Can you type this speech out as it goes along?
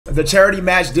The charity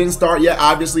match didn't start yet,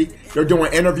 obviously. They're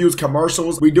doing interviews,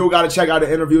 commercials. We do got to check out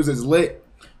the interviews. It's lit.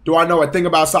 Do I know a thing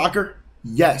about soccer?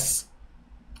 Yes.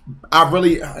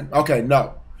 Okay,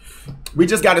 no. We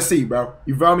just got to see, bro.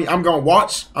 You feel me? I'm going to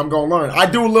watch. I'm going to learn. I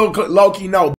do a little low-key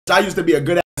know. I used to be a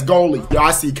good-ass goalie. Yo, I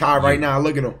see Kai right now.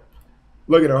 Look at him.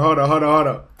 Look at him. Hold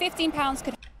on. £15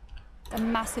 could a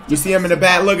massive. You see him in the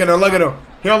back? Look at him.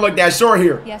 He don't look that short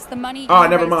here. Yes, the money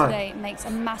never mind. today makes a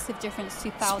massive difference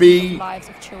to thousands of lives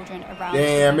of children around.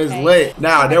 Damn, it's lit.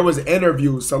 Now, there was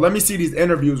interviews. So let me see these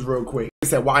interviews real quick. They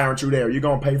said, why aren't you there? You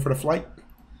going to pay for the flight?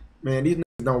 Man, these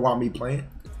niggas don't want me playing.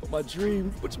 My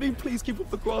dream. What do you mean, please keep up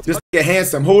the grass? Just get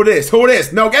handsome. Who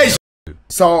this? No gay.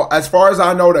 So, as far as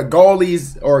I know, the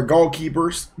goalies or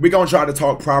goalkeepers, we going to try to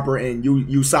talk proper and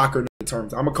use soccer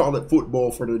terms. I'm going to call it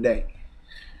football for the day.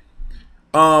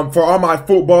 For all my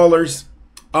footballers,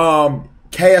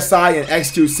 KSI and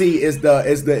XQC is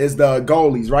the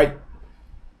goalies, right?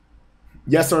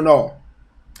 Yes or no?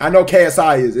 I know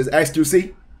KSI is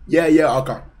XQC. Yeah,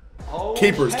 okay.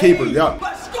 Keepers, yeah.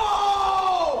 Let's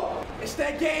go! It's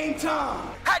that game time.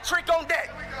 Hat trick on deck.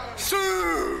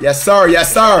 Yes, sir.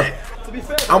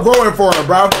 I'm rooting for him,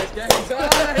 bro.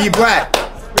 He black.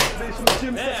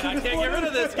 Man, I can't get rid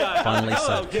of this guy. Finally,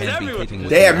 so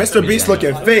damn, Mr. Beast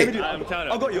looking fit. I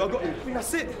got you. I think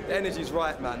that's it. The energy's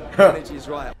right, man. The energy's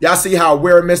right. Y'all see how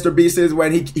weird Mr. Beast is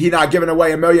when he not giving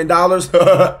away $1 million?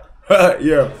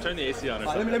 Yeah. Turn the AC on.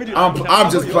 Let me do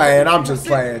I'm just playing.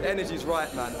 The energy's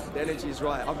right, man. The energy's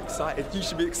right. I'm excited. You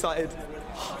should be excited.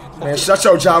 Man, shut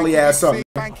your jolly ass up.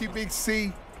 Thank you, Big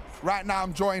C. Right now,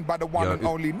 I'm joined by the one and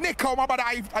only Nico. My brother,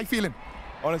 how you feeling?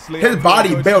 Honestly, his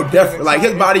body built different. Like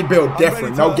his body built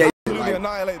different. No gay. Like,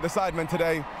 annihilate the sidemen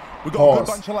today. We got a good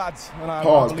bunch of lads. And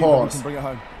Pause. We can bring it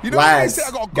home. Lads,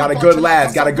 got a good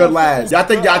lads. Y'all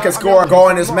think y'all can score a goal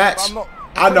in this match?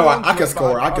 I know I can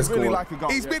score.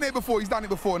 He's been here before. He's done it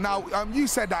before. Now, you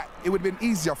said that it would have been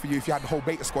easier for you if you had the whole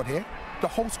beta squad here. The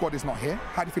whole squad is not here.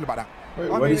 How do you feel about that?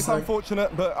 I mean, it's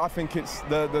unfortunate, but I think it's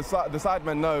the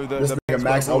sidemen know that this nigga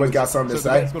Max always got something to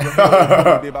say.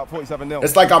 About 47-0.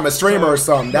 It's like I'm a streamer or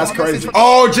something. That's crazy.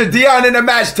 Oh, Jadion in the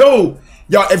match too.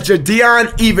 Yo, if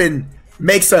Jadion even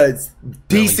makes a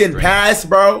decent pass,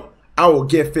 bro, I will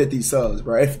get 50 subs,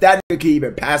 bro. If that nigga can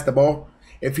even pass the ball,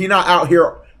 if he not out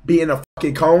here being a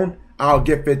fucking cone, I'll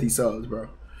get 50 subs, bro.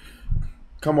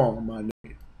 Come on, my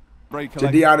nigga.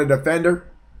 Jadion a defender.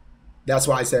 That's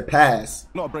why I said pass.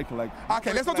 Not a breaking leg.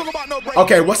 Okay, let's not talk about no break.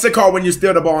 Okay, what's it called when you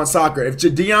steal the ball in soccer? If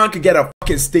Jadion could get a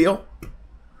fucking steal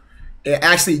and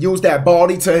actually use that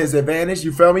body to his advantage,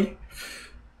 you feel me?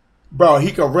 Bro,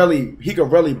 he could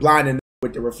really blind him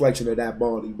with the reflection of that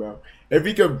body, bro. If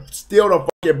he could steal the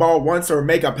fucking ball once or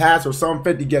make a pass or something,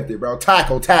 50 gifted, bro.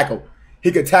 Tackle.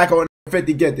 He could tackle and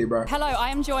 50 gifted, bro. Hello, I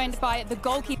am joined by the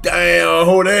goalkeeper. Damn,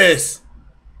 who this?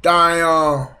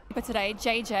 Damn. Today,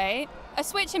 JJ. A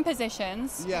switch in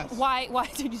positions. Yes. Why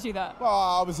did you do that? Well,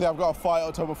 obviously I've got a fight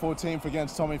October 14th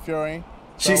against Tommy Fury.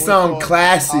 She sound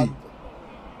classy.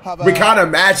 We kind of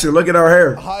match it. Look at her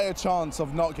hair. Higher chance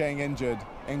of not getting injured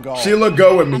in goal. She look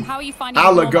good with me. And how are you finding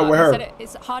I look good with her.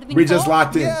 It's harder than we you just thought?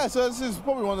 locked in. Yeah, so this is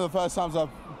probably one of the first times I've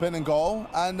been in goal,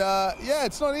 and yeah,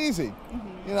 it's not easy.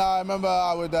 You know, I remember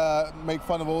I would make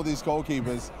fun of all these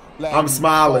goalkeepers. I'm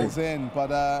smiling. Goals in, but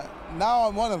now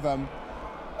I'm one of them.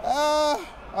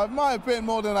 I might have been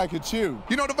more than I could chew.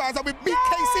 You know the vibes. I'm with Big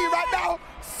KC right now.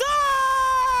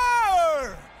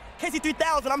 Sir! KC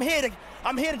 3000, I'm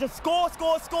here to just score.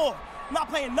 I'm not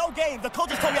playing no games. The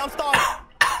coaches told me I'm starting.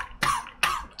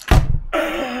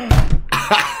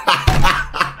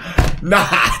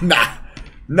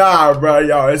 Nah, bro,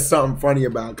 yo, it's something funny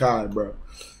about Kai, bro.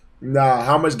 Nah,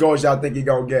 how much goals y'all think he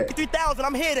gonna get? 3000,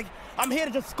 I'm here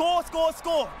to just score.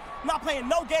 I'm not playing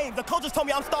no games. The coaches told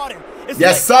me I'm starting.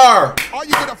 Yes, sir. Are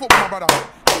you good at football, my brother?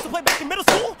 I used to play back in middle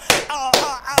school.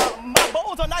 My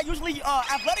balls are not usually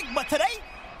athletic, but today,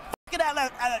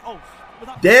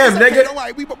 damn, nigga. Don't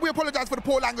worry, we apologize for the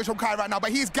poor language from Kai right now, but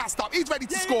he's gassed up. He's ready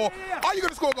to score. Are you going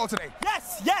to score a goal today?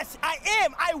 Yes, I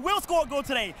am. I will score a goal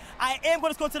today. I am going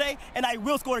to score today, and I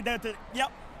will score it.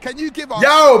 Yep. Can you give us...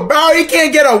 Yo, bro, he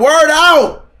can't get a word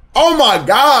out. Oh, my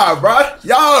God, bro.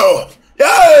 Yo.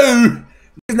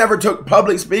 He's never took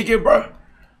public speaking, bro.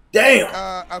 Damn.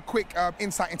 A quick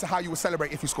insight into how you will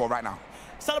celebrate if you score right now.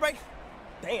 Celebrate?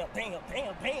 Damn.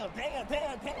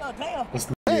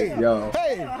 Yo.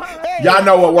 Y'all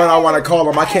know what I want to call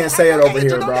him. I can't say it over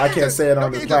here, bro. I can't say it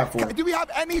on this platform. Do we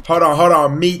have any... Hold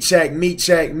on. Meat check.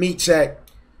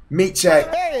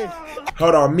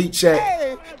 Hold on, meat check.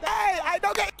 Hey, I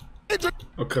don't get injured.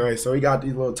 Okay, so he got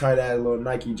these little tight-ass little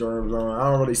Nike Jordans on.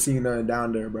 I don't really see nothing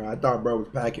down there, bro. I thought bro was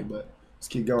packing, but Let's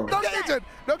keep going. Don't get injured.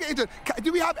 Don't get injured.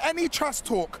 Do we have any trash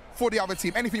talk for the other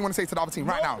team? Anything you want to say to the other team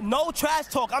right now? No trash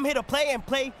talk. I'm here to play and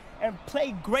play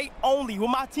great only.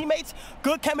 With my teammates,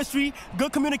 good chemistry,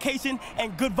 good communication,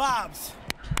 and good vibes.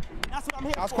 That's what I'm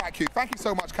here for. That's quite cute. Thank you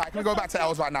so much, Kai. Can we go back to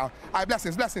Els right now? All right,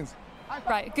 blessings, blessings.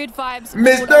 Right, good vibes.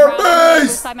 Mr.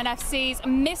 Beast! Simon FC's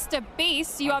Mr.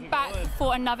 Beast, you are back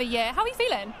for another year. How are you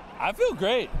feeling? I feel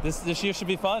great. This year should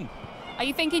be fun. Are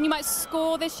you thinking you might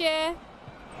score this year?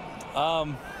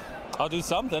 I'll do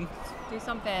something. Do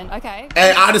something, okay.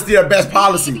 Hey, honesty, the best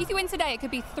policy. If you win today, it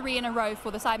could be 3 in a row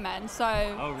for the sidemen. So,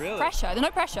 oh, really? Pressure. There's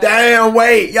no pressure. Damn,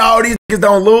 wait. Yo, these niggas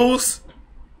don't lose?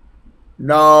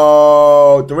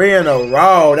 No, 3 in a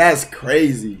row. That's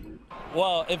crazy.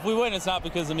 Well, if we win, it's not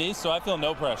because of me, so I feel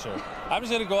no pressure. I'm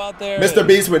just going to go out there. Mr.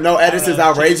 Beast with no edits is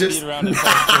outrageous. Nah,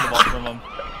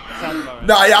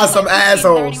 y'all some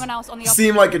assholes.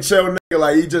 Seem like a chill nigga.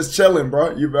 Like, he just chilling,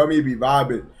 bro. You feel me? He be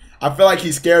vibing. I feel like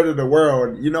he's scared of the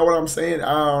world. You know what I'm saying?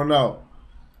 I don't know.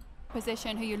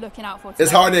 Position who you're looking out for today?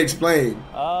 It's hard to explain.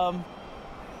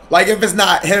 Like, if it's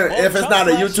not him, well, if it's not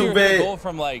a YouTube vid,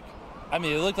 from like, I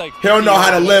mean, it looked like he'll know how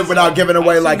to live without giving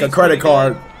away like a credit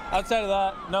card. Outside of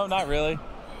that, no, not really.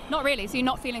 Not really, so you're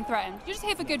not feeling threatened. You're just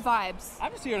here for good vibes.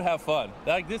 I'm just here to have fun.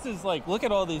 Like, this is like, look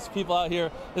at all these people out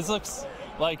here. This looks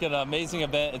like an amazing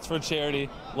event. It's for charity.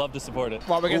 Love to support it.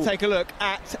 Right, we're going to take a look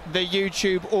at the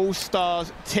YouTube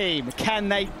All-Stars team. Can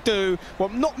they do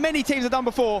what not many teams have done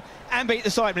before and beat the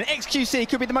sidemen? XQC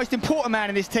could be the most important man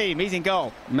in this team. He's in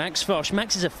goal. Max Foch.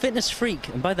 Max is a fitness freak,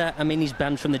 and by that I mean he's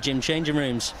banned from the gym changing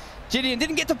rooms. Gideon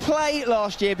didn't get to play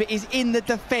last year, but is in the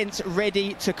defence,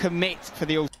 ready to commit for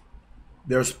the All-Stars.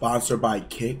 They're sponsored by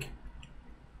Kick.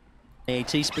 But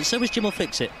so is Jim will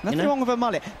fix it. Nothing wrong with a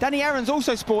mullet. Danny Aaron's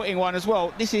also sporting one as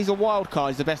well. This is a wild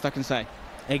card, is the best I can say.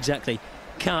 Exactly.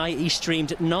 Kai, he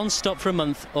streamed non-stop for a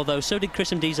month, although so did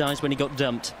Chris MD's eyes when he got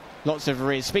dumped. Lots of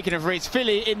Riz. Speaking of Riz,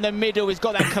 Philly in the middle. He's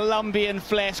got that Colombian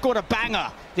flair. Scored a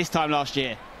banger this time last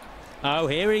year. Oh,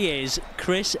 here he is,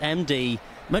 Chris MD.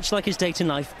 Much like his dating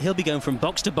life, he'll be going from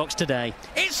box to box today.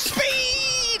 It's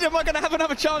speed! Am I going to have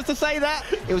another chance to say that?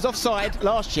 It was offside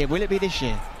last year. Will it be this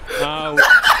year? Oh,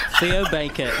 Theo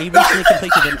Baker. He recently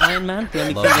completed an Ironman. The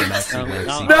only thing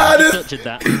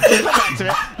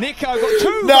that. Nico got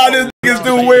 2. Nah, this nigga's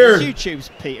too weird. YouTube's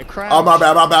Peter Crouch. Oh, my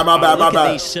bad. Look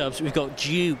at these subs. We've got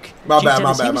Duke. My bad.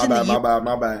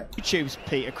 YouTube's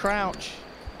Peter Crouch.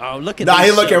 Oh, look at Nah, he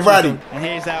looking ready. And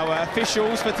here's our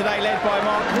officials for today, led by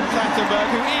Mark Clattenburg,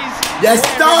 who is... Yes,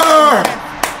 sir!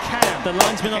 The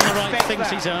linesman on the right thinks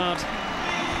he's hard.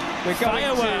 We're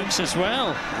going Fireworks as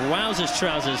well. Wowzers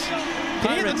trousers.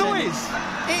 Can you hear the noise?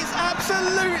 It's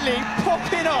absolutely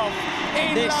popping off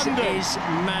in London. This is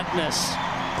madness.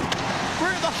 We're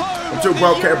at the home of the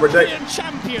European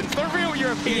champions, the real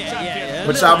European champions.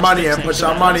 Put your money in, put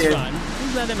your money in.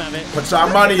 Let him have it. Put your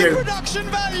money in. Production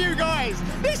value, guys.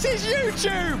 This is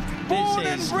YouTube. Born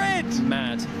and bred.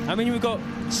 Mad. I mean, we've got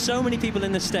so many people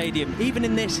in the stadium, even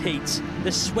in this heat,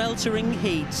 the sweltering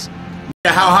heat.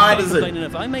 Yeah, how hot is it?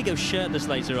 Enough. I may go shirtless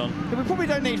later on. Yeah, we probably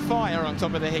don't need fire on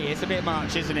top of the heat. It's a bit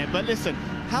much, isn't it? But listen,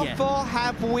 how far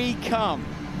have we come?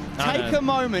 Take a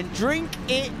moment, drink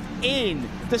it in.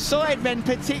 The sidemen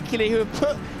particularly who have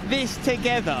put this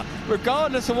together,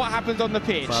 regardless of what happens on the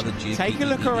pitch. Take a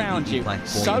look around you,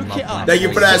 soak it up. Thank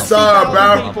you for that sub,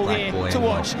 bro. People here to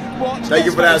watch. Thank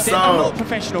you for that sub. Not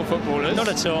professional footballers. Not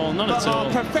at all, not at all.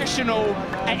 Professional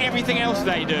at everything else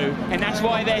they do, and that's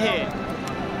why they're here.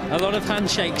 A lot of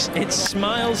handshakes. It's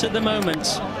smiles at the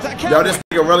moment. Yo, this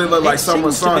nigga really look like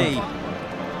someone's son.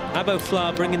 Abo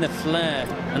Fla bringing the flair,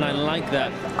 and I like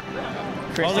that.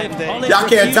 Y'all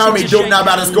can't tell me Duke not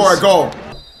about to score a goal.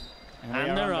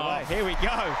 And they're off. Here we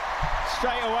go.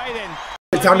 Straight away then.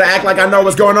 Time to act like I know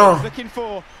what's going on. Looking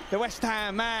for the West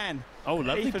Ham man. Oh,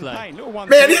 lovely Ethan play. Payne. Little one.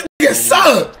 Man, this nigga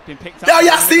suck.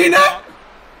 Y'all seen that?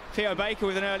 Theo Baker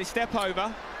with an early step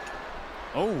over.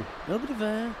 Oh, a little bit of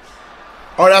a...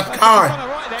 Oh, that's Kai.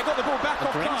 Right there, got the ball back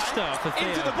off Great start for Theo.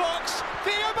 Into the box.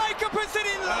 Theo Baker puts it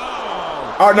in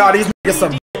low. Oh, no, these niggas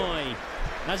some...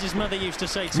 As his mother used to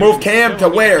say to Move Cam to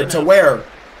where? To where?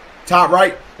 Top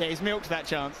right? Yeah, he's milked that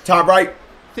chance. Top right?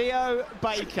 Theo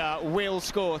Baker will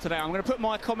score today. I'm going to put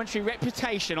my commentary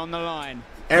reputation on the line.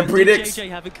 And predicts. JJ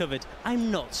have it covered.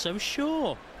 I'm not so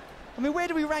sure. I mean, where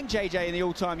do we rank JJ in the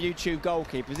all-time YouTube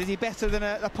goalkeepers? Is he better than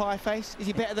a pie face? Is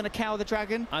he better than a Cow the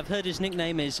Dragon? I've heard his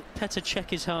nickname is Petr check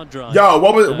his hard drive. Yo,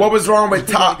 what was wrong with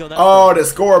top? Oh, the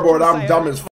scoreboard. I'm dumb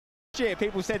as f. Year,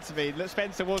 people said to me that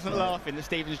Spencer wasn't laughing at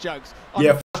Stevens' jokes.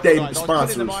 Yeah, f they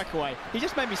sponsors. He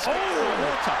just made me spit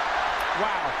water.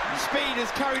 Wow. Speed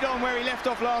has carried on where he left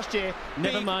off last year.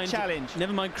 Never mind. Challenge.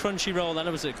 Never mind crunchy roll. That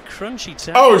was a crunchy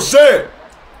tap. Oh, shit.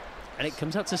 And it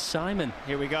comes out to Simon.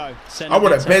 Here we go. I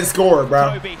would have been scored,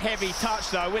 bro. Toby, heavy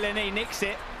touch, though. Will and he nicks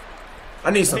it.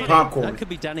 I need some popcorn. That could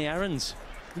be Danny Aaron's.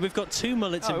 We've got two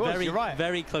mullets in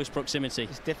very close proximity.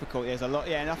 It's difficult. There's a lot.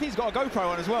 Yeah, and I think he's got a GoPro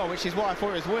on as well, which is why I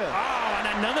thought it was Will. Oh,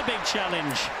 and another big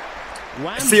challenge.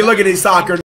 Wham. See, look at these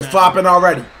soccer flopping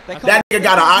already. That nigga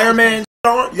got an Iron Man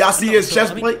on. Y'all see his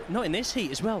chest plate? Not in this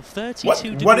heat as well. 32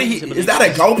 degrees. What did he? Is that a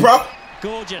GoPro?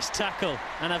 Gorgeous tackle.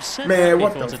 And I've said man, that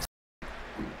what before. the?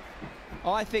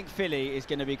 I think Philly is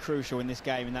going to be crucial in this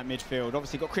game in that midfield.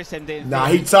 Obviously, got Chris MD. Nah,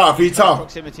 he tough. He tough.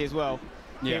 Proximity as well.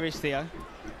 Yeah. Here is Theo.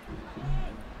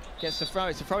 Gets the throw.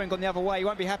 It's a throwing gone the other way. You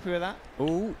won't be happy with that.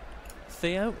 Oh,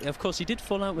 Theo. Of course, he did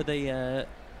fall out with a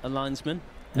linesman.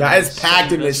 Nah, it's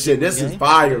packed in this shit. This is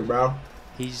fire, bro.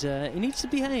 He's he needs to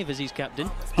behave as he's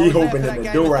captain. He hoping in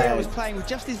the do-rag. Theo was playing with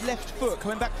just his left foot,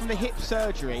 coming back from the hip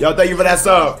surgery. Yo, thank you for that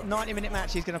sub. 90-minute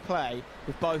match he's going to play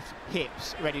with both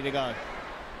hips ready to go.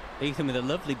 Ethan with a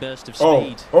lovely burst of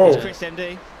speed. Oh, Chris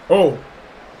MD. Oh.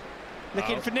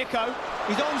 Looking for Nico.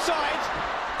 He's onside.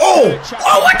 Oh!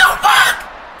 Oh, what the fuck?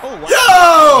 Oh,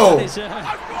 wow. Yo!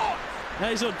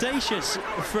 That is audacious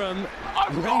from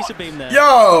Razorbeam there.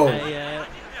 Yo!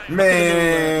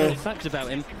 Man. Little fact about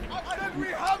him.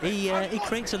 He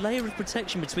creates a layer of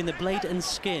protection between the blade and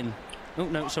skin. Oh,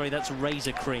 no, sorry, that's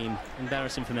razor cream.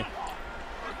 Embarrassing for me.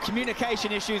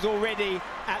 Communication issues already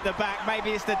at the back.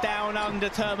 Maybe it's the down under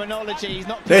terminology. He's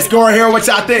not. They score here. What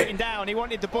y'all think? Down. He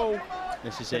wanted the ball.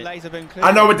 This is it.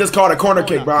 I know what this called, a corner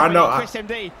kick, bro. I know. Chris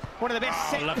MD, one of the best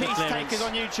set piece takers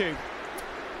on YouTube.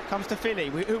 Comes to Philly,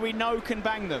 who we know can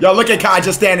bang them. Yo, look at Kai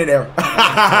just standing there.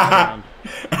 Wide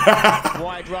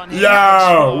run here.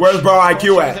 Yo, where's bro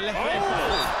IQ at?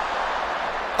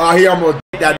 Oh, he almost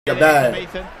did that nigga bad.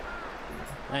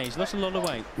 Hey, he's lost a lot of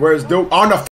weight. Where's Duke? On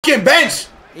the fucking bench.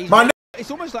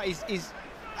 It's almost like he's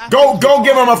Go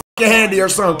give him a fucking handy or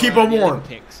something. Keep him warm.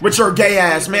 With your gay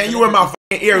ass, man. You in my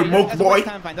fucking ear, moke boy.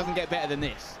 Doesn't get better than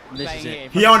this.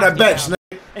 He on the bench.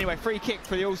 Anyway, free kick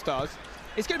for the All-Stars.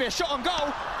 It's going to be a shot on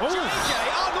goal.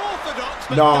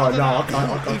 JJ,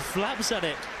 unorthodox. No. He flaps at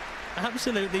it.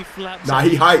 Absolutely flaps. Nah,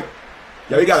 he hype.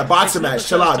 Yo, he got a boxing match.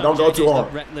 Chill out. Don't go too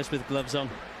hard. Reckless with gloves on.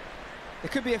 There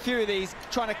could be a few of these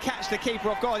trying to catch the keeper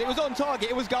off guard. It was on target.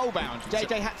 It was goal bound.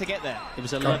 JJ had to get there. It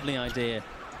was a lovely idea.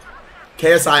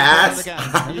 KSI ass?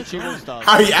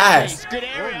 How he asked? Good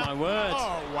area. Oh, my word.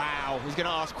 Oh, wow. He's going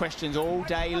to ask questions all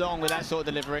day long with that sort of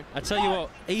delivery. I tell you what,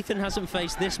 Ethan hasn't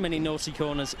faced this many naughty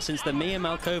corners since the Mia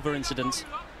Malkova incident.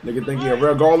 Nigga think he a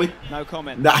real goalie? No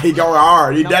comment. Nah, he going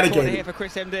hard. He dedicated. Corner here for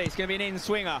Chris MD. It's going to be an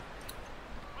in-swinger.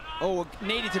 Oh,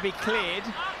 needed to be cleared.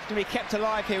 It's going to be kept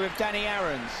alive here with Danny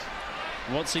Aaron's.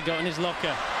 What's he got in his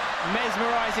locker?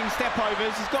 Mesmerising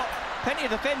step-overs. He's got plenty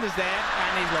of defenders there,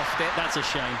 and he's lost it. That's a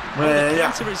shame. Man, the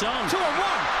counter is on.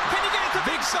 2-on-1. Can you get it to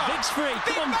Vic's side? Vic's free.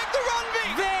 Come on. Make the run,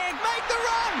 Vic. Vic, make the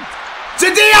run.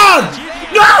 Gideon!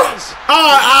 No!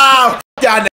 Oh,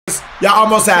 y'all niggas. Y'all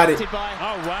almost had it.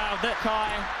 Oh, wow.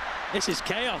 This is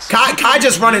chaos. Kai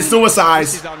just running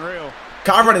suicides. This is unreal.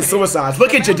 Kai running suicides.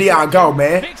 Look at Gideon go,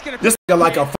 man. This nigga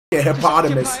like a fucking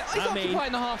hippopotamus. I mean,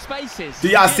 in the half spaces. Do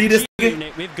y'all see this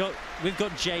nigga? We've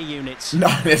got J units. No,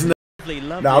 there's no.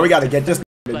 No, we got to get this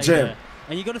in the gym.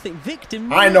 And you got to think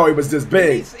victim. I know he was this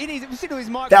big.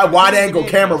 That wide angle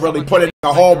camera really put it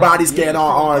the whole body scan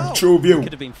on true view.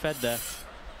 Could have been fed there.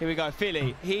 Here we go,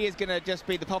 Philly. He is going to just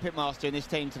be the puppet master in this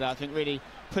team today. I think really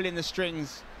pulling the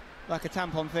strings like a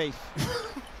tampon thief.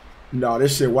 No,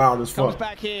 this shit wild as fuck. Comes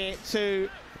back here to.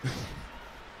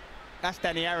 That's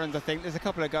Danny Aaron's, I think. There's a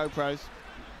couple of GoPros.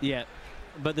 Yeah,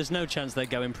 but there's no chance they're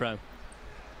going pro.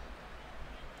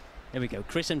 Here we go,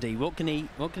 Chris MD. What can he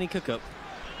cook up?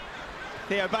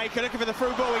 Theo Baker looking for the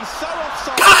through ball. He's so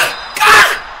offside.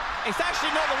 It's actually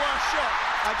not the worst shot.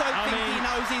 I don't think he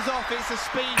knows he's off. It's a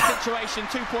speed situation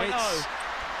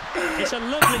 2.0. It's a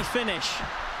lovely finish.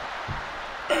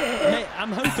 Mate,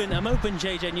 I'm hoping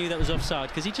JJ knew that was offside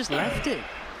because he just left it.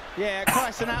 Yeah,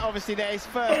 Christ, and that obviously there his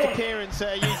first appearance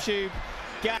at a YouTube.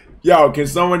 Yo, can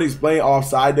someone explain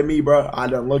offside to me, bro? I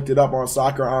done looked it up on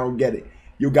soccer. I don't get it.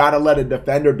 You gotta let a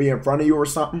defender be in front of you or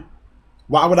something?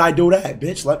 Why would I do that,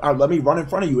 bitch? Let me run in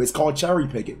front of you. It's called cherry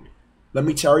picking. Let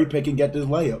me cherry pick and get this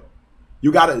layup.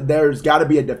 There's gotta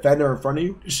be a defender in front of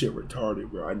you. This shit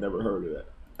retarded, bro. I never heard of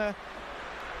that.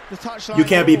 The touchline. You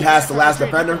can't be past the last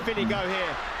defender.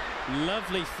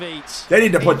 Lovely feet. They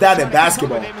need to put that in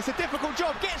basketball. It's a difficult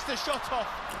job. Gets the shot off.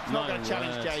 It's not going to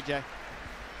challenge JJ.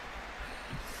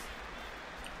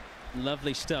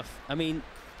 Lovely stuff. I mean,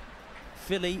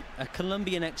 Philly, a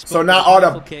Colombian expert. So now all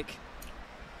the kick.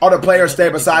 All the players stay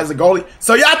besides the goalie.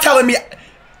 So y'all telling me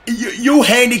you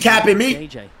handicapping me?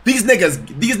 These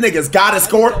niggas gotta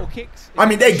score. I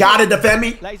mean, they gotta defend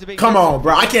me. Come on,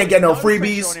 bro. I can't get no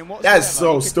freebies. That's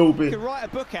so stupid.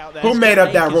 Who made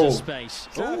up that rule?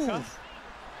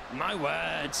 My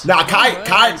words. Nah,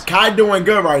 Kai doing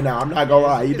good right now. I'm not gonna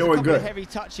lie. He doing good. Heavy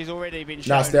touches already been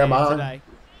Not stand behind. today.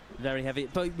 Very heavy,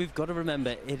 but we've got to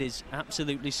remember it is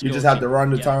absolutely You scorching. just have to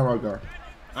run the time right there.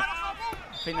 I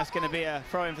think that's going to be a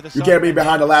throw-in for the You can't be side.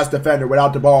 behind the last defender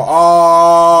without the ball.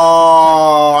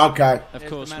 Oh, okay. Of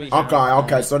course, we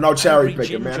Okay. So no cherry Angry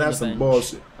picking, man. ginger on That's the some bench.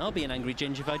 bullshit. I'll be an angry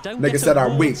ginger if I don't. Nigga get said a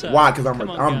I'm weak. water. Why? Because Come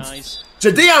on, I'm guys.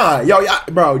 Jadion. Yo,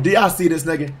 bro, do y'all see this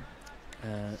nigga?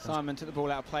 Simon took the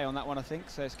ball out of play on that one, I think.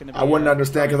 So it's going to be. I wouldn't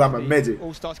understand because I'm a midget.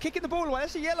 All stars kicking the ball away.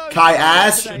 That's a yellow. Kai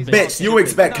ass, bitch. You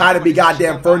expect Kai to be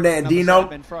goddamn Fernandino?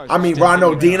 I mean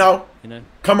Ronaldinho? You know,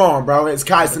 Come on, bro. It's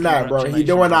Kai Sinat, bro. He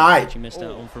doing all right. You missed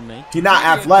out on from me. He not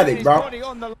athletic, bro.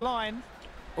 On the line.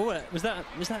 Oh, was that?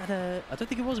 I don't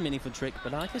think it was a meaningful trick,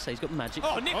 but like I say, he's got magic.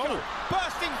 Oh, Nico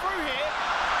bursting through here.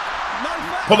 No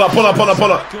Pull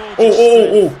up.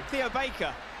 Oh. Theo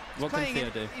Baker. What can Theo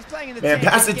do? He's playing in the Man, team.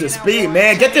 pass it to Getting out speed, wide.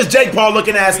 man. Get this Jake Paul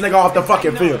looking ass nigga off the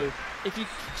fucking field. If you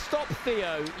stop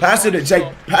Theo, Pass it to Jake.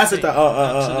 Pass it to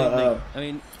Absolutely. I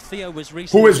mean, Theo was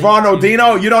recently. Who is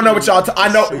Ronaldinho? You don't know what y'all. I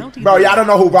know, bro. Y'all don't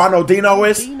know who Ronaldinho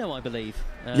is. Ronaldinho, I believe.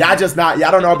 Y'all just not.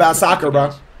 Y'all don't know about soccer,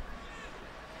 bro.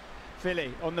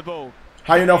 Philly on the ball.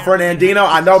 How you know Fernandino?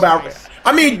 I know about.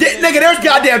 I mean, nigga, there's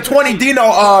goddamn 20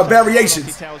 Dino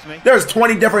variations. There's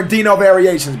 20 different Dino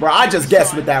variations, bro. I just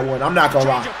guessed with that one. I'm not gonna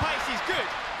lie.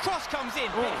 Cross comes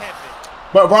in.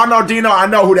 But Ronaldinho, I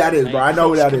know who that is, bro. I know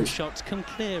who that is. Shots come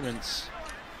clearance.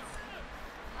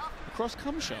 Cross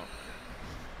come shot.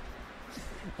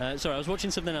 Sorry, I was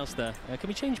watching something else there. Can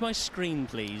we change my screen,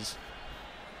 please?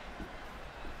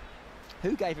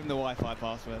 Who gave him the Wi-Fi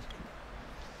password?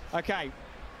 Okay.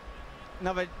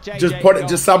 Another JJ Just put it.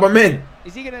 Just sub him in.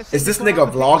 Is he gonna? Is this nigga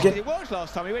vlogging? It worked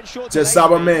last time. He went short. Just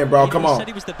sub him in, bro. Come He on. said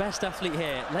he was the best athlete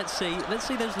here. Let's see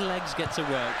those legs get to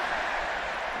work.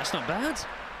 That's not bad.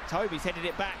 Toby's headed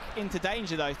it back into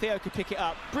danger though. Theo could pick it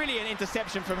up. Brilliant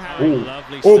interception from Harry. Ooh.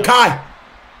 Lovely Oh, stuff. Kai.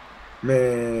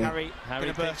 Man. Harry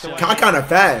gonna burst away. Kai kind of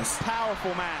fast.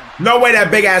 Powerful man. No way that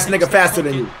big ass nigga faster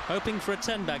than you. Hoping for a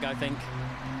 10 bag, I think.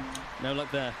 No luck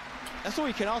there. That's all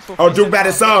you can ask for. Oh, Duke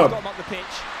batted sub. Got him up the pitch.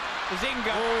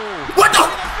 Bazinga. Oh. What the?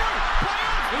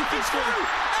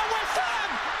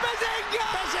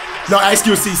 No,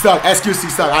 SQC suck. SQC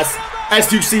suck.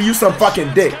 SQC, you some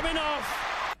fucking dick.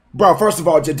 Bro, first of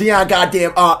all, Jadion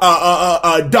goddamn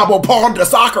double palmed the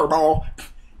soccer ball.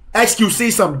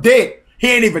 XQC some dick. He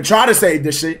ain't even try to save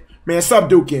this shit. Man, sub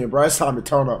Duke in, bro. It's time to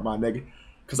turn up, my nigga.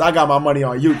 Cause I got my money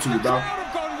on YouTube, bro.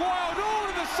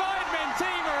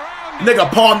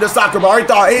 Nigga palmed the soccer ball. He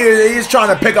thought he's trying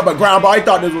to pick up a ground ball. He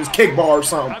thought this was kickball or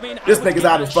something. I mean, This nigga's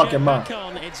out his fucking mind.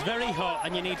 It's very hot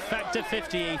and you need factor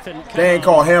 50, Ethan. Come They ain't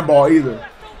on. called handball either.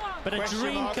 But a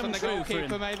dream come true for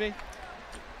him. Maybe.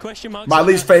 Question marks. My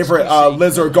least favorite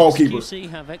lizard goalkeeper.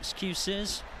 XQC have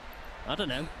excuses. I don't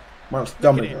know. My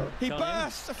stomach hurt. He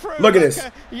bursts through. Look at like this.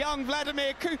 a young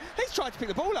Vladimir Ku. He's tried to pick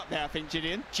the ball up there, I think,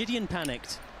 Gideon. Gideon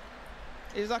panicked.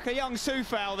 He's like a young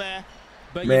Soufal there.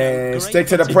 But, Man, great stick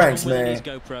to the footage pranks, on Willie's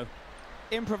man. GoPro.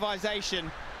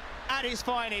 Improvisation at its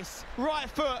finest. Right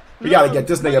foot. We gotta low, get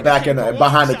this make nigga back in keeper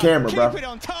behind the walks camera, up. bro. Keep it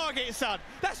on target, son.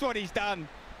 That's what he's done.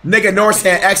 Nigga North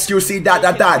saying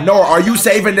XQC ... Nor, are you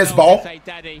saving this ball? Say,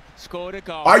 Daddy scored a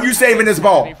goal. Are you saving this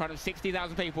ball? In front of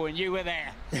 60,000 people, and you were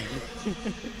there.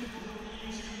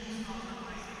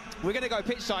 We're going to go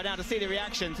pitch side now to see the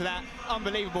reaction to that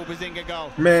unbelievable Bazinga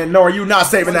goal. Man, Nor, you not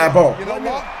saving that ball. You know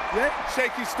what? Yeah,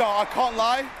 shaky start. I can't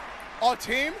lie. Our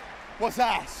team was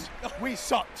ass. We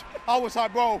sucked. I was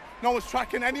like, bro, no one's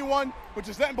tracking anyone. We're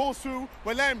just letting balls through.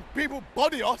 We're letting people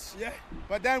body us. Yeah.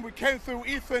 But then we came through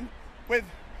Ethan with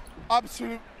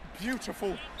absolute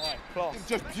beautiful. Class.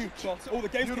 Just beautiful. All the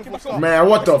games beautiful stuff. Man,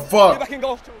 what the fuck? Back and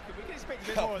go. We can expect a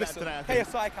bit more of that today, I think.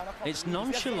 It's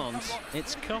nonchalant.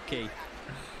 It's cocky.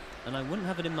 And I wouldn't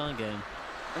have it in my game.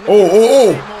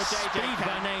 Oh. Speed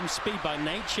by name, speed by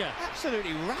nature.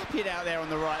 Absolutely rapid out there on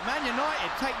the right. Man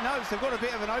United, take notes. They've got a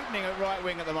bit of an opening at right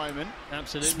wing at the moment.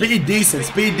 Absolutely. Speed decent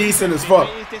as fuck.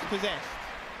 He is dispossessed.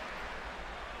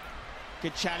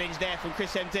 Good challenge there from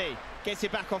Chris MD. Gets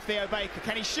it back off Theo Baker.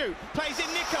 Can he shoot? Plays in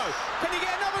Nico. Can he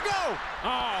get another goal?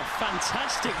 Oh,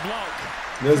 fantastic block.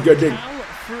 That's good, Dick. How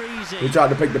freezing. He tried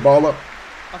to pick the ball up.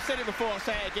 I've said it before, I'll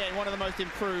say it again, one of the most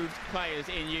improved players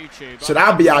in YouTube. Should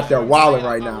I be out there wilding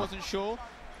right now? I wasn't sure.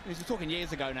 We're talking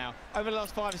years ago now. Over the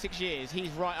last 5 or 6 years, he's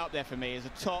right up there for me as a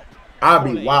top I'll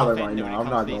be wilding right now. I'm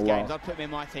not gonna lie. I'd put him in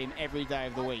my team every day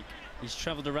of the week. He's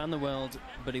travelled around the world,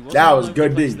 but he wasn't. That was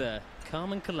good D. There.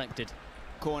 Calm and collected.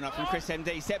 Corner from Chris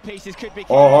MD. Set pieces could be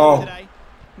today.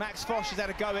 Max Fosh has had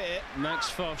a go at it. Max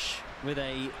Fosh with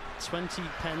a 20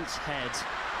 pence head.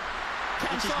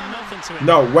 Which is nothing to him.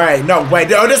 No way, no way.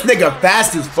 Oh, this nigga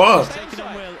fast as fuck. Taking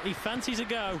on Will. He fancies a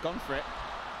go. Gone for it.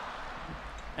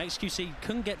 XQC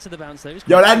couldn't get to the bounce though.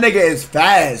 Yo, that nigga is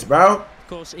fast, bro. Of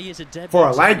course, he is a dead for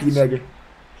a lanky nigga.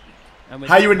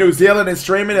 How you in New Zealand and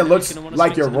streaming? It looks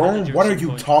like your room. What are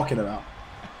you talking about?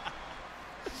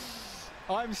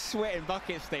 I'm sweating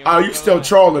buckets still. Oh, you still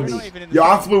trolling me? Yo,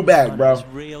 I flew back, bro.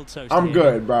 I'm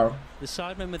good, bro. The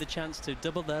sidemen with a chance to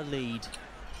double their lead.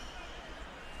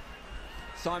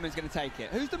 Simon's going to take it.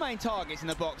 Who's the main targets in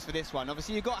the box for this one?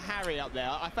 Obviously, you've got Harry up there.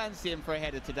 I fancy him for a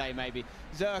header today, maybe.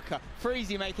 Zerka.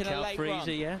 Freezy making a late run.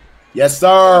 Yeah. Yes,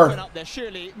 sir. Up there.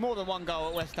 Surely more than one goal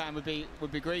at West Ham would be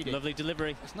greedy. Lovely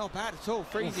delivery. It's not bad at all.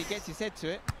 Freezy gets his head to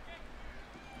it.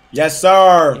 Yes,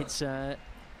 sir. It's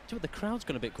the crowd's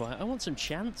gone a bit quiet. I want some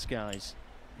chants, guys.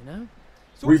 You know.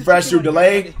 Refresh your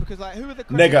delay, because, like, who are the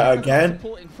nigga again.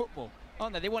 Supporting football,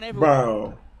 aren't they? They want everyone.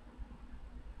 Bro.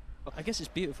 I guess it's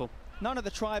beautiful. None of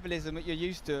the tribalism that you're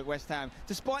used to at West Ham,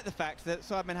 despite the fact that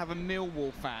Sidemen have a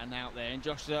Millwall fan out there in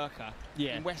Josh Zerka,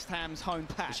 in West Ham's home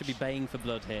patch. They should be baying for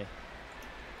blood here.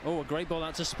 Oh, a great ball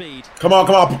out to Speed. Come on,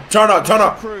 come on. Turn up, turn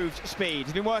up. Improved Speed.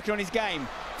 He's been working on his game.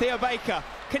 Theo Baker.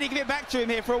 Can he give it back to him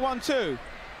here for a 1-2?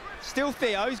 Still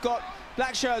Theo. He's got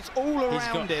black shirts all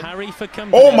around him. Harry for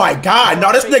company. Oh my God.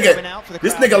 No, this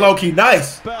nigga low-key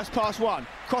nice. Burst past one.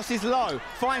 Crosses low.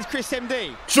 Finds Chris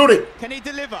MD. Shoot it. Can he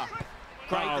deliver?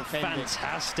 Great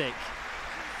fantastic.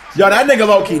 Yo, that nigga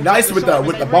low-key nice with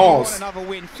the balls. Another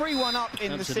win. 3-1 up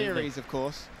in the series, of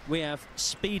course. We have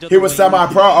Speed. He was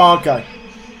semi-pro. Oh, okay.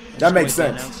 That makes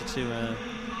sense.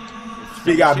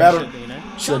 Speed got better.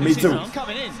 Shit, me too.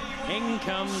 Coming in. In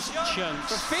comes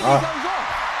Chunks.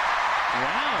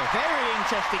 Wow, very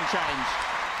interesting change.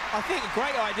 I think a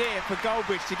great idea for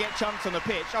Goldbridge to get Chunks on the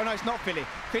pitch. Oh no, it's not Philly.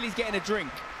 Philly's getting a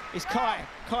drink. It's Kai.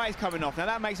 Kai's coming off. Now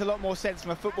that makes a lot more sense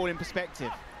from a footballing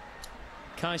perspective.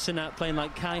 Kai Sinat playing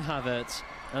like Kai Havertz,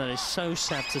 and it is so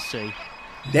sad to see.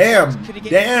 Damn,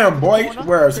 damn, boy.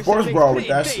 We're a sports bro with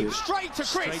that shit. Straight to Chris.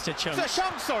 Straight to Chunks.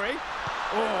 Chunks, sorry.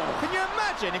 Oh. Can you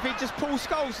imagine if he just pulls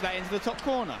Scholes today into the top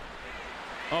corner?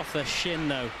 Off the shin,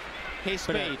 though. His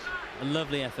speed. A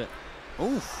lovely effort.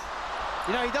 Oof.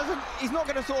 You know, he's not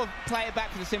going to sort of play it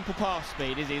back to the simple pass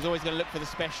Speed, is he? He's always going to look for the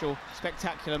special,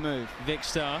 spectacular move. Vic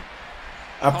Star.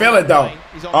 I feel it, though.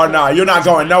 Oh, no, you're not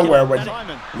going nowhere with it.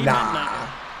 Nah.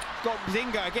 Got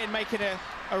Zinga again making a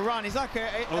run. He's like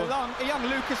a young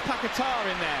Lucas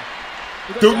Paquetá in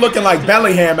there. Dude looking like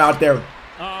Bellingham out there.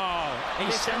 Oh,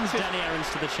 he sends Danny Aarons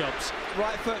to the shops.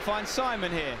 Right foot finds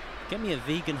Simon here. Get me a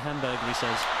vegan hamburger, he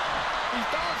says. He's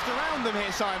danced around them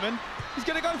here, Simon. He's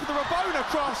going to go for the Rabona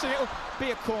cross, and it'll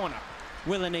be a corner.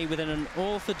 Willany with an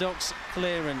unorthodox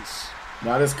clearance.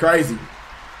 Now that's crazy.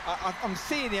 I'm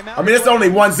seeing the amount. I mean, it's only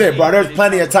one zip, bro. There's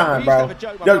plenty of time, bro.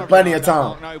 There's plenty of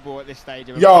time.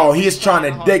 Yo, he's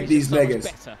trying to dig these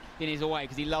niggas. In his away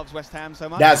because he loves West Ham so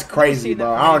much. That's crazy,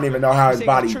 bro. I don't even know how his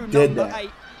body did that.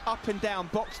 Up and down,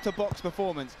 box to box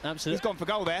performance. Absolutely. He's gone for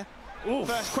goal there. Oof.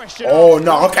 First question. Oh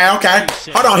no. Okay.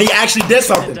 Hold on. He actually did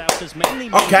something.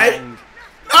 Okay.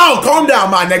 Oh, calm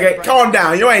down, my nigga. Calm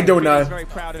down. You ain't doing nothing.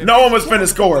 No one was finna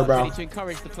score, bro. To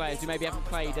encourage the players who maybe haven't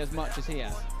played as much as he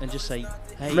has. And just say,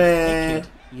 hey, man,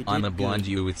 I'm a blind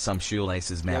you with some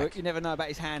shoelaces, Mac. You never know about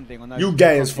his handling on those. You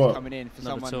gay as fuck. Coming in for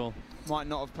someone who might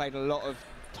not have played a lot of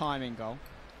time in goal.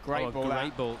 Great ball.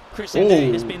 Great ball. Chris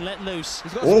has been let loose.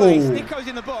 He's got space. Nico's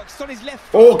in the box. It's on his left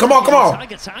foot. Oh, come on, come on.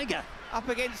 Tiger. Up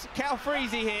against Cal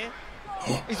Freezy here.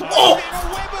 He's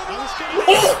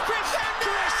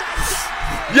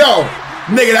Yo,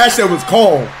 nigga, that shit was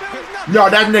cold. Yo,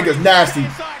 that nigga's nasty.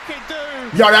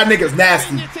 Yo, that nigga's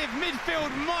nasty.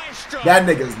 That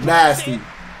nigga's nasty.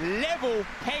 Level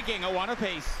pegging a one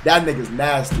apiece. That nigga's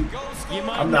nasty.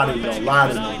 I'm not even gonna lie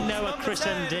to you. I know a Chris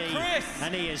MD,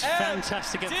 and he is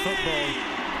fantastic at football.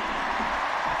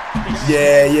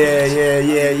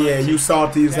 Yeah. You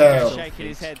salty as hell.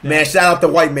 Man, shout out the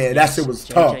white man. That shit was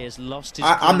tough.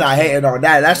 I'm not hating on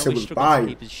that. That shit was fire.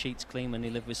 Keep his sheets clean when he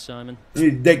lived with Simon.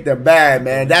 You dig them bad,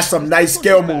 man. That's some nice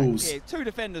skill moves. 2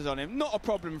 defenders on him. Not a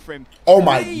problem for him. Oh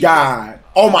my God.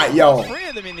 Oh my yo. 3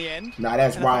 of them in the end. Nah,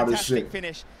 that's wild as shit.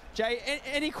 Finish. Jay,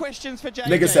 any questions for Jay?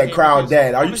 Nigga said crowd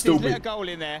dead. Are you stupid? He's let a goal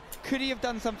in there. Could he have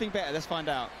done something better? Let's find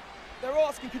out. They're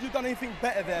asking, could you have done anything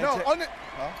better there? No, on it.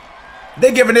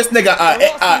 They giving this nigga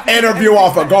an interview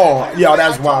off a goal. Yo,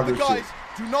 that's wild as shit.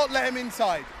 Do not let him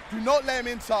inside. Do not let him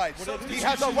inside. He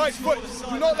has a right foot.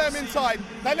 Do not let him inside.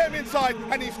 They let him inside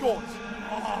and he scores.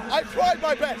 I tried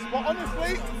my best, but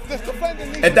honestly, this defender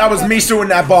needs. If that was me shooting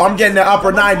that ball, I'm getting the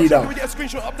upper 90 though. Can we get a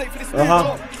screenshot update for this?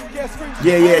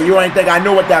 Yeah, you ain't think I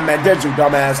knew what that meant, did you,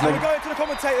 dumbass We're nigga? going to the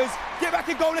commentators. Get back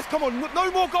in goal. Let's come on.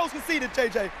 No more goals conceded,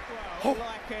 JJ. Well,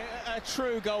 like a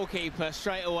true goalkeeper,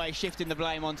 straight away shifting the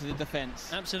blame onto the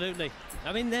defence. Absolutely.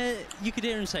 I mean, you could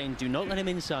hear him saying, do not let him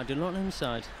inside, do not let him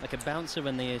inside. Like a bouncer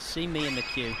when they see me in the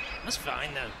queue. That's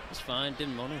fine, though. That's fine,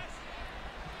 didn't want to.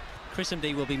 Chris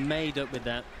MD will be made up with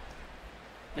that.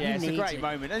 Yeah, it's a great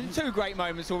moment. And 2 great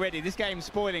moments already. This game's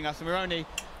spoiling us, and we're only,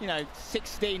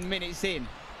 16 minutes in.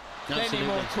 Plenty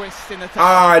more twists in the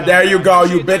Alright, there you go,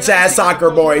 you bitch-ass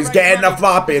soccer boys. Getting the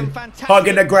flopping,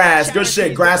 hugging the grass. Good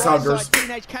shit, grass huggers.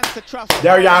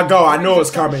 There y'all go, I knew it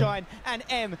was coming. And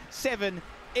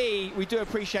M7E, we do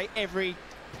appreciate every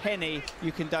penny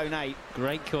you can donate.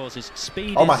 Great causes.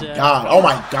 Speed Oh my god, oh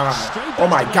my god, oh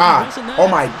my god, oh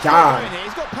my god.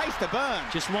 He's got pace to burn.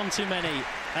 Just one too many,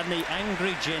 and the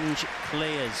angry Ginge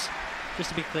clears.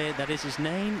 Just to be clear, that is his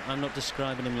name. I'm not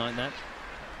describing him like that.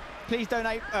 Please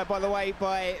donate, by the way,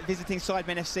 by visiting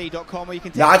sidemenfc.com, where you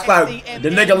can. Nah, I thought the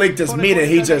nigga leaked his meeting.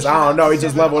 He just, I don't know, he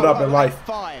just leveled up in life.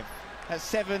 That's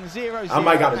 700. I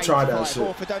might gotta try that shit.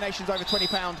 Or for donations over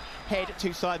 £20, head to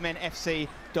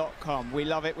sidemenfc.com. We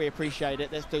love it, we appreciate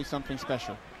it. Let's do something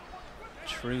special.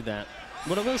 True that.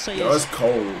 What I will say Yo, is, it's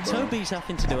cold, bro. Toby's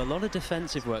having to do a lot of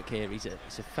defensive work here. He's a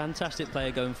fantastic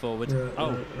player going forward.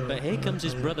 But here comes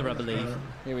his brother, I believe.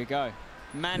 Here we go.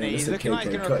 Manny, he's looking like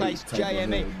he's going to replace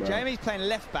JME. JME's playing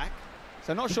left back,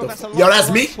 so I'm not sure if that's a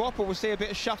that's swap, or we'll see a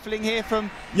bit of shuffling here from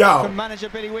manager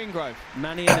Billy Wingrove.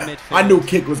 Manny in the midfield. I knew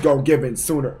Kick was going to give in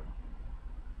sooner.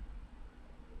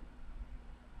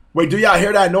 Wait, do y'all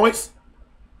hear that noise?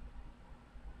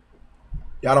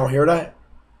 Y'all don't hear that?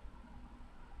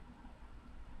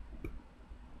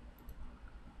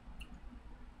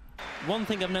 One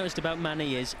thing I've noticed about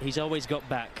Manny is he's always got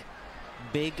back.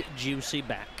 Big, juicy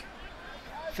back.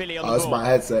 Philly on the that's ball. my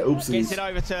headset. Oopsies. Gets it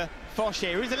over to Fosh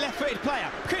here, who's a left-footed player.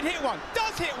 Could hit one,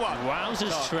 does hit one.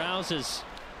 Wowzers, trousers.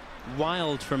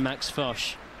 Wild from Max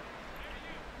Fosh.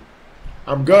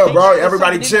 I'm good, bro.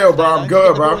 Everybody chill, bro. I'm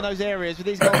good, bro. In those areas with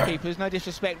these goalkeepers, no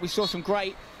disrespect, we saw some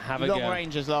great long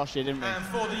rangers last year, didn't we? And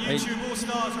for the YouTube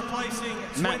All-Stars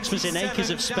replacing Max was in acres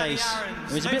of space.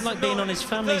 It was a bit like being on his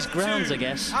family's grounds, I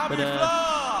guess. But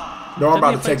no, I'm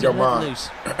about to take your mind.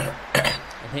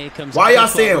 Here comes why y'all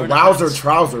saying wowzer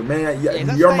trouser, man?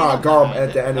 You're my garb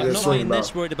at the end of this stream, bro. I'm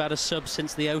not worried about a sub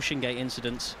since the Ocean Gate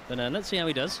incident. But let's see how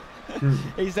he does.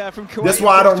 He's from Kuwait. That's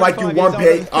why I don't like you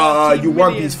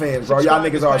One Piece fans, bro. Y'all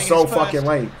niggas are so fucking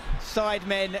lame.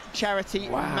 Sidemen charity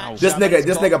match. This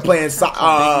nigga playing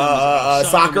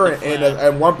soccer in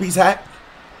a One Piece hat.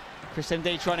 Chris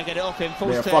MD trying to get it off him.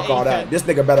 Man, fuck all that. This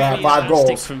nigga better have 5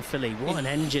 goals. From Philly. What an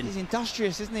engine. He's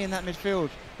industrious, isn't he, in that midfield?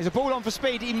 There's a ball on for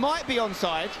speed. He might be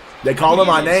onside. They call him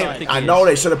my name. I know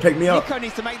they should have picked me up. Nico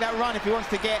needs to make that run if he wants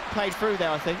to get played through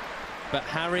there, I think. But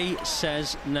Harry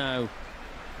says no.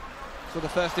 For the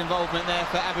first involvement there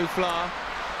for Abu Fla.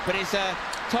 But it's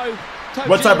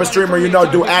what type of streamer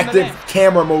do active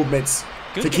camera movements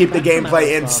to keep the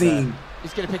gameplay in scene?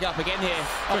 He's going to pick it up again here.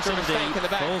 After a mistake at the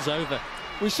back. Falls over.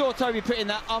 We saw Toby put in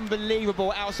that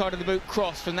unbelievable outside of the boot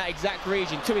cross from that exact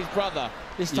region to his brother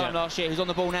this time last year, who's on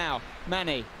the ball now.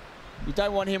 Manny, you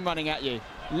don't want him running at you.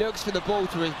 Looks for the ball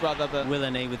to his brother, but...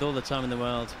 Will he, with all the time in the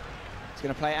world. He's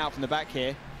going to play it out from the back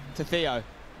here to Theo,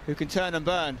 who can turn and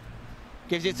burn.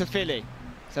 Gives it to Philly.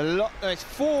 It's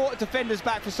 4 defenders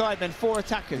back for Sidemen, 4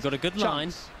 attackers. He's got a good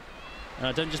line. And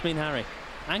I don't just mean Harry.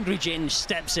 Angry Ginge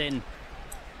steps in.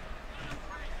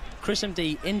 Chris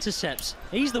MD intercepts.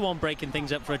 He's the one breaking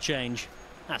things up for a change.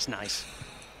 That's nice.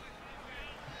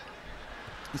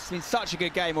 It's been such a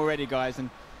good game already, guys. And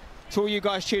to all you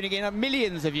guys tuning in,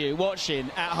 millions of you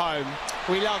watching at home,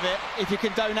 we love it. If you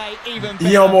can donate, even better.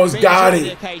 He almost got it.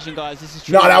 The occasion, guys. This is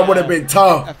truly, that would have been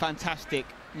tough. A fantastic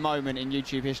moment in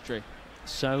YouTube history.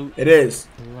 So it is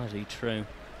bloody true.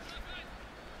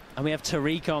 And we have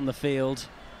Tariq on the field.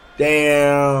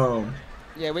 Damn.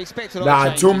 Yeah, we expect a lot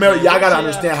of 2 million. Y'all gotta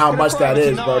understand how much that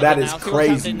is, bro. That is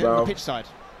crazy, bro.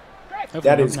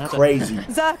 That is crazy.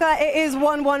 Zerka, it is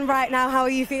 1-1 right now. How are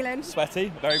you feeling?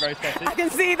 Sweaty, very, very sweaty. I can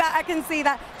see that, I can see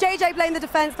that. JJ playing the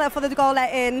defence there for the goal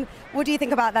let in. What do you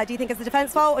think about that? Do you think it's the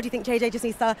defence fault, or do you think JJ just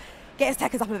needs to get his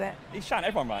techers up a bit? He's shouting at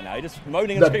everyone right now. He's just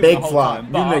moaning and screaming the whole flop.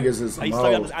 time. You niggas is some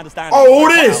hoes. Oh,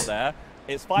 who this?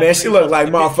 Man, she look like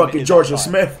motherfucking Georgia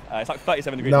Smith. It's like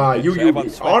 37 degrees. Nah,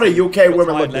 all the UK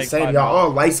women look the same. Y'all all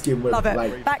light-skinned women. Love it.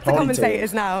 Like back to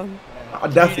commentators now.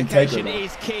 I'll definitely take it. Communication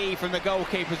is key from the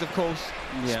goalkeepers, of course.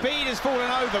 Yeah. Speed has fallen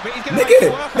over, but he's going to make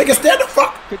it work. Nigga, stand the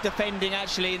fuck. Good defending,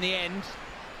 actually, in the end.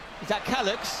 Is that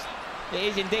Calix? It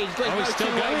is indeed. He's got Oh, his he's still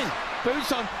going.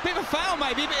 Boots on. Bit of a foul,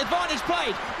 maybe. A bit of advantage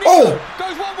played. Oh!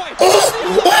 Goes one way.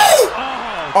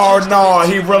 Oh no,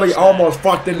 he really almost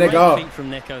fucked the nigga up. From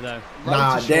Nico, though.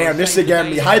 Nah, damn, this shit got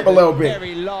me hype a little bit.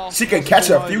 She can catch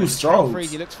a few strokes.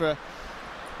 He looks for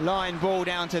a line ball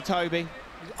down to Toby.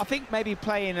 I think maybe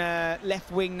playing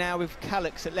left wing now with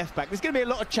Calix at left back. There's going to be a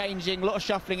lot of changing, a lot of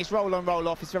shuffling. It's roll on, roll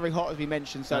off. It's very hot, as we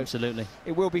mentioned. So absolutely,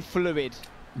 it will be fluid.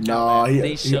 No,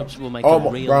 these subs will make a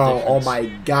real difference. Oh my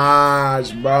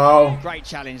gosh, bro. Great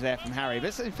challenge there from Harry. But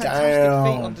it's a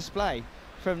fantastic feat on display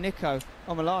from Nico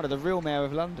Omalada, the real mayor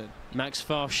of London. Max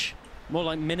Fosh, more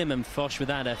like minimum Fosh with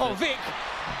that effort. Oh, Vic!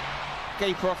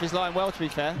 Keeper off his line well, to be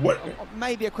fair. What?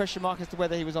 Maybe a question mark as to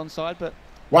whether he was onside, but...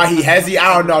 Why he hezzy?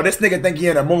 I don't know. This nigga think he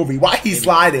in a movie. Why he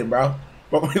sliding, bro?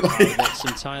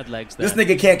 Some tired legs there. This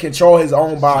nigga can't control his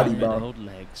own body, bro.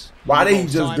 Why did he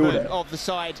just do that? Of the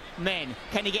side men.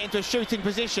 Can he get into a shooting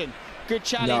position? Good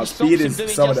challenge. No, speed is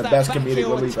some of the best comedic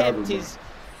relief ever, bro.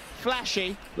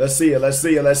 Flashy. Let's see it. Let's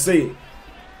see it. Let's see it.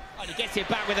 Oh, he gets it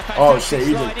back with a oh shit,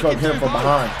 he just cooked him from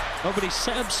behind. Oh, but he's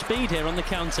set up speed here on the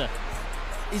counter.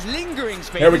 He's lingering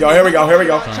speed. Here we go, here we go, here we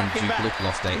go.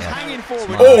 Hanging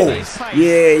forward. Oh,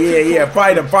 yeah.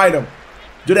 Fight him, fight him.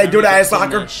 Do they do that in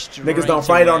soccer? Niggas don't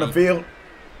fight on the field?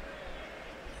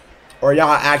 Or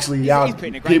y'all actually,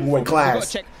 people with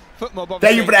class?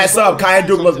 Thank you for that sub. Kaya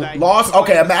Duke look lost.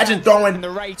 Okay, imagine throwing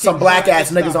some black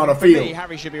ass niggas on the field.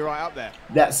 Harry should be right up there.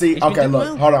 That see, okay,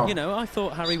 look, hold on. You know, I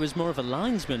thought Harry was more of a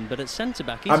linesman, but at centre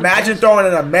back, imagine throwing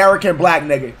an American black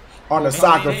nigga on the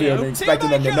soccer field and expecting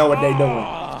them to know what they doing.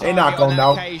 They not gonna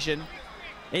know.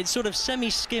 It sort of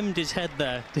semi-skimmed his head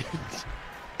there.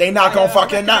 They not gonna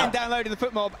fucking know. Downloading the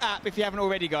FootMob app if you haven't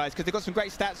already, guys, because they've got some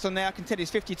great stats on there. I can tell you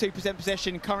it's 52%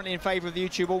 possession, currently in favour of the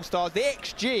YouTube All-Stars. The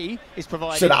XG is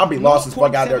provided. Shit, I'll be lost as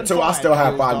fuck out there too. I still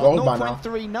have 5 goals by now.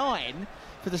 0.39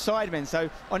 for the sidemen. So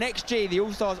on XG, the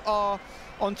All-Stars are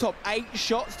on top. 8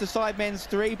 shots to sidemen's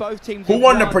 3. Both teams. Who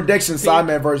won the prediction,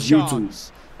 sidemen versus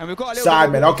YouTube? And we've got a little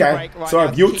sidemen, okay. Right so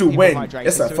if YouTube win,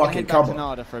 it's a fucking cover.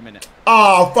 For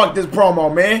oh, fuck this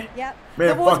promo, man. Yep.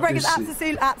 Man, the water break is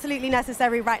absolutely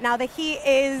necessary right now. The heat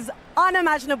is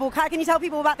unimaginable. Kai, can you tell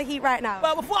people about the heat right now?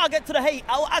 Well, before I get to the heat,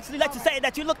 I would actually like to say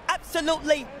that you look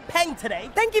absolutely peng today.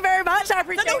 Thank you very much. I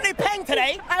appreciate it. Absolutely peng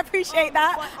today. I appreciate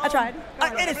that. I tried.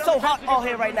 It is so hot out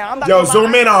here right now. I'm not Yo,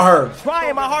 zoom in on her.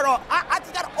 Trying my heart off. I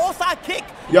just got an offside kick.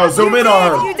 Yo, zoom in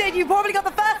on her. You did. You probably got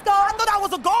the first goal. I thought that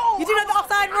was a goal. You didn't know the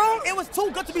offside rule? It was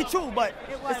too good to be true, but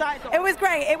it was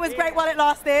great. It was great while it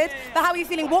lasted. But how are you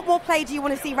feeling? What more play do you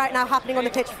want to see right now happening on the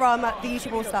pitch from the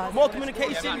YouTube All-Stars? More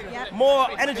communication, more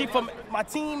energy from my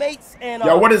teammates. And,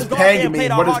 yo, what does pang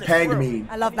mean? What does pang mean?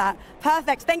 I love that.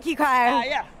 Perfect. Thank you, Kai.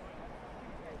 Yeah.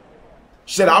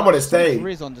 Shit, I would have stayed.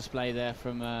 Is on display there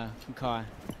from Kai.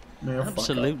 Man,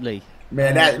 absolutely.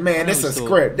 Man, this is a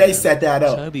script. They set that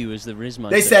up. Toby was the Rizma.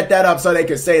 They set that up so they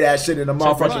could say that shit in the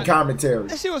motherfucking commentary.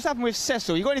 Let's see what's happened with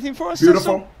Cecil. You got anything for us,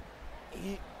 Beautiful.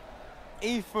 Cecil?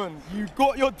 Ethan, you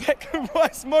got your Declan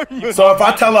Rice moment. So if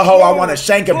I tell a hoe I want to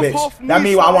shank a bitch, that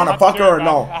mean I want to fuck her or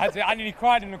no? I nearly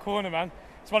cried in the corner, man.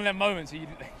 It's one of them moments you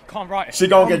can't write it. She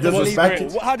gonna get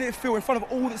disrespected. How did it feel in front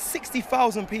of all the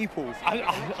 60,000 people?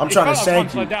 I'm trying to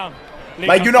shank you.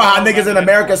 Like, you know how niggas in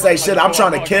America say, shit, I'm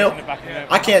trying to kill?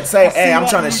 I can't say, hey, I'm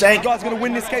trying to shank. You guys going to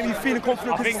win this game? You feeling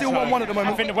confident? Because still 1-1 at the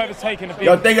moment. I think the weather's taking a bit.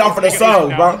 Yo, thank y'all for the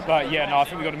songs, bro. But yeah, no, I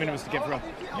think we got the minimums to get through.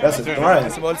 That's a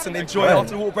grind. Well, listen, enjoy it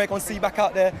after the water break. On see you back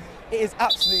out there. It is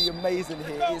absolutely amazing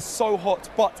here. It is so hot.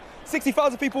 But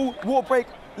 60,000 people, water break.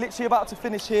 Literally about to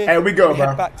finish here. Hey, we go,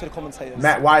 bro. Back to the commentators.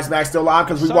 Matt, why is Max still live?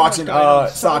 Because we watching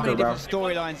soccer, bro.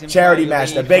 Charity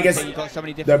match, the biggest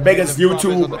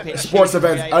YouTube sports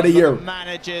event of the year.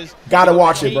 Gotta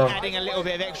watch it, bro. Adding a little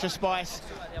bit of extra spice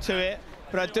to it,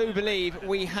 but I do believe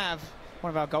we have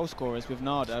one of our goal scorers with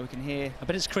Nardo. We can hear. I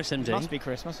bet it's Chris MD. Must be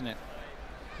Chris, mustn't it?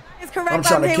 It's correct. I'm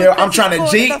trying to kill. I'm trying to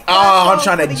jeet. I'm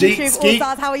trying to jeet. Skeet.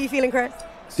 How are you feeling, Chris?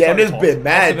 Damn, this bit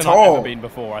mad tall. I feel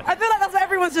like that's what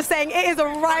everyone's just saying. It is a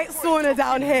right sauna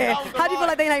down here. How do you feel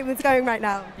like the game's going right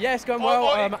now? Yeah, it's going well.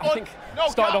 I think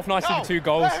started off nicely with 2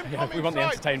 goals. Yeah, we want the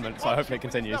entertainment, so hopefully it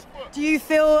continues. Do you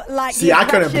feel like? See, I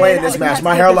couldn't play in this match.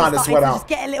 My hairline is sweat out. Just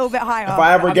get a little bit higher. If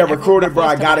I ever get recruited, bro,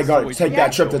 I gotta go take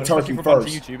that trip to Turkey first.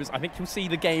 YouTubers, I think you'll see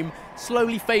the game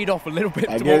slowly fade off a little bit.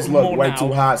 I guess look way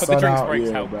too hot, but the drinks out. breaks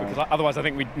Yeah, help bro. because otherwise I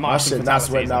think we might. My shit not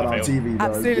sweating out on TV, bro.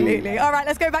 Absolutely. All right,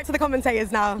 let's go back to the commentators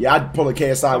now. Yeah, I'd pull a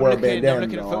KSI wear a bandana. I'm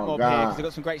looking at football here. They've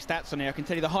got some great stats on here. I can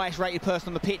tell you the highest rated person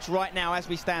on the pitch right now as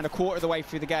we stand a quarter of the way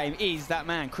through the game is that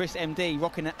man, Chris MD,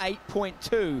 rocking an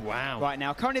 8.2 right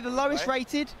now. Currently the lowest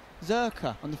rated,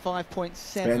 Zerka on the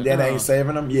 5.7. And then they ain't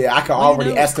saving him? Yeah, I can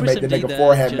already estimate the nigga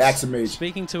forehead max age.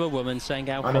 Speaking to a woman saying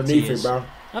how hot underneath he is. it, bro.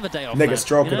 Have a day off, nigga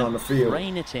stroking on the field.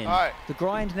 Rein it in. All right. The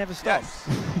grind never stops.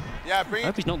 Yeah, bring I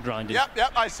hope he's not grinding.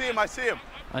 Yep, I see him.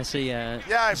 I see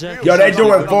Yo, they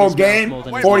doing full game,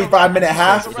 45-minute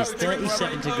half. It is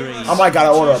 37 degrees. I might gotta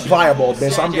order a pliable,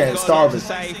 bitch. I'm getting starving.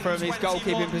 Say from his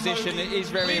goalkeeping position, it is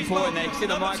very important that you see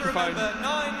the microphone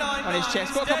on his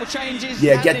chest. Got a couple changes.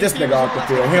 Yeah, get this nigga off the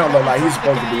field. He don't look like he's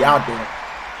supposed to be out there.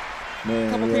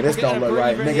 Man, yeah, this don't look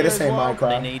right. Nigga, this ain't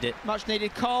Minecraft. They need it. Much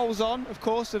needed. Carl's on, of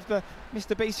course, of the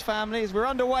Mr. Beast family. As we're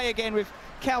underway again with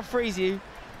Cal Freezy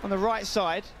on the right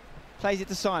side. Plays it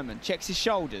to Simon. Checks his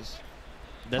shoulders.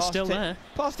 They're still there.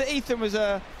 Pass to Ethan was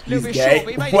a little bit gay. short,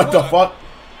 but he made What it the work. fuck?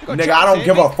 Nigga, I don't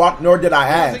give a fuck, nor did I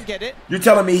ask. Doesn't get it. You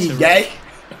telling me he's gay?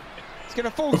 It's going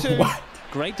to fall to...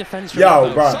 Great defence from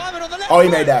Yo, bro. Simon on the left Oh, he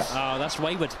made that. Oh, that's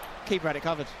wayward. Keeper had it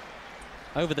covered.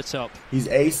 Over the top. He's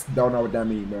ace. Don't know what that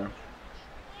means, bro.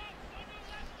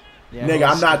 Yeah,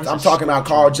 nigga, I'm talking about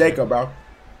Carl Jacob, bro.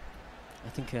 I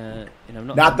think, you know,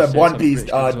 not the One Piece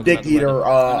dick eater,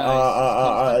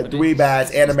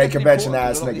 dweeb-ass anime convention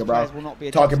ass nigga,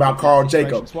 bro. Talking about Carl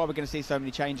Jacob. That's why we're going to see so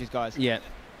many changes, guys. Yeah.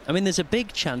 I mean, there's a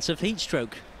big chance of heat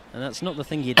stroke, and that's not the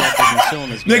thing your dad did in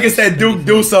saunas. Nigga said, Duke,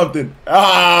 do something.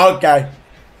 Ah, okay.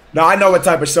 Now I know what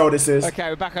type of show this is. Okay,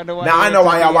 we're back underway. Now I know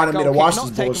why y'all wanted me to watch this not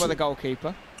taken by bullshit. the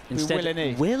goalkeeper. Instead, Will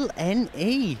N.E. Will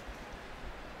N.E.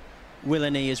 Will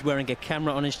N.E. is wearing a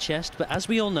camera on his chest, but as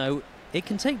we all know, it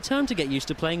can take time to get used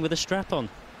to playing with a strap on.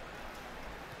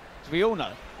 As we all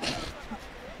know.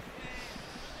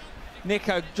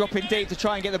 Nico dropping deep to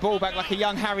try and get the ball back like a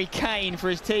young Harry Kane for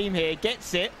his team here.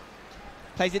 Gets it.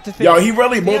 Plays it to Theo. Yo, he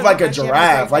really moved like a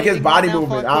giraffe. Like his body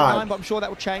movement odd. But I'm sure that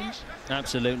will change.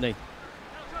 Absolutely.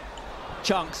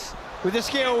 Chunks with the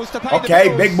skills to pay the Okay,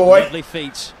 bills. big boy. Lovely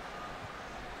feet.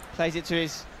 Plays it to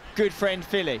his good friend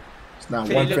Philly. It's not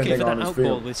Philly one looking thing for on that his outball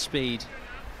field. with speed,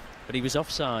 but he was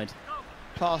offside.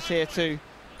 Pass here to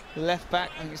the left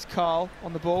back. I think it's Carl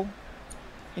on the ball.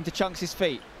 Into Chunks'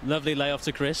 feet. Lovely layoff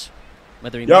to Chris.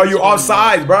 Whether he Yo, you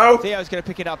offside, bro. Theo's going to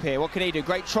pick it up here. What can he do?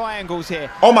 Great triangles here.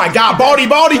 Oh my God, baldy.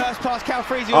 First pass, Cal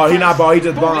Freezy. Oh, he not ball. He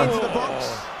just ball blind. into the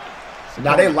box.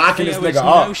 Now they locking this Theo is nigga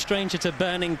no up. stranger to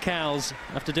burning cows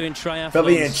after doing triathlons.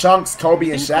 Philly and Chunks, Kobe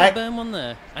and Didn't he Shaq. burn one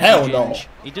there? Hell And no. Ginge.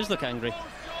 He does look angry.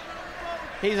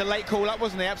 He's a late call up,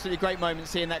 wasn't he? Absolutely great moment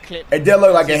seeing that clip. It did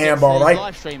look like a handball, right?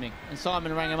 Live streaming, and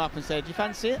Simon rang him up and said, "You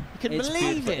fancy it?" You couldn't It's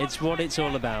believe beautiful. it. It's what it's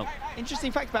all about.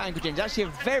 Interesting fact about Uncle Jim's actually a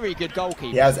very good goalkeeper.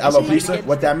 He has alopecia.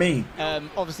 What that mean?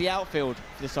 Obviously outfield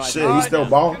for the side. Shit, he's still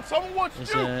ball.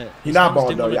 He not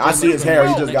ball though. I see his hair.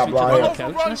 He just got blonde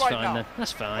hair. That's fine then.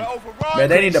 That's fine. Man,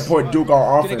 they need to put Duke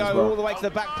on Gonna offense, go all the bro. way to the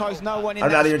back post. No one in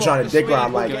I'm that not even spot. trying to dick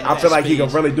around. Like, I feel like he can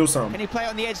really do Can something. he play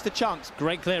on the edge to Chunks?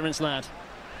 Great clearance, lad.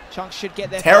 Chunks should get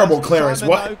there. Terrible first. clearance. Simon,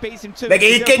 What? though, beats him too. Nigga,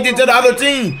 he kicked it to the other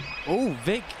team. Oh,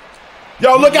 Vic.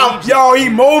 Yo, look out. Yo, he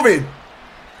moving.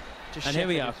 And here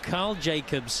we are, Carl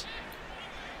Jacobs.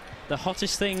 The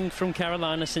hottest thing from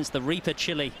Carolina since the Reaper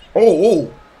chili.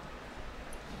 Oh.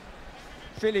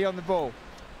 Philly on the ball.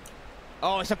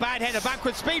 Oh, it's a bad header.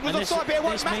 Backward speed was And this- offside, but it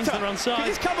won't this matter. means they're onside.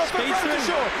 He's come off and Speed thrown to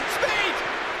through. shore. Speed!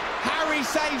 Harry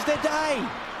saves the day.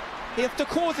 After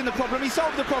causing the problem, he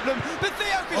solved the problem. But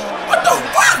Theo can... What the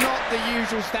fuck? That's not the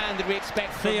usual standard we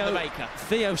expect from the Baker.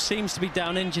 Theo seems to be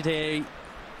down injured here.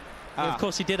 Of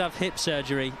course, he did have hip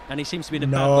surgery, and he seems to be in a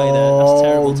bad way there. That's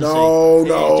terrible to see.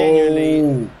 It is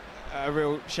genuinely a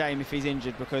real shame if he's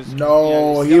injured because...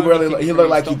 No, he looked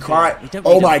like he cried.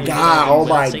 Oh my God. Oh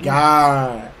my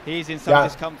God. He's in some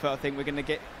discomfort. I think we're going to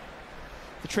get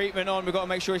the treatment on. We've got to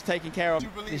make sure he's taken care of.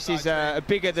 This is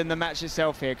bigger than the match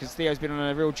itself here because Theo's been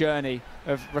on a real journey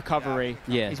of recovery.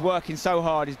 Yeah. He's working so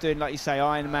hard. He's doing, like you say,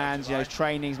 Ironmans, he's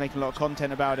training, he's making a lot of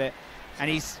content about it. And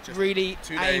he's really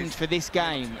aimed for this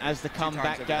game as the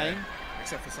comeback game.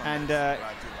 And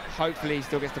hopefully he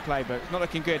still gets to play, but it's not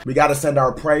looking good. We got to send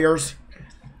our prayers,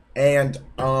 and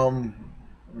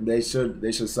they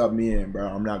should sub me in, bro.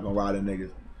 I'm not gonna lie to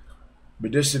niggas,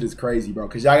 but this shit is crazy, bro.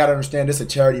 Cause y'all gotta understand, this is a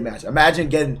charity match. Imagine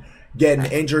getting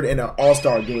injured in an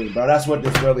all-star game, bro. That's what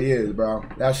this really is, bro.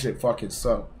 That shit fucking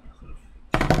suck.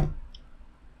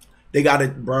 They got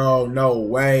it, bro. No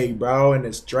way, bro. In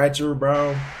the stretcher,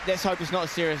 bro. Let's hope it's not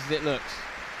as serious as it looks.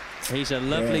 He's a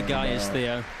lovely Yeah, guy, bro. is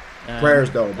Theo.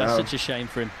 Prayers, though, That's bro. such a shame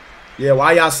for him. Yeah,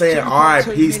 why y'all saying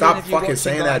RIP? Stop fucking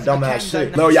saying that dumbass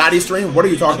shit. No, Yachty stream? What are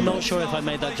you talking about? I'm not sure if I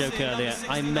made that joke earlier.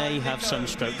 I may have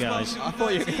sunstroke, guys. I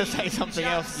thought you were going to say something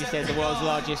else. You said the world's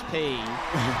largest pea.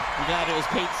 I'm glad it was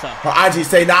pizza. Her IG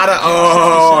say nada.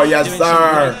 Oh, yes,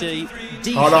 sir.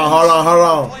 Hold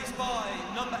on.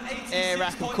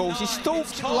 Air-Rack, of course. He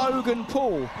stalked Logan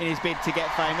Paul in his bid to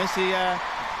get famous. He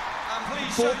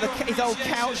bought his old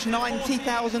couch,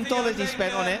 $90,000 he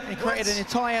spent on it. He created an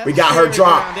entire We got her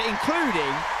drop, around it,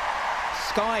 including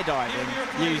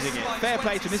skydiving using it. Fair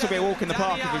play to him. This will be a walk in the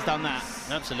park if he's done that.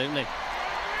 Absolutely.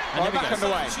 And right back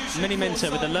underway. Mini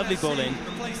Minter with a lovely ball in.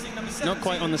 Not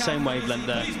quite on the same wavelength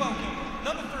there. He's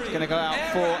going to go out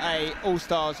for a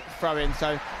All-Stars throw-in.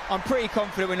 So I'm pretty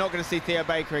confident we're not going to see Thea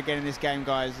Baker again in this game,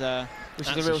 guys. Which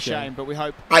is a real shame, but we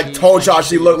hope. I told y'all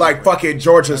she looked like fucking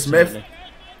Georgia Smith.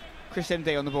 Chris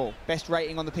MD on the ball. Best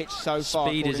rating on the pitch so far.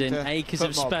 Speed is in acres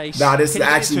of space. Nah, this is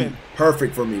actually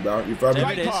perfect for me, bro. You feel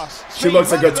me? She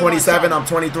looks a good 27. I'm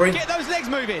 23. Get those legs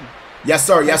moving. Yes,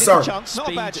 sir. Yes, sir. Not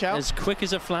a bad shout. As quick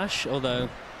as a flash, although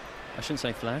I shouldn't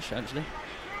say flash, actually.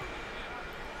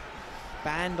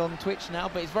 Banned on Twitch now,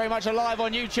 but it's very much alive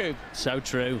on YouTube. So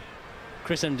true.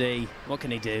 Chris MD, what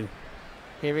can he do?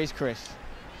 Here is Chris.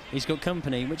 He's got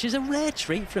company, which is a rare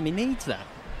treat for him. He needs that.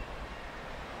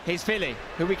 Here's Philly,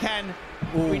 who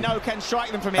we know can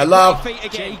strike them from here. Hello. Feet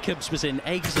again. Jacobs was in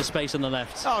acres of space on the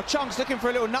left. Oh, Chunks looking for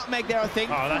a little nutmeg there, I think.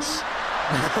 Oh, that's...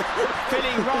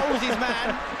 Philly rolls his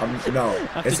man. No,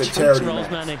 after it's a Chunks charity rolls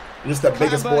match. Manny. It's the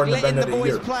biggest sporting event of the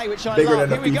year. Bigger than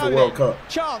the FIFA World Cup.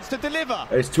 Chance to deliver.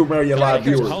 There's 2 million live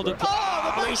viewers. Hold up.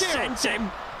 Oh, he sent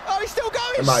him. Oh, he's still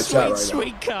going. In my chat right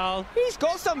Sweet Carl. He's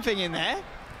got something in there.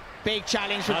 Big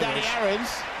challenge from Danny Aarons.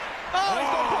 Oh, he's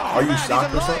got Are you He's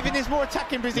shocked or alive something? in this more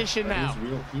attacking position now.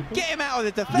 Get him out of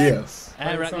the defence.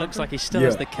 Yeah. Arak looks like he still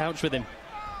has the couch with him.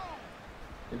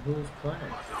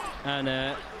 And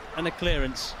a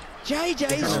clearance.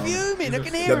 JJ's fuming. I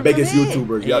can hear him. The biggest from here.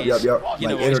 YouTubers. Yep. You Like know what, he's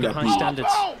got internet high people.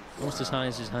 standards. Almost as high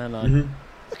as his hairline.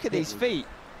 Look at these feet.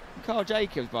 Carl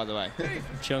Jacobs, by the way.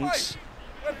 Chunks.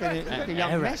 Look at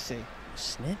young Arak Messi.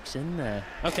 Snips in there.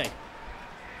 Okay.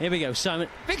 Here we go, Simon.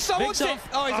 Victor wants it.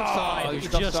 Oh, he's offside. He's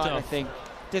He's just offside, off. I think.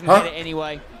 Didn't Huh? hit it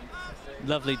anyway.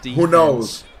 Lovely defense. Who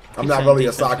knows? I'm not Good really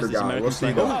a defense soccer with this guy. American We'll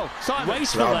see player. though. Oh, Simon.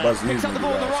 Wasteful Y'all there. buzz Picks up the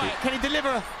ball on the that right. shit. Can he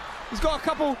deliver? He's got a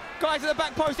couple guys at the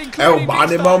back post, including Bonding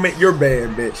Victor. moment, you're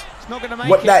banned, bitch. It's not going to make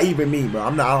What it. that even mean, bro? I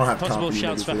don't have time Possible for you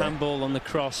shouts niggas for for that. handball on the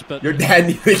cross, but Your dad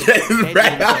needs to get his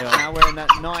breath. Now wearing that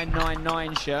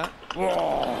 999 shirt. a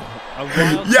wild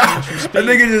Yeah, challenge from that Speed.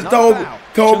 nigga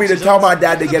just told me to tell my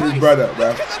dad to get his brother up, bro.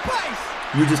 Look at the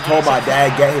pace. You just told my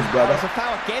dad get his That brother. was a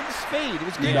foul against Speed. It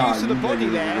was good Nah, use of the you body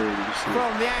niggas there really the shit.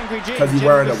 from the Angry Ginger. Because he's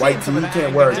wearing a We've white seen some tee, of you that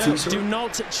can't wear a angry t-shirt. Do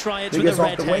not try it with Niggas a off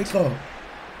red the head. wake up.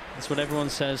 That's what everyone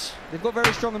says. They've got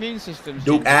very strong immune systems.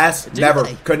 Duke Ginger. ass? Do Never.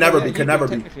 they? Could never Yeah, be. you Could do never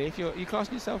be. technically. If you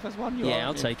class yourself as one, you Yeah, are.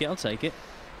 I'll take it. I'll take it.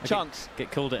 I Chunks.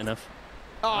 Get called it enough.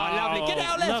 Oh, lovely. Get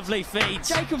out left. Lovely feet.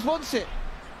 Jacobs wants it.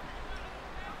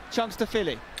 Chunks to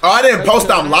Philly. Oh, I didn't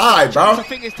post on live, bro. Chunks, I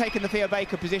think, is taking the Theo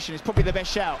Baker position. It's probably the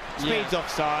best shout. Speed's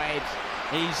offside.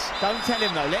 Don't tell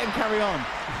him though. Let him carry on.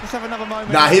 Let's have another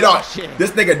moment. Nah, he don't.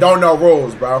 This nigga don't know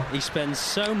rules, bro. He spends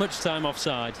so much time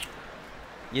offside.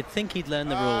 You'd think he'd learn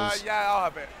the rules. Yeah, I'll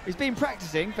have it. He's been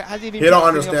practicing, but has he been? He don't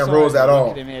practicing understand offside? rules at all.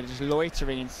 Look at him here, just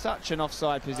loitering in such an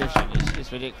offside position.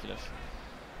 It's ridiculous.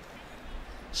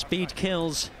 Speed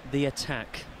kills the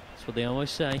attack. That's what they always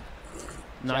say.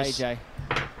 Nice. JJ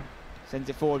sends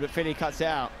it forward, but Philly cuts it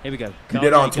out. Here we go. You Carl did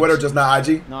it on Jacobs. Twitter, just not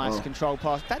IG? Nice Oh. control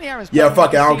pass. Danny Aaron's Yeah, playing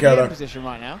fuck it, I don't like a care CDM though. position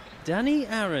right now. Danny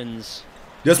Aarons.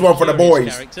 This one for the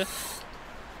Curious boys. character.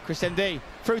 Chris MD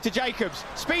through to Jacobs.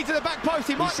 Speed to the back post.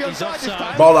 He might be He's onside this offside.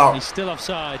 time. Ball out. He's still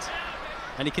offside.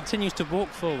 And he continues to walk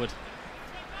forward.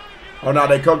 Oh, now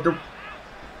they cooked him.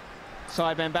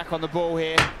 Sidemen back on the ball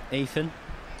here. Ethan.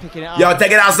 Picking it up. Yo,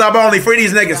 take it out sub only. Free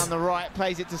these Down niggas. the right,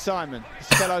 plays it to Simon. His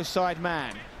fellow side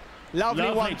man. Lovely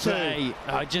 1-2. play.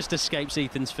 Oh, just escapes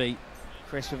Ethan's feet.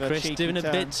 Chris with a Chris cheeky doing a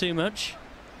turn. bit too much.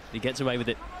 He gets away with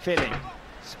it. Philly.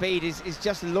 Speed is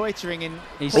just loitering in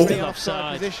He's probably still offside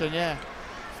offside. position, yeah.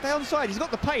 Stay onside. He's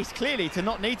got the pace, clearly, to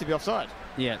not need to be offside.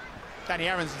 Yeah. Danny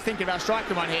Aaron's thinking about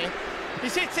striking one here. He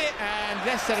hits it, and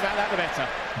less said about that, the better.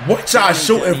 What y'all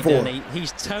shooting for? Danny.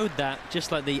 He's towed that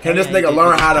just like the Can this AA nigga did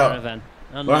learn with how to Caravan.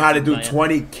 learn how to do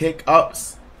 20 kick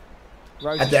ups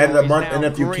at the end of the month? And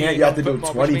if you can't, you have to do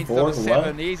 24.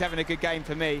 What? He's having a good game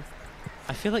for me.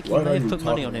 I feel like he What may are have you put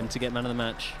money talking on him about? to get man of the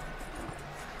match.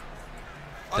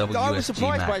 I was WSG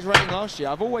surprised by Mac. his rating last year.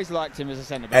 I've always liked him as a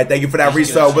centre back. Hey, thank you for that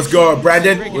resub. What's good,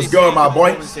 Brandon? What's good, my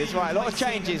boy? Right, a lot of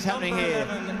changes happening here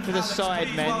for the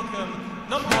side men.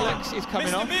 Alex is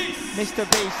coming on. Mr.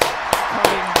 Beast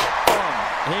coming on.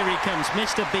 Here he comes,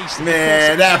 Mr. Beast.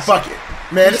 Man, that fucking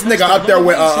man, this nigga up there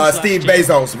with Steve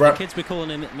Bezos, bro. The kids be calling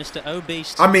him Mr.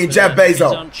 Obese. I mean Jeff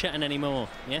Bezos. Aren't chatting anymore.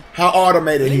 Yeah. How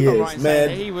automated he is, man.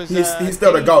 He's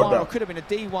still the GOAT, though. Could have been a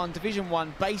D1, Division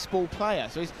 1 baseball player.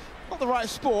 So he's not the right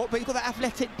sport, but he's got that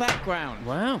athletic background.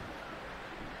 Wow.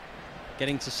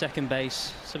 Getting to second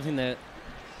base, something that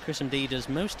Chris MD does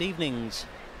most evenings.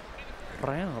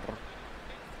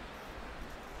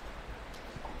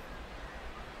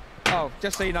 Oh,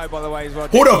 just so you know, by the way, as well.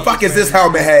 Who the fuck is this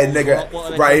helmet head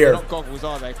nigga right here? Not goggles,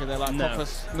 are they? Because they're like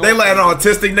They letting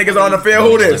autistic niggas on the field.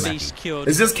 Who this?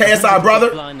 Is this KSI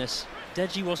brother? Blindness.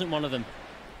 Deji wasn't one of them.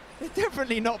 They're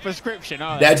definitely not prescription,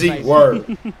 are they? Deji,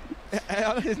 word.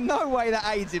 There's no way that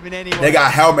aids him in any way. They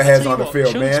got helmet heads on the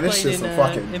field, man. This shit's a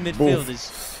fucking in midfield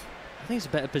I think it's a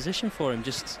better position for him.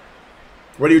 Just.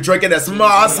 What are you drinking? A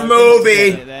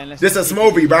smoothie. This a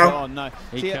smoothie, bro. Oh, no.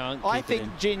 See, I think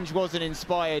Ginge wasn't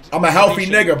inspired. I'm a healthy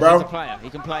nigga, bro. He's a player. He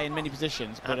can play in many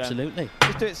positions. But, absolutely.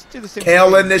 Just do the simple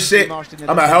Kale in this shit.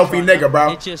 I'm a healthy nigga,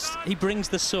 bro. He brings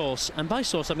the sauce, and by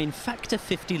sauce I mean Factor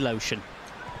 50 lotion.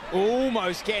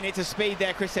 Almost getting it to speed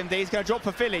there, Chris MD. He's going to drop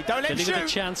for Philly. Don't let him shoot. A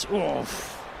chance. Oh.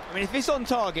 I mean, if it's on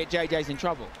target, JJ's in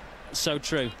trouble. So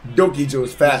true. Dookie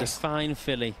Joe's fast. He's a fine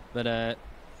filly, but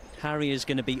Harry is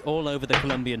going to be all over the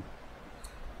Colombian.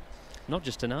 Not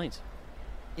just tonight.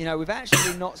 You know, we've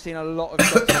actually not seen a lot of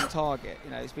shots on target.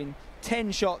 You know, it's been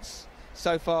 10 shots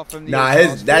so far from the. Nah,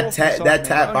 that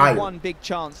tap fire. One big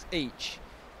chance each,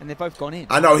 and they've both gone in.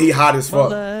 I know he hot as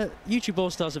fuck. Well, YouTube All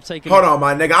Stars have taken. Hold on,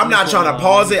 my nigga. I'm not trying to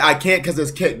pause it. I can't because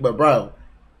it's kick. But bro,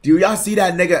 do y'all see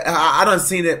that nigga? I done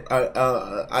seen it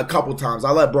a couple times. I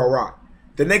let bro rock.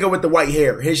 The nigga with the white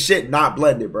hair, his shit not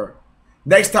blended, bro.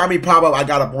 Next time he pop up, I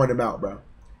gotta point him out, bro.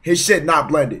 His shit not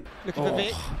blended. Looking for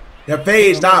Vic. The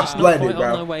fade not blended,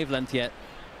 bro. On no wavelength yet.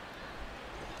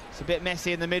 It's a bit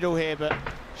messy in the middle here, but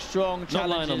strong challenges. Not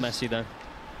Lionel Messi though.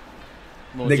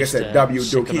 More nigga just, said W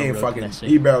Duke. He ain't fucking. Messi.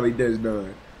 He barely did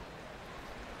none.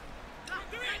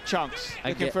 Chunks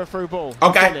looking for a through ball.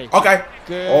 Okay, Philly. okay.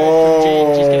 Good.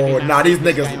 Oh, nah, these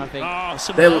niggas.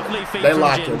 They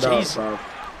locking up, bro.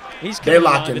 He's coming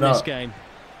alive in this game.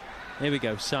 Here we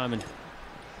go, Simon.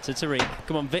 To Tariq.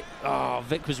 Come on, Vic. Oh,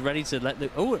 Vic was ready to let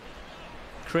the... Oh,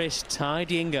 Chris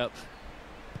tidying up.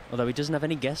 Although he doesn't have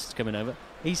any guests coming over.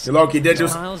 He's Loki did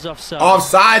just miles offside.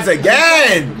 Offsides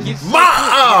again.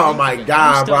 Oh my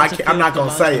God, bro! I'm not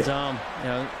gonna say it. Arm, you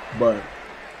know, but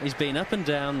he's been up and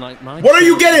down like my. What are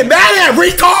you getting mad at,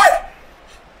 retard?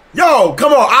 Yo,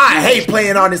 come on! I hate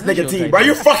playing on this nigga team, bro.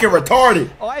 You fucking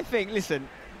retarded. I think. Listen,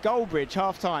 Goldbridge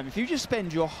half time. If you just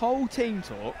spend your whole team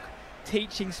talk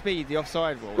teaching Speed the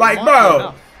offside rule, like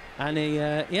bro, and he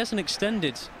hasn't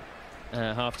extended.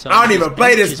 Half time. I don't even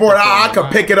play this sport. I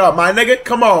could pick it up, my nigga.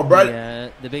 Come on, bro.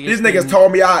 These niggas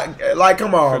told me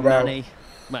come on, bro. Manny,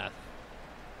 well,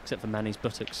 except for Manny's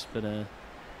buttocks, but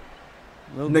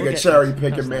nigga cherry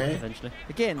picking, man. Eventually.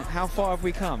 Again, how far have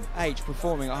we come? H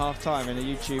performing at half time in a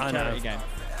YouTube charity game.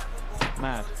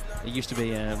 Mad. It used to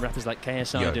be rappers like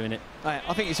KSI doing it.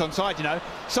 I think it's onside, you know.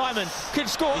 Simon could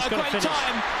score a great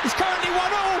time. He's currently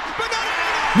 1-1, but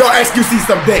no, XQC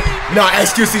some dick. No,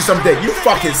 XQC some dick. You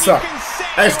fucking suck.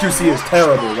 XQC is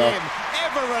terrible, bro.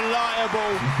 Ever reliable,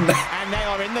 and they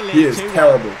are in the lead. He is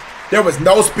terrible. There was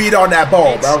no speed on that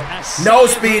ball, bro. No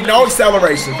speed, no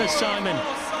acceleration. For Simon,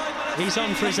 he's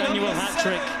on for his annual hat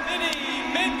trick.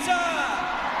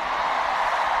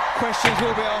 Questions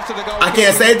will be after the goal. I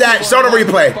can't save that. Show the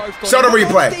replay. Show the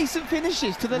replay. Decent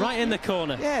finishes to the right in the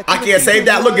corner. Yeah, I can't save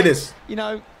that. Look at this. You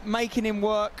know, making him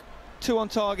work. 2 on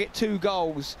target, 2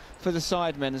 goals for the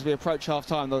sidemen as we approach half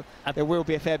time. There will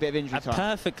be a fair bit of injury time. A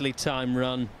perfectly timed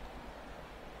run.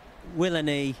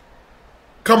 Willany.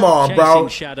 Come on, bro.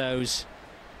 Shadows.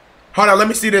 Hold on, let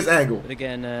me see this angle. But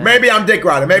again, maybe I'm dick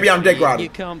riding. Maybe I'm dick riding. You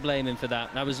can't blame him for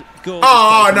that. That was gorgeous.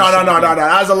 Oh, no.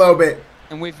 That was a little bit.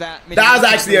 And with that, that was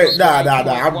actually a nah.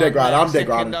 I'm dick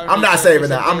riding. I'm not saving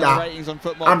that. I'm not.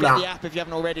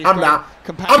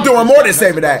 I'm doing more than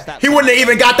saving that. He wouldn't have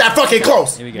even got that fucking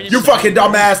close. You fucking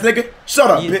dumbass nigga.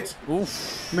 Shut up, bitch.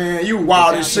 Oof. Man, you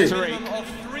wild as shit. 3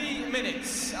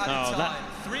 minutes at a time.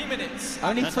 3 minutes.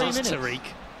 Only 3 minutes. Tariq.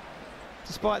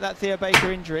 Despite that Theo Baker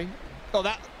injury. Oh,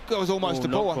 that was almost a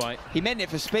ball. Quite. He meant it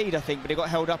for speed, I think, but he got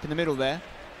held up in the middle there.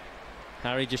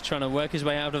 Harry just trying to work his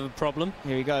way out of a problem.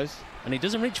 Here he goes. And he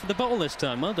doesn't reach for the bottle this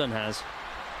time. Well done, Haz.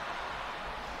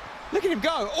 Look at him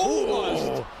go.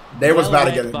 Almost. They was about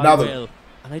to get another. Will.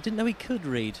 And I didn't know he could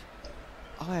read.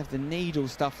 I have the needle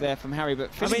stuff there from Harry,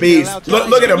 but Speed.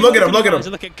 Look at him. Look at him.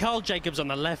 Look at Carl Jacobs on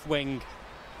the left wing.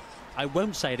 I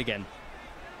won't say it again.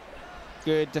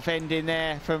 Good defending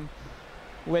there from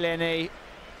Willenny.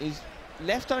 He's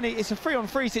left only. It's a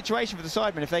 3-on-3 situation for the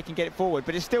sidemen if they can get it forward,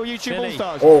 but it's still YouTube All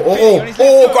Stars.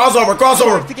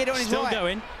 Crossover. To get it on his Still right.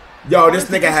 going. Yo, this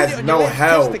nigga has no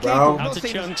help, bro. Out to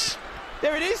Chunks.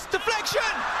 There it is. Deflection.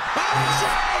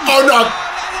 Oh no.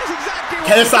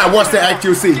 KSI wants the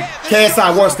XQC.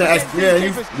 KSI wants the X. Yeah,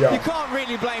 you can't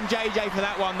really blame JJ for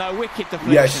that one though. Wicked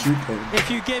deflection. Yes, you can.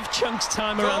 If you give Chunks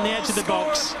time around the edge of the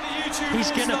box, he's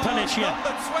gonna punish you.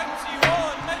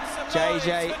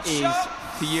 JJ is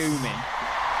fuming.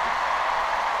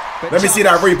 But Let me see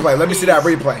that replay. Let me see that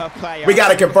replay. We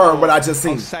gotta confirm what I just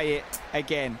seen. I'll say it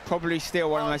again. Probably still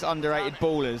one of the most underrated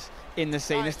ballers in the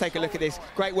scene. Let's take a look at this.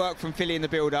 Great work from Philly in the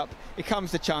build-up. It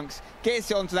comes to Chunks,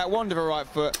 gets it onto that wonderful right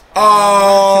foot.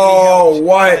 Oh,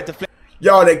 what?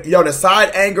 Yo, the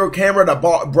side angle camera, the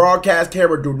broadcast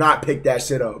camera, do not pick that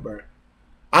shit up, bro.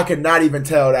 I could not even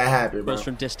tell that happened, bro. Goes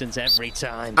from distance every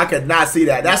time. I could not see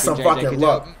that. That's some fucking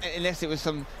luck. Unless it was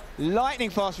some lightning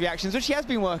fast reactions, which he has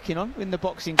been working on in the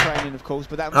boxing training, of course.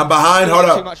 But that I'm behind. Hold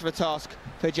up. Too much of a task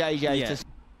for JJ. To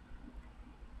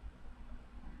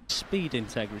speed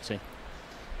integrity.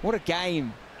 What a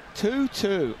game.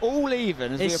 2-2, all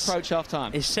even as we approach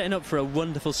half-time. It's setting up for a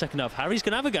wonderful second half. Harry's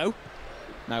going to have a go.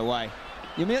 No way.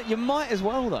 You might as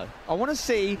well, though. I want to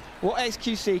see what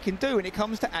XQC can do when it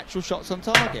comes to actual shots on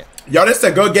target. Yo, this is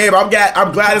a good game. I'm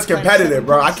glad it's competitive,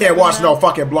 bro. I can't watch no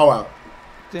fucking blowout.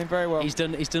 Doing very well. He's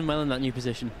done well in that new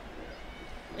position.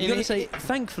 You got to say,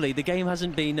 thankfully, the game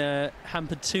hasn't been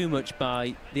hampered too much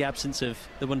by the absence of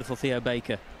the wonderful Theo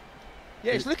Baker.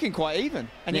 Yeah, it's looking quite even.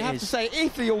 And you have to say,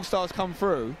 if the All-Stars come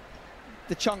through,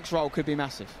 the Chunks role could be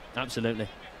massive. Absolutely.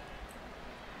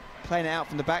 Playing it out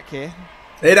from the back here.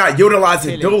 They're not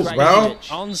utilizing duels, bro.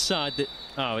 Onside.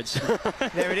 Oh, it's...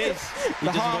 There it is.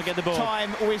 The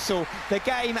half-time whistle. The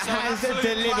game has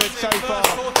delivered so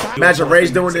far. Imagine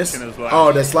Rage doing this.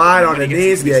 Oh, the slide on the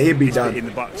knees. Yeah, he'd be done. In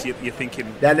the box, you're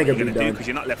thinking that nigga be done. Because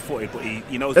you're not left-footed, but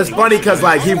he knows. It's funny because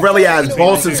like he really has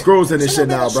bolts and screws in this shit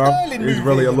now, bro. He's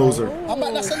really a loser.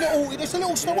 That's a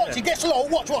little slow. Watch. He gets low.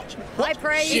 Watch. I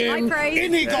praise.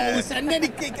 In he goes, and then he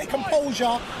gets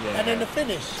composure, and then the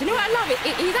finish. Do you know what I love?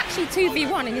 He's actually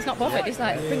 2v1 and he's not bothered. He's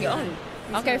like, bring it on.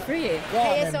 I'll go through you.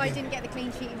 KSI didn't get the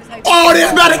clean sheet he was hoping. Oh, this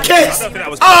about a kiss!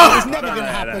 It's never going to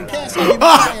happen.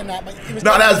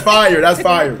 No, that's fire. That's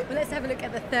fire. Well, let's have a look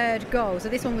at the third goal. So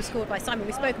this one was scored by Simon.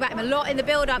 We spoke about him a lot in the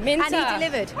build-up, and he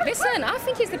delivered. Listen, I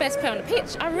think he's the best player on the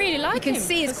pitch. I really like him. You can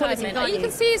see his quality. You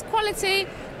can see his quality.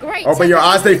 Great. Open your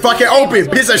eyes. They fucking open.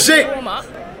 Piece of shit.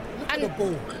 And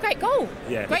great goal.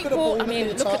 Yeah. Great ball. I mean,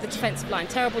 look at the defensive line.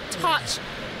 Terrible touch.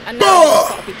 And now he's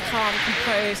got to be calm,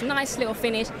 composed. Nice little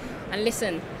finish. And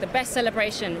listen, the best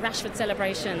celebration, Rashford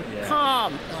celebration,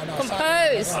 calm,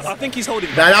 composed. I think he's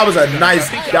holding. That was a nice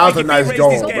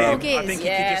goal, bro.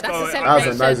 That's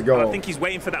a nice goal. I think he's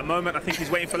waiting for that moment. I think he's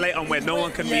waiting for later on where no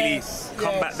one can really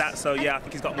combat that. So yeah, I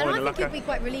think he's got more in the locker. And I think he'll be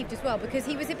quite relieved as well because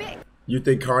he was a bit. You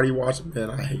think Cardi watching? Man,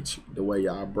 I hate you. The way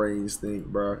y'all brains think,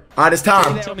 bro. All right, it's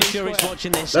time.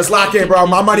 Let's lock in, bro.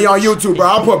 My money on YouTube, bro.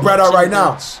 I'll put bread up right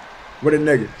now. With a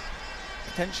nigga.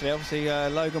 Potentially, obviously,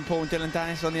 Logan Paul and Dylan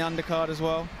Dennis on the undercard as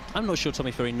well. I'm not sure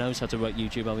Tommy Fury knows how to work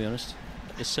YouTube, I'll be honest.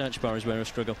 The search bar is where I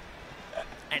struggle.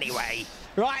 Anyway.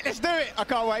 Right, let's do it. I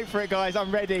can't wait for it, guys.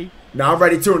 I'm ready. Nah, I'm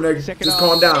ready too, nigga. Just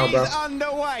calm down, bro. He's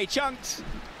underway. Chunks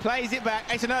plays it back.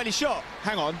 It's an early shot.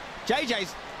 Hang on.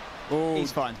 JJ's... Oh,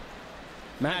 he's fine.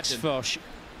 Max Foch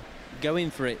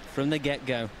going for it from the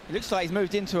get-go. It looks like he's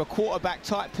moved into a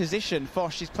quarterback-type position.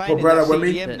 Foch is playing in the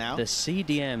CDM now. The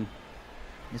CDM.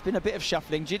 There's been a bit of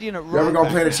shuffling. Gideon at right. You ever gonna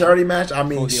play in a charity match? I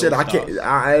mean, shit, I can't. It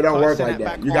don't work like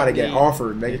that. You gotta get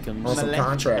offered, nigga, on some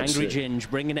contract Angry shit. Ginge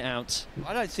bringing it out.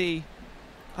 I don't see.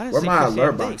 Where my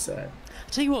alert box at?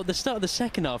 I tell you what, the start of the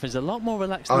second half is a lot more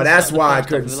relaxed. Oh, that's why I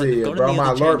couldn't see it, bro.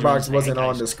 My alert box wasn't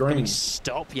on the screen.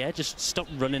 Stop, yeah, just stop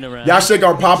running around. Y'all shit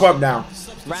gonna pop up now.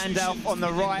 Randolph on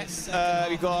the right.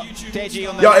 We got Deji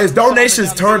on the Yo, is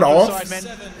donations turned off?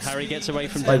 Harry gets away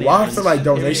from like, why I feel like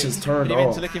donations turned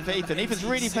off? Looking for Ethan. Ethan's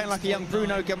really playing like a young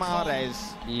Bruno Guimaraes.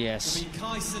 Yes.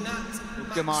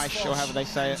 Guimaraes, or however they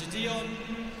say it.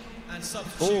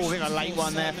 Oh, I think a late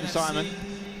one there from Simon.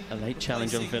 A late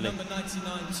challenge on Philly.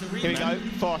 Here we go,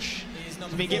 Foch. He's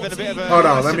been given a bit of a hold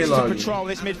on, let me to patrol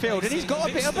this midfield, and he's got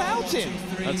a bit about him.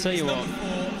 I'll tell you what.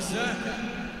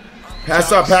 Pass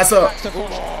up, pass up.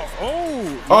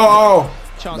 Oh.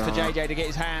 Chance for JJ to get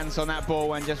his hands on that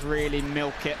ball and just really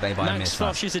milk it. Max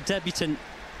Foch is a debutant.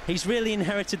 He's really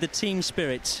inherited the team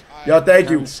spirit. Yo, thank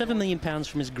you. £7 million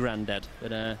from his granddad.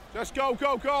 But let's go.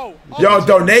 Yo,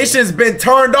 donations been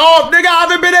turned off, nigga. I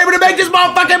haven't been able to make this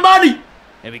motherfucking money.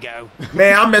 Here we go.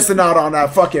 Man, I'm missing out on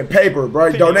that fucking paper,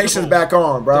 bro. Donations back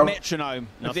on, bro.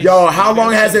 Yo, how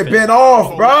long has it been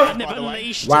off, bro?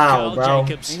 Wow, bro.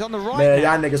 He's on the right Man,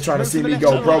 y'all niggas trying to see me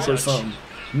go broke or something.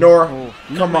 Nor,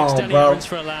 come on, bro.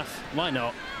 For a laugh. Why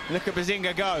not? Look at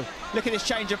Bazinga go. Look at this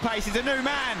change of pace. He's a new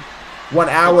man. 1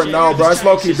 hour? No, bro. It's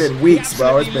low-key been weeks,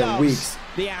 bro. It's been weeks.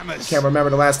 The Amas. Can't remember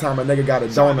the last time a nigga got a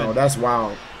dono. That's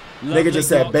wild. Nigga just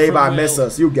said, babe, I miss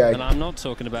us. You gay. And I'm not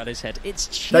talking about his head. It's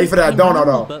cheap. Thank you for that dono,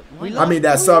 though. I mean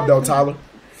that sub, though, Tyler.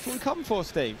 What are we coming for,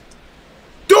 Steve?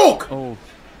 Duke! Oh,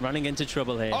 running into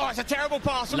trouble here. Oh, it's a terrible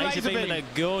pass from Laser beam with a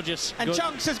gorgeous... And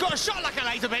Chunks has got a shot like a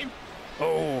laser beam.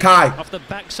 Oh, Kai. Off the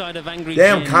backside of Angry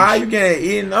Damn, Ginge. Kai, you getting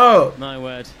eaten up. My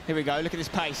word. Here we go. Look at this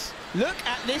pace. Look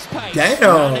at this pace. Damn.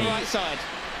 On the right side.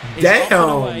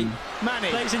 Damn. Manny.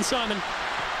 Plays in Simon.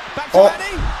 Back to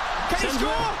Manny. Can he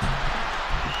score?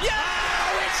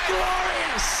 Yeah! It's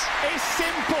glorious. It's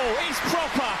simple. It's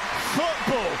proper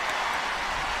football.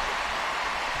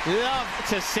 Love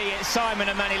to see it. Simon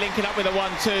and Manny linking up with a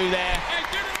 1-2 there.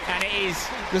 And it is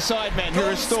the sidemen who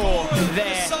restore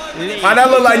their lead. Why that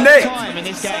look like Nate? Time in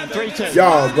this game. 3-2.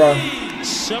 Yo, bro.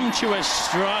 Sumptuous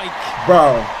strike.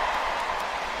 Bro.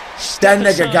 That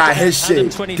nigga got his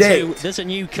shit dick. There's a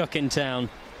new cook in town.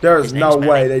 There's no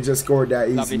way they just scored that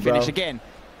easy, Lovely bro. finish again.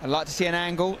 I'd like to see an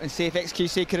angle and see if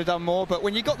XQC could have done more, but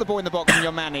when you got the ball in the box from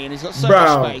your Manny and he's got so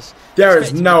much space, there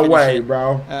is no way,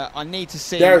 bro. I need to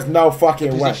see there's no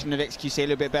fucking the way. position of XQC a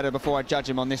little bit better before I judge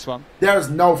him on this one. There's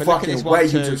no fucking way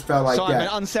he just felt like Simon,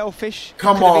 that. Unselfish.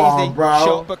 Come on, bro.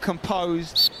 Shot but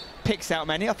composed. Picks out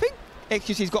Manny. I think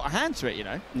XQC's got a hand to it, you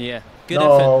know. Yeah. Good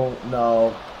effort.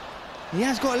 No. He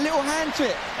has got a little hand to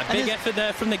it. A big effort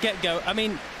there from the get-go. I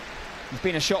mean, it's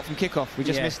been a shot from kickoff. We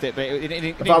just missed it, but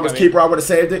if I was keeper, I would have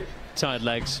saved it. Tired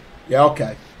legs. Yeah,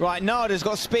 okay. Right, Nada's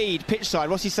got speed, pitch side.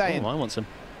 What's he saying? Oh, I want some.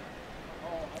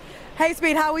 Hey,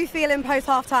 Speed, how are we feeling post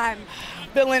halftime?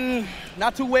 Feeling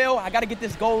not too well. I got to get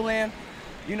this goal in,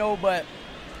 you know, but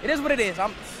it is what it is.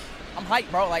 I'm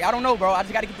hyped, bro. Like, I don't know, bro. I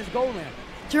just got to get this goal in.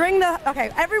 Okay,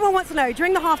 everyone wants to know,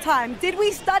 during the halftime, did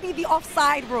we study the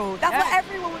offside rule? That's what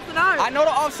everyone wants to know. I know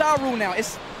the offside rule now.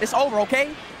 It's over,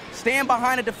 okay? Stand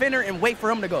behind the defender and wait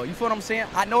for him to go. You feel what I'm saying?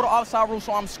 I know the offside rule,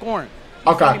 so I'm scoring.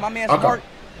 You feel me? My man's smart.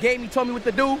 Told me what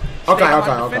to do.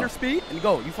 Defender speed and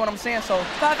go. You feel what I'm saying? So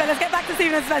perfect. Let's get back to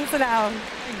Steven Spencer now.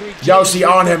 Yo, she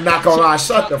on him, not gonna lie.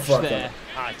 Shut the fuck up.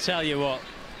 I tell you what,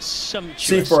 sumptuous.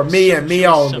 She for me and me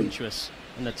only. Sumptuous.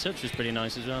 And the touch was pretty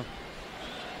nice as well.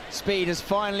 Speed has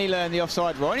finally learned the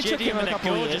offside rule. It took him a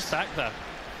couple of years. Back there.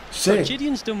 Shit.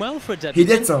 Gideon's done well for a dead. He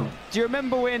did some. Do you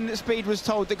remember when Speed was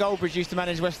told that Goldbridge used to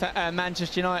manage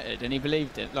Manchester United and he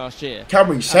believed it last year? Can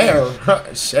we share?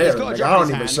 Share. Like, I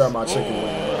don't even share my chicken wing.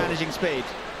 Managing Speed.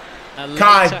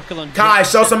 Kai,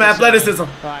 show some athleticism.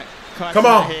 Right. Come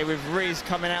on. Here with Riz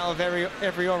coming out of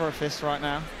every orifice right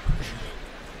now.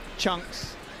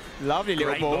 Chunks. Lovely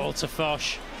little ball to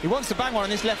Fosh. He wants to bang one on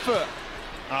his left foot.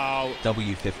 Oh.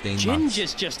 W15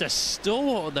 Ginger's just a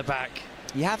stalwart at the back.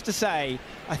 You have to say,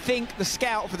 I think the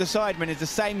scout for the sidemen is the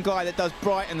same guy that does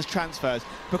Brighton's transfers,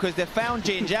 because they've found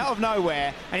Ginge out of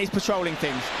nowhere and he's patrolling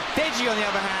things. Deji, on the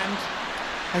other hand,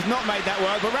 has not made that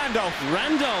work, but Randolph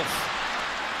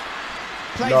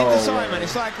plays it to Simon.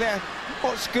 It's like their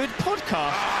What's Good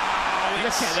podcast. Oh,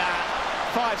 look at that.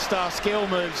 5-star skill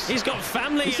moves. He's got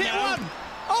family, He's hit one.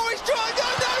 Oh, he's trying.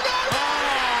 No.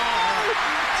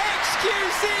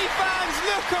 XQC fans,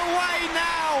 look away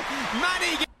now.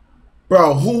 Manny.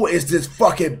 Bro, who is this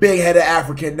fucking big-headed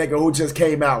African nigga who just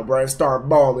came out, bro, and started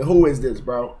balling? Who is this,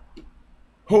 bro?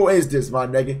 Who is this, my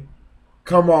nigga?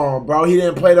 Come on, bro. He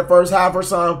didn't play the first half or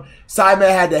something. Sidemen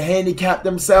had to handicap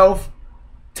themselves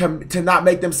to not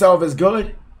make themselves as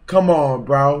good. Come on,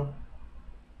 bro.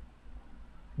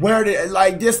 Where did,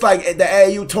 like, this, like, at the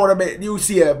AAU tournament, you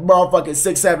see a motherfucking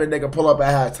 6'7" nigga pull up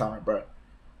at halftime, bro.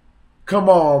 Come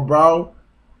on, bro.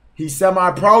 He's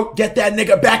semi-pro. Get that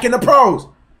nigga back in the pros.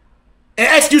 And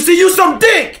XQC, you some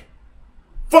dick!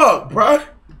 Fuck, bro.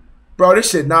 Bro, this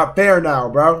shit not fair now,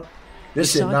 bro.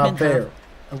 This shit not fair.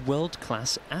 A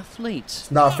world-class athlete.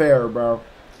 It's not fair, bro.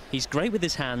 He's great with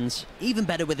his hands, even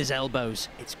better with his elbows.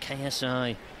 It's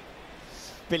KSI.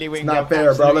 Billy Winger. It's not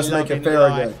fair, bro. Let's make it fair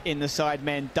again. In the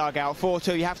sidemen dugout.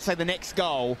 4-2. You have to say the next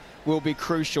goal will be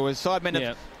crucial. As sidemen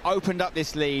have opened up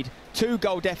this lead.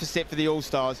 2-goal deficit for the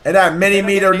All-Stars. And that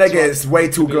mini-meter nigga is way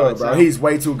too good, bro. He's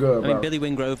way too good, bro. I mean, Billy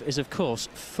Wingrove is, of course,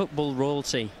 football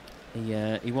royalty.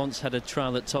 He once had a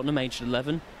trial at Tottenham, aged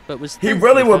 11, but was... He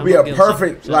really would be a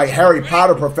perfect, like, Harry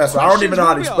Potter professor. I don't even know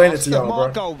how to explain it to y'all,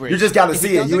 bro. You just got to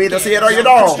see it. You either see it or you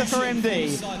don't. Christopher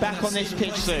MD back on this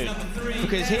pitch soon.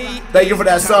 Because he... Thank you for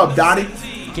that sub, Donnie.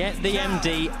 Get the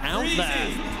MD out there.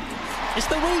 It's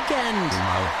the weekend.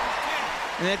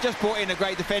 And they've just brought in a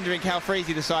great defender in Cal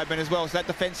Freezy, the sideman, as well, so that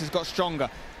defence has got stronger.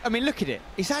 I mean, look at it.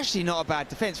 It's actually not a bad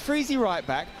defence. Freezy right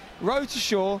back, Road to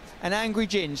Shaw, and Angry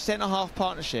Ginge, centre-half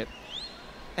partnership.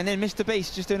 And then Mr.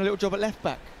 Beast just doing a little job at left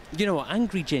back. You know what?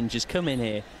 Angry Ginge has come in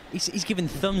here. He's giving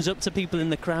thumbs up to people in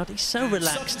the crowd. He's so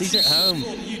relaxed. He's at home.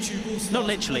 Not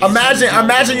literally.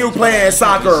 Imagine you playing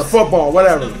soccer or football,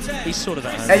 whatever. He's sort of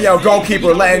at home. And yo,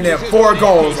 goalkeeper letting in 4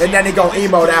 goals, and then he gonna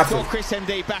emote after.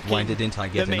 Why didn't I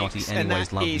get a naughty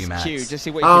anyways? Love you, Max. I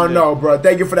don't know, bro.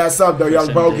 Thank you for that sub, though,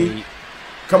 young bogey.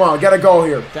 Come on, get a goal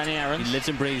here. Danny Aaron. He lives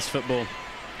and breathes football.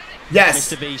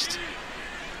 Yes. Mr. Beast.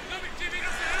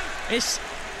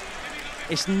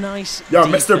 It's nice. Yo,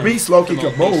 Mr. Beast low-key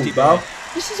can move, bro.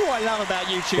 This is what I love about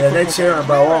YouTube. Yeah, they cheering,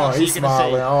 bro. Oh, he's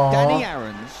smiling. Oh. Danny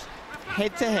Aaron's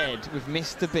head-to-head with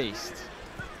Mr. Beast.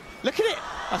 Look at it.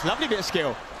 That's a lovely bit of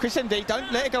skill. Chris MD,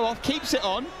 don't let it go off. Keeps it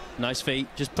on. Nice feet.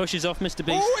 Just pushes off Mr.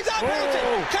 Beast. Oh, is that a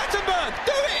penalty? Kattenberg,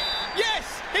 do it.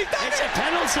 Yes, he's done it. It's a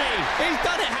penalty. He's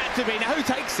done it. Had to be. Now, who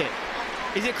takes it?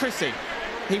 Is it Chrissy?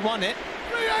 He won it.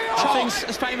 Charles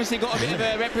has famously got a bit of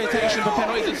a reputation for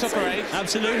penalties at Soccer Aid.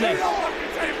 Absolutely.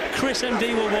 Chris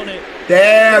MD will want it.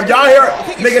 Damn, y'all hear?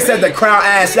 Nigga said the crowd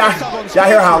ass. Y'all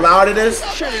hear how loud it is?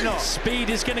 Surely not. Speed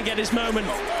is going to get his moment.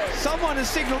 Someone has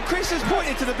signalled. Chris has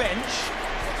pointed to the bench.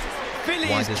 Philly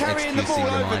is carrying the ball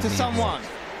over to someone.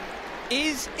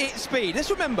 Is it Speed? Let's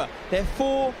remember, they're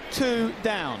 4-2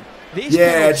 down. This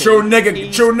true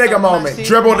nigga moment.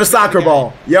 Dribble the soccer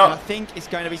ball. Yep. I think it's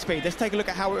going to be Speed. Let's take a look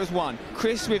at how it was won.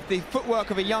 Chris with the footwork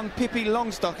of a young Pippi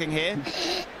Longstocking here.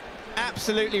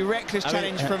 Absolutely reckless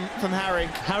challenge from Harry.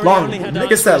 Long,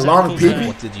 nigga said long Pippi.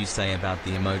 What did you say about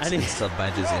the emotes and sub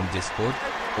badges in Discord?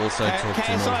 Also talk to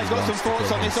KSI's got some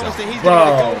thoughts on this. Obviously, he's the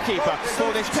goalkeeper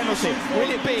for this penalty.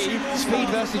 Will it be Speed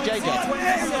versus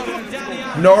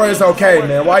JJ? Nora is okay,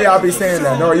 man. Why y'all be saying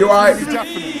that? Nora, you alright? There's no way.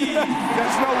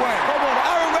 Come on,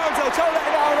 Aaron Ramsdale. Tell that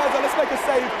Aaron Ramsdale. Let's make a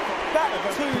save. Back to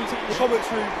the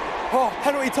commentary. Oh,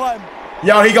 penalty time.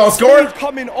 Yo, he gonna score it?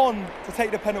 Coming on to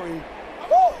take the penalty.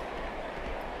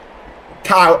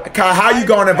 Kyle, how you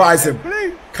gonna advise him?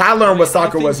 Kyle learned what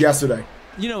soccer was yesterday.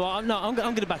 You know what? No, I'm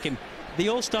going to back him. The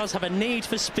All-Stars have a need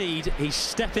for speed. He's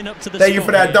stepping up to the Thank you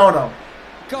for that dono.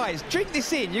 Guys, drink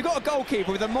this in. You've got a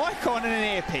goalkeeper with a mic on and an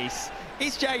earpiece.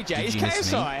 It's JJ. It's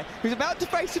KSI who's about to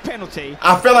face a penalty.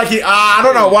 I feel like he. I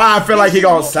don't know why. I feel like he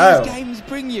gonna sell. These games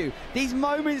bring you these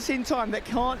moments in time that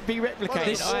can't be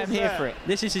replicated. I am here for it.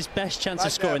 This is his best chance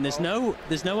of scoring. There's no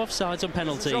offsides on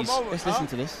penalties. Let's listen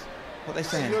to this. What they're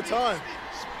saying. Your time.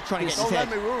 Trying to get his head.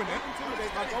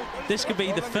 This could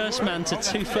be the first man to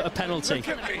 2-foot a penalty.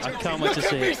 I can't wait to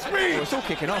see it. It's all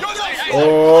kicking off.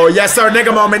 Oh yes, sir.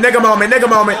 Nigga moment. Nigga moment. Nigga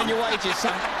moment.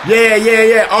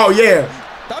 Yeah. Oh yeah.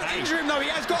 Don't injure him though. He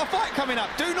has got a fight coming up.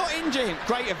 Do not injure him.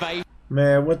 Great evade.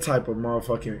 Man, what type of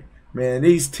motherfucking man?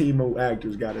 These Timo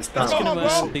actors gotta stop. That's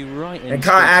gonna be right. And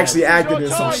Kyle actually acted in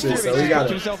some shit, so he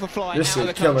gotta. This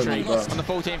shit killing me, bro. On the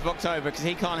 14th of October, because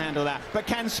he can't handle that. But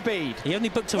can Speed? He only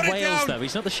booked to Wales though.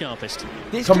 He's not the sharpest.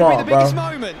 This could be the biggest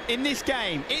moment in this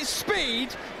game. It's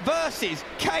Speed versus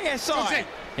KSI.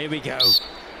 Here we go.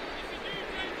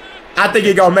 I think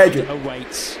he gonna make it.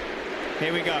 Awaits.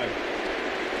 Here we go.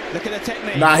 Look at the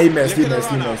technique. Nah, he missed. He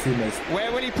missed. Where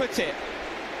will he put it?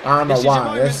 I don't know this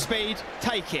why. Is Speed.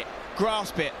 Take it.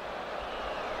 Grasp it.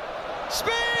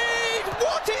 Speed!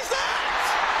 What is that?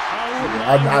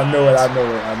 I knew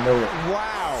it.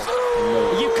 Wow.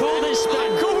 You called it,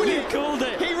 Speed. You called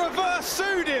it. He reverse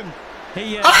sued him.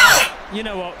 He. You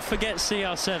know what? Forget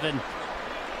CR7.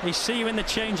 He see you in the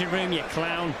changing room, you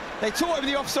clown. They taught him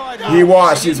the offside.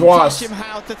 He's washed. Teach him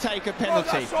how to take a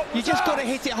penalty. You just got to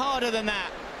hit it harder than that.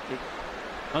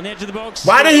 On the edge of the box.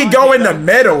 Why did he go in the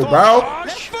middle, bro?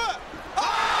 Left foot.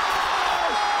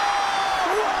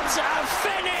 What a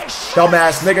finish!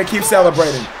 Dumbass nigga, keep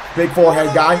celebrating. Big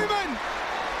forehead guy.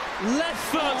 Left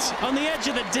foot on the edge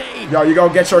of the D. Yo, you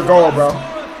gonna get your goal, bro.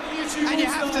 And you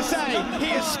have to say, he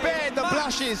has spared the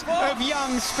blushes of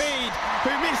young Speed,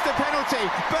 who missed the penalty,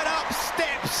 but up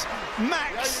steps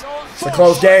Max. It's a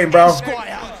close game, bro.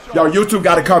 Yo, YouTube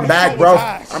gotta come back, bro.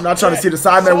 I'm not trying to see the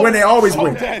sidemen win. They always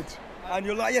win. And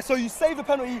you're like, yeah, so you saved the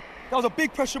penalty. That was a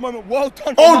big pressure moment. Well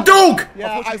done. Oh, Duke!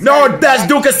 Yeah, no, that's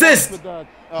Duke assist.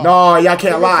 No, y'all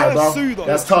can't lie, bro.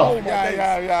 That's tough.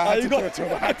 Yeah. I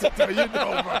had to do it. You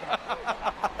know, bro.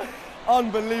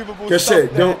 Unbelievable. Good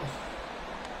shit, Duke.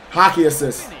 Hockey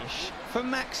assist. Finish for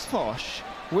Max Fosh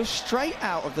was straight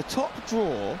out of the top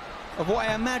drawer of what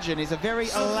I imagine is a very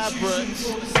elaborate.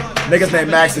 Niggas named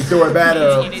Max is doing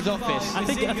better. In his office. I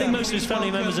think most of his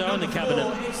family members are on the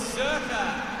cabinet.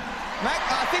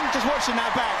 I think just watching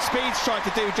that back, Speed's tried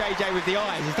to do JJ with the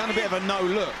eyes. He's done a bit of a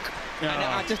no-look. And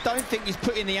I just don't think he's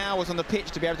put in the hours on the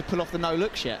pitch to be able to pull off the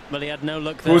no-look yet. Well, he had no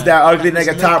look there. Who's that ugly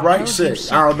nigga top right?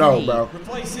 Shit, I don't know, bro.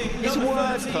 It's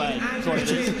wordplay.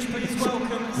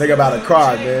 Nigga about to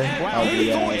cry, man. Wow,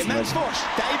 he thought it. Max Fosh,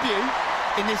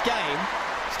 debut in this game,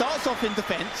 starts off in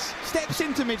defence, steps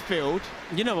into midfield.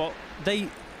 You know what? They...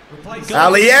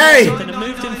 Allier! And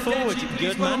moved him forward.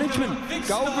 Good management.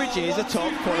 Goldbridge is a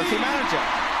top quality manager.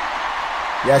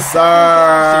 Yes,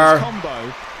 sir.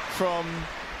 Combo from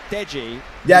Deji.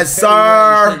 Yes,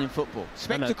 sir. In football.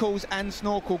 Spectacles and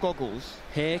snorkel goggles.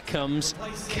 Here comes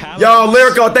Callum. Yo,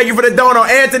 Lyrical, thank you for the dono.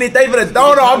 Anthony, thank you for the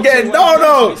dono. I'm getting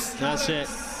donos. That's it.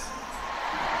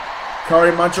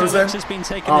 Corey Muncherson.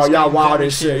 Oh, y'all wild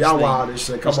as shit. Y'all wild as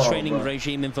shit. Come on, training bro.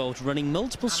 regime involved running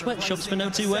multiple sweatshops for no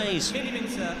two ways.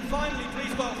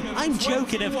 I'm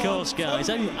joking, of course, guys.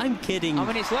 I'm kidding. I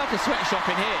mean, it's like a sweatshop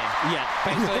in here. Yeah,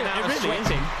 based on the amount of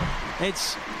sweating.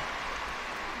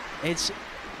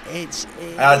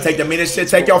 I'll take the meanest shit.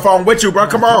 Take your phone with you, bro.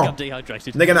 Come on.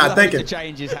 Nigga not thinking.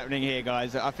 Changes happening here,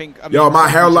 guys. I think. Yo, my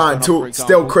hairline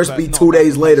still crispy 2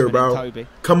 days later, bro.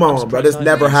 Come on, bro. This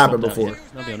never happened before.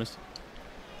 I'll be honest.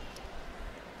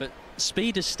 But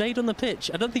Speed has stayed on the pitch.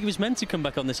 I don't think he was meant to come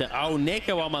back on this. Oh,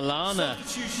 Nico Amalana.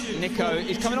 Nico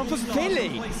is coming on for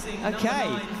Philly.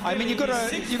 Okay. I mean, you've got to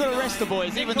rest the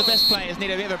boys. Even the best players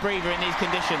need a bit of a breather in these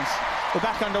conditions. We're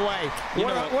back underway.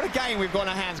 What a game we've got in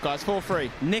our hands, guys. 4-3.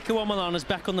 Nico Amalana's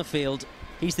back on the field.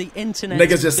 He's the internet.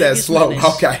 Niggas just said slow.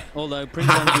 Menace, okay. Although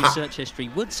Prince Andrew's search history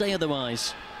would say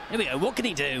otherwise. Here we go. What can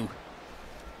he do?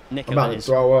 Nico I'm about to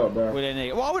throw up, bro.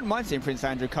 Well, I wouldn't mind seeing Prince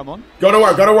Andrew come on. Go to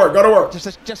work. Go to work. Go to work.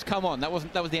 Just come on. That was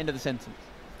the end of the sentence.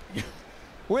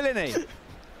 Willini.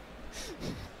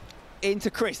 Into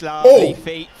Chris. Lovely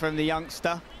feet from the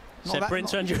youngster. Said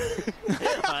Prince Andrew.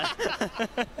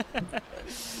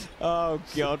 Oh,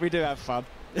 God, we do have fun.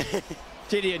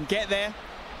 Gideon, get there.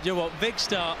 You know what, Vic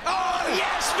start. Oh,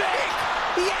 yes,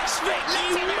 Vic! Yes, Vic!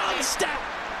 Monster!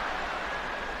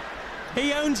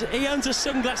 He owns a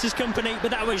sunglasses company, but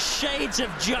that was shades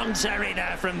of John Terry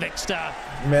there from Vic Star.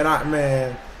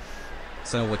 Man.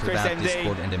 So what about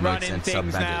Discord and emotes and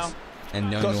sub badges? And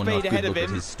no one not good look at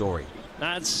his story.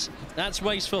 That's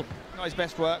wasteful. Not his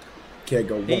best work. Can't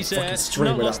go one fucking stream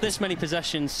not without lost this many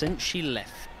possessions since she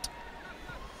left.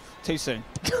 Too soon.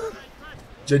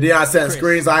 Jadion sent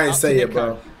screens. I ain't say it,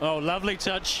 bro. Oh, lovely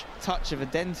touch. Touch of a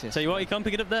dentist. Tell you what, you can't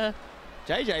pick it up there.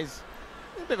 JJ's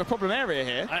a bit of a problem area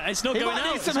here. It's not going out. He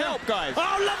might need some help, guys. Oh,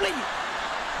 lovely.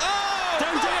 Oh,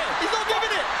 don't do it. He's not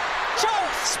giving it.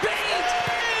 Chance. Speed.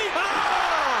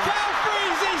 Oh. Cal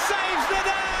Freezy saves the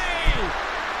day.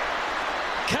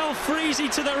 Cal Freezy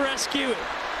to the rescue.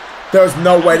 There's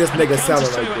no way this nigga's selling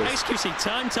like this. XQC,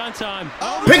 time.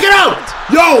 Oh, pick it up!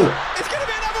 Yo! It's going to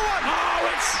be another one!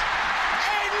 Oh, it's...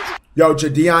 End! Yo,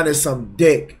 Jadion is some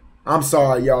dick. I'm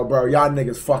sorry, yo, bro. Y'all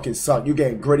niggas fucking suck. You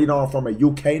getting grittied on from a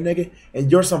UK nigga,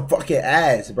 and you're some fucking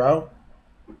ass, bro.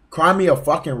 Cry me a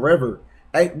fucking river.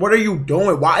 Hey, what are you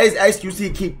doing? Why is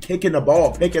XQC keep kicking the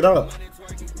ball? Pick it up.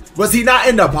 Was he not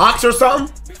in the box or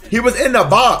something? He was in the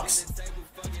box.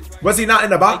 Was he not in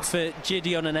the box? For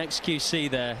Gideon and XQC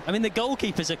there. I mean, the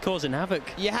goalkeepers are causing havoc.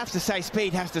 You have to say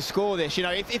Speed has to score this. You know,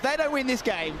 if they don't win this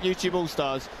game, YouTube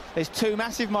All-Stars, there's two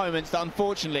massive moments that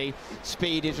unfortunately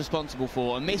Speed is responsible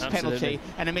for. A missed penalty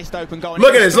and a missed open goal.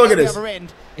 Look at this, look at this.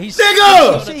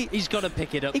 He's got to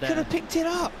pick it up there. He could have picked it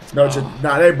up. No,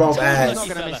 nah, they both ass. He's not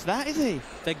going to miss that, is he?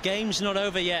 The game's not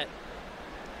over yet.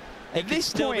 At this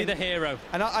still point, be the hero.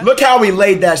 Look how we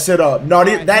laid that shit up. No,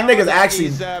 that nigga's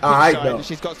actually alright though.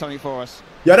 She's got something for us.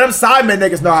 Yo, them sidemen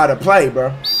niggas know how to play,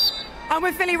 bro. I'm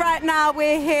with Philly right now.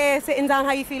 We're here sitting down.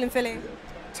 How you feeling, Philly?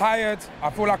 Tired.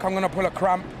 I feel like I'm gonna pull a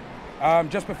cramp.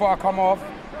 Just before I come off,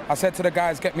 I said to the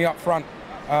guys, get me up front.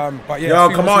 But yeah.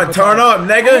 Yo, come on, turn up,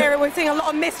 nigga. We're seeing a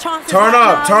lot of missed chances. Turn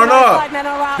up, turn up.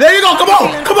 There you go. Come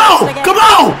on, come on, come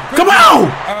on, come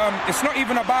on. It's not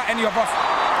even about any of us.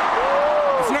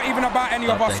 It's not even about any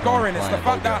of us scoring. It's the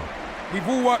fact that we've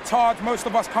all worked hard. Most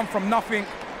of us come from nothing,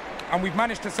 and we've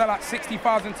managed to sell out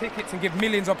 60,000 tickets and give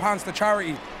millions of pounds to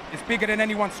charity. It's bigger than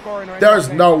anyone scoring or anything. There's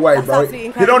no way, bro.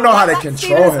 You don't know how to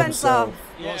control himself.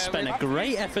 Yeah, spent a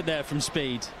great effort there from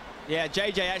Speed. Yeah,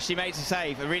 JJ actually makes a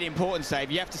save, a really important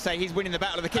save. You have to say he's winning the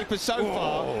battle of the keepers so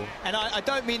far. And I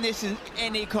don't mean this in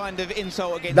any kind of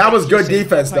insult against that was good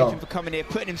defense, though. For coming here,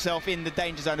 putting himself in the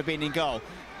danger zone of being in goal.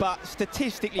 But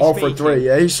statistically speaking, 0 for 3.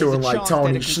 Yeah, he's shooting like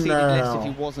Tony Schnell. If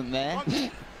he wasn't there.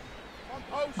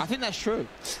 I think that's true.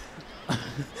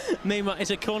 Meanwhile,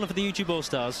 it's a corner for the YouTube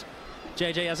All-Stars.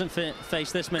 JJ hasn't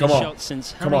faced this many shots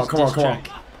since Come on.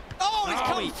 Oh, he's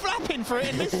come flapping for it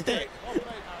in the stick.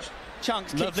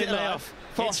 Chunks kicks it off.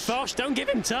 It's Fosh, don't give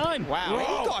him time. Wow,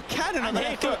 he's got a cannon on the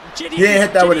foot. He ain't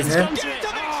hit that with his hand.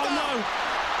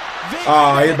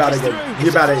 Oh, he's about to get. He's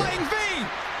about to.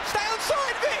 Stay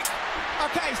onside, Vic.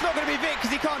 Okay, it's not going to be Vic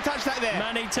because he can't touch that there.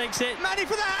 Manny takes it. Manny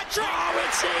for the hat trick. Oh,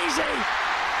 it's easy.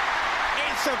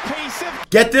 It's a piece of.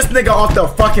 Get this nigga off the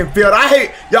fucking field. I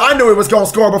hate. Yo, I knew he was gonna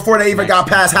score before they even got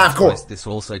past half court. This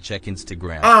also check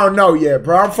Instagram. I don't know yet,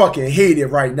 bro. I'm fucking heated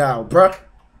right now, bro.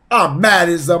 I'm mad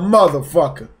as a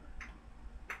motherfucker.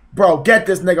 Bro, get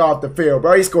this nigga off the field,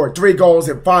 bro. He scored 3 goals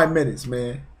in 5 minutes,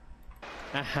 man.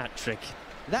 A hat trick.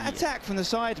 That attack from the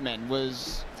sidemen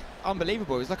was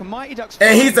unbelievable. It was like a Mighty Ducks.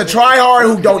 And he's a try-hard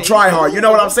who don't try hard. You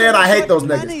know what I'm saying? I hate those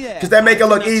niggas. Because they make it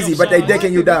look easy, but they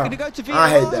dicking you down. I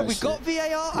hate that shit.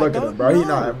 Look at him, bro. He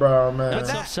not, bro, man.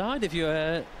 That's offside if you...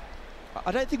 I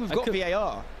don't think we've got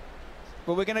VAR.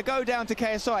 But we're going to go down to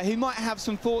KSI, who might have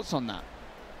some thoughts on that.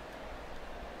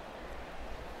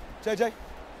 JJ?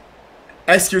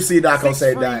 XQC not gonna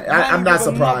say that. I'm not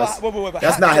surprised.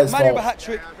 That's not his fault. I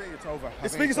think it's over. You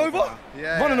think it's over?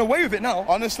 Yeah. Running away with it now.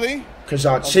 Honestly. Cause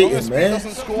y'all cheating, man.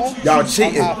 Y'all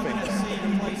cheating.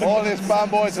 All these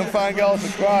fanboys and fangirls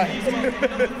are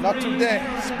crying. Not today.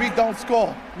 Speed don't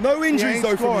score. No injuries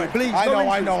though for me, please. I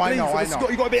know.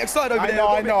 You got a bit excited over there.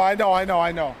 I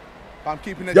know. I'm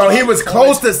keeping it. Yo, he was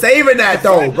close to saving that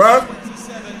though, bro.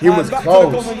 He was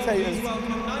close.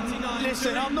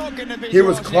 Listen, I'm not going to be. He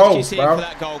was close, bro. For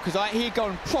that goal because he'd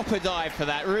gone proper dive for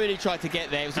that. Really tried to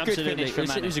get there. It was a good finish from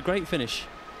Manny. It was a great finish.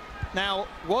 Now,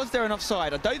 was there an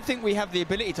offside? I don't think we have the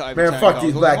ability to overturn. Man, fuck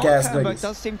these black ass niggas.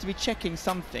 Does seem to be checking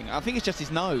something. I think it's just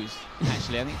his nose.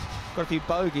 Actually, I think he's got a few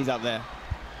bogeys up there.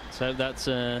 So that's.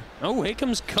 Oh, here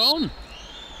comes Con.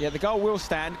 Yeah, the goal will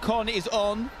stand. Con is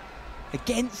on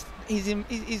against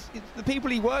the people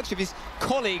he works with, his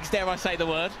colleagues. Dare I say the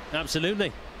word?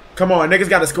 Absolutely. Come on, niggas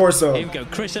got to score some. Here we go,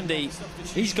 Chris MD.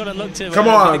 He's got to look to. Come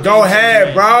on, go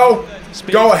ahead, bro.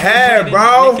 Go ahead,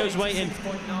 bro. Nico's waiting.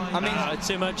 I mean,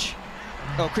 too much.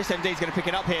 Oh, Chris MD's going to pick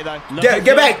it up here, though.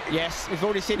 Get back. Yes, we've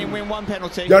already seen him win 1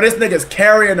 penalty. Yo, this nigga's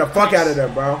carrying the fuck out of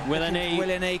them, bro.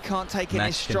 Willene can't take it in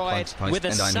his stride. With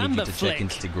a samba flick.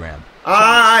 Instagram. All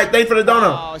right, thanks for the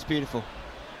donut. Oh, it's beautiful.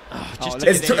 Oh,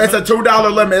 it's a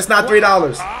 $2 limit. It's not $3.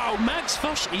 Oh, Max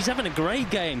Fosh, he's having a great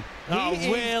game. He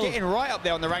is getting right up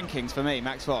there on the rankings for me,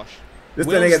 Max Fosh. This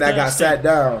the nigga that got sat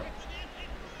down.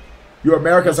 You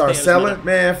Americans are selling?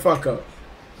 Man, fuck up.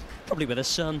 Probably with a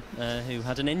son who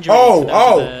had an injury. Foul.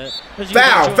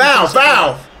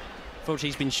 Unfortunately,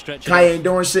 he's been stretched. Kai ain't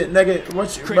doing shit, nigga.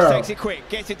 Chris takes it quick,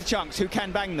 gets it to Chunks, who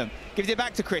can bang them. Gives it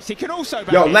back to Chris. He can also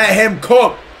bang Yo, let him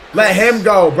cook. Let him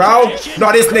go, bro.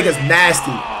 No, this nigga's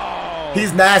nasty.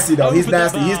 He's nasty, though. He's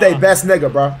nasty. He's their best nigga,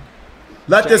 bro.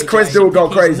 Let this Chris dude go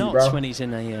crazy, bro. When he's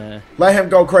in a, let him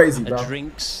go crazy, bro.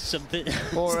 Drinks something.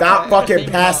 Stop fucking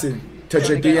passing to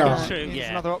Jadion. It's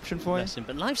another option for him.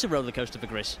 But life's a roller coaster for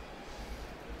Chris.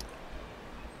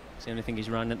 It's the only thing he's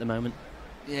riding at the moment.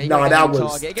 Yeah, no, that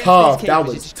was tough. That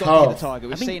was tough.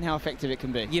 We've seen how effective it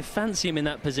can be. You fancy him in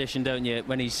that position, don't you?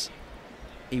 When he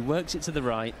works it to the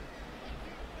right.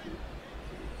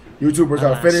 YouTubers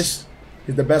are finished.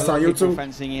 He's the best on YouTube.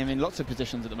 Fancying him in lots of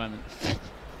positions at the moment.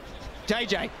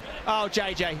 JJ. Oh,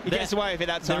 JJ. He gets away with it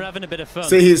that time. They're having a bit of fun.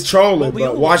 See, he's trolling,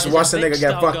 but watch the nigga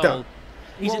get fucked up.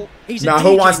 Now,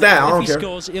 who wants that? I don't care. If he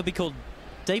scores, he'll be called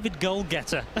David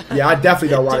Goalgetter. Yeah, I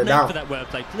definitely don't want it down. For that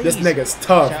wordplay, this nigga's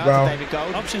tough, bro.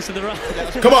 Options to the right.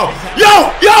 Come on.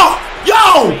 Yo!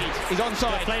 He's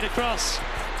onside. Played across.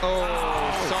 Oh,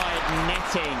 side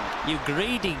netting. You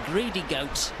greedy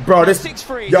goat. Bro, this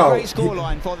 6-3 is a great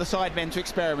scoreline for the sidemen to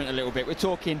experiment a little bit. We're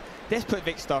talking, let's put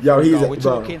Vic stuff. We're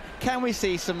talking, can we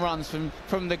see some runs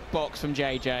from the box from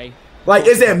JJ? Like,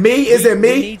 is it me?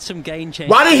 We need some game change.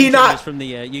 Why did he not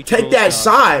take that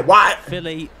side? Why?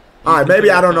 Philly. All right, maybe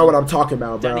I don't know what I'm talking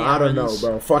about, bro. I don't know,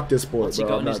 bro. Fuck this sport,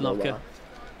 bro. I'm not gonna lie.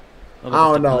 I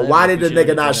don't know. Why did the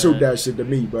nigga not shoot that shit to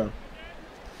me, bro?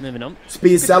 Moving on.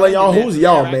 Speed selling y'all? Who's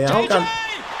y'all, man? Oh, no!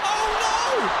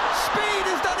 Speed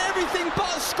has done everything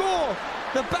but score.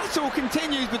 The battle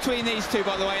continues between these two,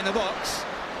 by the way, in the box.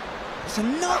 It's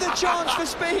another chance for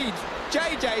Speed.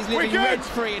 JJ's living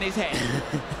rent-free in his head.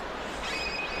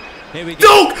 Here we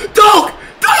go. Dunk!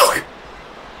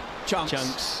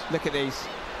 Chunks. Look at these.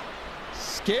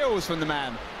 Skills from the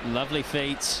man. Lovely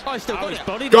feet. Oh, he's still got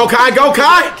it. Go, Kai! Go,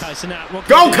 Kai!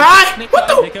 Go, Kai! What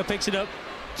the? Nico picks it up.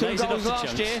 2 goals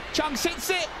last year. Chunks hits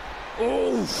it.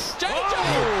 Oh, JJ!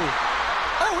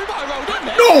 Oh, we might have rolled in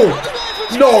there.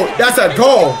 No, that's a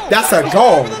goal. That's a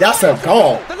goal. That's a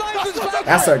goal. The linesman's back.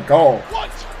 That's a goal. What?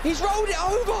 He's rolled it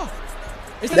over.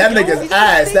 That nigga's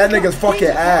ass. That nigga's fucking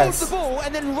ass.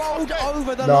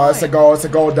 No, it's a goal. It's a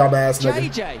goal, dumbass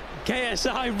nigga.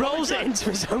 KSI rolls it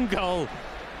into his own goal.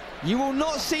 You will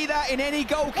not see that in any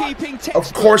goalkeeping textbook.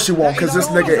 Of course you won't, because this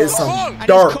nigga is some and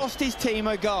dirt. He's cost his team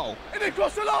a goal. And it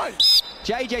crossed the line.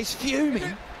 JJ's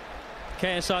fuming.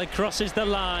 KSI crosses the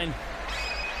line.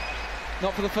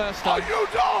 Not for the first time. Are you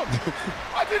dog?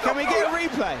 Can we get a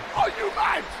replay? Are you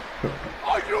mad?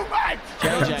 Are you mad?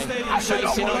 JJ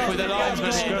chasing off with the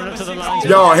linesman, screwing up to the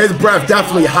linesman. Yo, his breath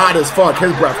definitely hot as fuck.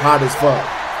 His breath hot as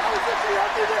fuck.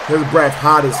 His breath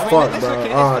hot as fuck, bro.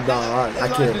 Oh, no, I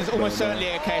can't. It's almost certainly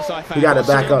a KSI fan. You got to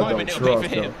back up, though. Trust,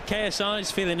 though.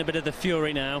 KSI's feeling a bit of the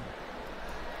fury now.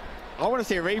 I want to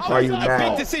see a replay. Are you a big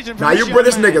mad? decision Nah, you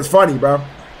British niggas funny, bro.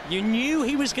 You knew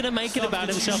he was going to make it about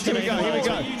himself today. Here we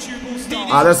go.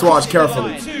 Let's watch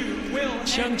carefully.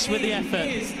 Chunks with the effort.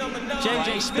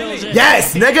 JJ spills it.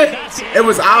 Yes, nigga. It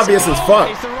was obvious as fuck.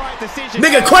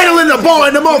 Nigga cradling the ball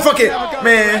in the motherfucking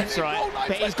man.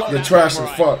 You're trash as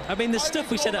fuck. I mean, the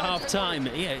stuff we said at half time,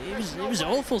 yeah, it was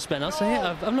awful, Spen. I'll say it.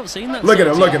 I've not seen that. Look at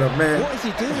him, man. What is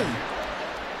he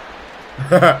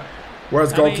doing?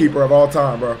 Worst goalkeeper of all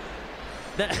time, bro.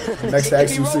 Next to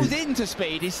If he rolls XUC. into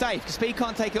Speed, he's safe. Speed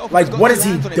can't take it off. Like, what is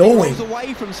he doing? He rolls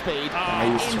away from Speed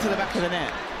into the back of the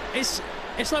net. It's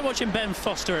like watching Ben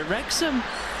Foster at Wrexham.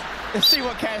 Let's see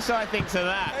what KSI thinks of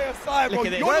that. KSI, bro. Look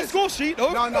at this. You're on the score sheet,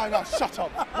 though. No, shut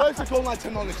up. Where's the goal line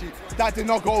technology? That did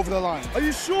not go over the line. Are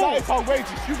you sure? That is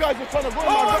outrageous. You guys were trying to run.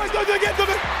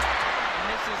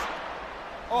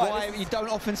 Why you don't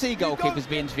often see goalkeepers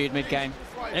be interviewed mid-game.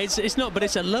 It's not, but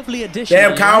it's a lovely addition.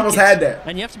 Damn, Kyle almost had that.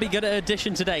 And you have to be good at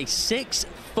addition today.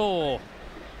 6-4.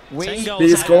 10 goals. Did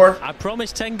he score? I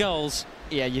promised 10 goals.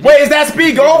 Yeah, you Wait, is that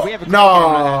Speed goal? No,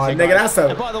 nigga, that's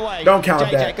a. By the way, don't count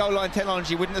JJ, that. Goal line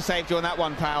technology wouldn't have saved you on that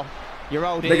one, pal. You're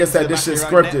old. Nigga said this shit's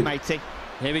scripted.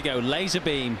 Here we go, laser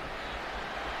beam.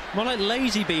 More like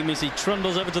lazy beam as he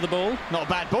trundles over to the ball. Not a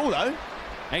bad ball though.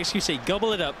 XQC,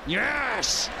 gobble it up.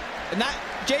 Yes! And that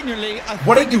genuinely.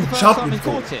 What are you jumping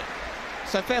for? It.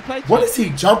 So fair play. What is he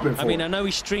jumping for? I mean, I know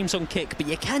he streams on kick, but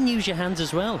you can use your hands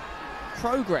as well.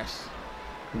 Progress.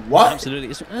 What? Absolutely,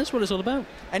 that's what it's all about.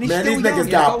 And man, these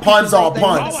niggas got puns on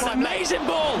puns. Oh, an amazing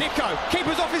ball! Nico,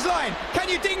 keeper's off his line. Can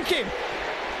you dink him?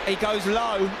 He goes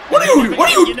low. What are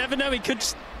you? You never know. He could.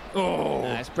 Oh,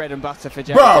 it's bread and butter for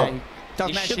JJ. Bro,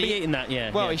 he should be eating that.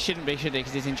 Yeah. Well, yeah. he shouldn't be, should he?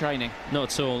 Because he's in training.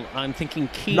 Not at all. I'm thinking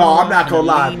quinoa. No, I'm not gonna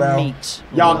lie, bro.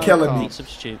 Y'all killing me.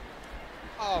 Substitute.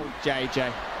 Oh,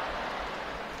 JJ.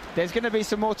 There's going to be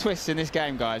some more twists in this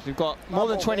game, guys. We've got more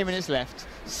than 20 minutes left.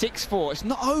 6-4. It's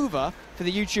not over for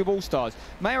the YouTube All-Stars.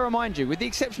 May I remind you, with the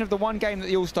exception of the one game that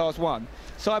the All-Stars won,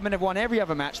 sidemen have won every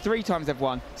other match. 3 times they've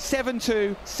won.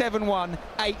 7-2, 7-1,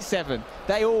 8-7.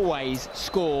 They always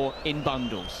score in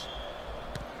bundles.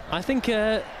 I think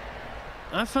I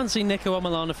fancy Nico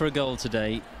Amalana for a goal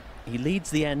today. He leads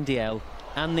the NDL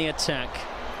and the attack.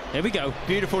 Here we go.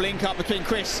 Beautiful link up between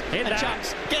Chris and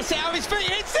Chucks. Gets it out of his feet,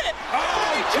 hits it!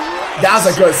 Oh, that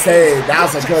was a good save. That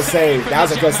was a good save. That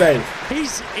was a good save.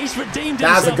 He's redeemed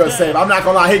himself. That was a good save. I'm not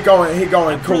gonna lie, he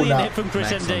going cool now. Hit from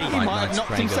Chris MD. He might have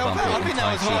knocked himself out. I think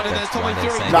that was harder than Tommy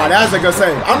Fury. Nah, that was a good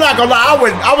save. I'm not gonna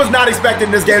lie, I was not expecting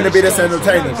this game to be this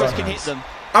entertaining, bro.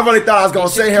 I really thought I was gonna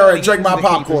sit here and drink my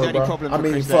popcorn, bro. I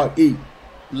mean, fuck, eat.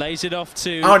 Lays it off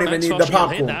to. I don't even need the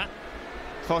popcorn.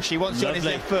 Foshi wants it on his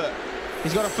left foot.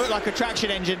 He's got a foot like a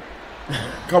traction engine.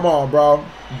 Come on, bro.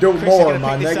 Do more,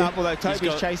 my nigga. Up, although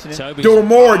Toby's chasing him. Do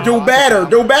more, do better,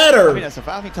 do better.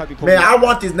 I think Toby man, I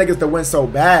want these niggas to win so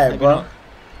bad, bro.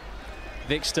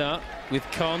 Victor with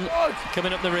Con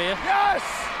coming up the rear. Yes!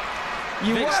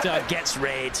 Victor gets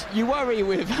red. You worry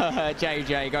with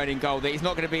JJ going in goal that he's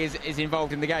not going to be as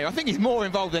involved in the game. I think he's more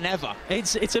involved than ever.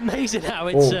 It's amazing how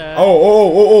it's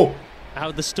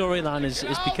how the storyline has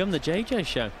become the JJ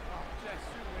show.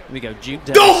 Here we go, Duke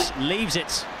Davis leaves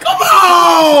it. Come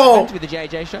on! With the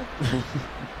JJ show.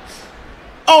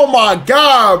 Oh my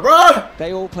God, bro!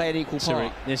 They all play an equal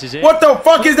part. This is it. What the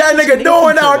fuck is that nigga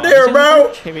doing out there,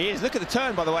 bro? Here he is. Look at the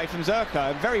turn, by the way, from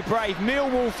Zerko. A very brave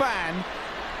Millwall fan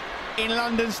in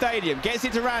London Stadium. Gets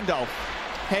it to Randolph.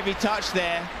 Heavy touch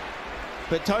there.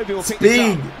 But Toby will pick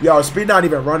this up. Yo, Speed not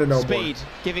even running no more. Speed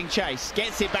giving chase.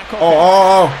 Gets it back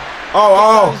off.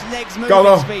 Oh. Legs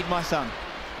moving. Speed, my son.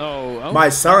 Oh, my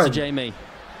son. Jamie.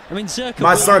 I mean, Zerko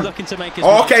my son. Looking to make his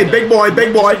okay, big boy.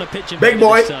 Big boy.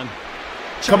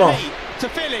 Come on. To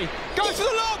Philly. Goes for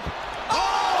the lob.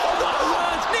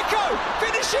 Oh, Nico.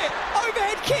 Finish it.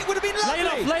 Overhead kick would have been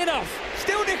lovely. Lay it off.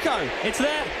 Still Nico. It's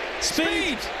there.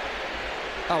 Speed.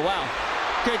 Oh, wow.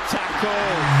 Good tackle.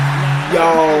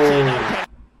 Yo.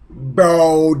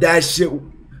 Bro, that shit.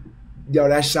 Yo,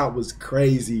 that shot was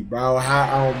crazy, bro.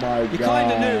 Oh my god. You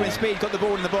kind of knew when Speed got the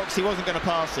ball in the box, he wasn't going to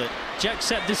pass it. Jack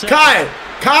set this up. Kai!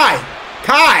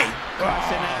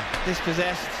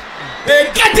 Dispossessed.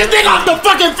 Man, get this thing off the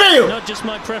fucking field! Not just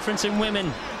my preference in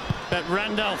women, but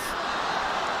Randolph.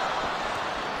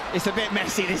 It's a bit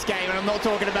messy, this game, and I'm not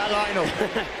talking about Lionel.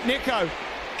 Nico.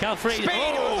 Cal Freezy.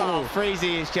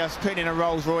 Freezy is just putting in a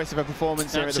Rolls Royce of a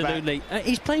performance here at the back. Absolutely.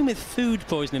 He's playing with food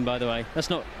poisoning, by the way.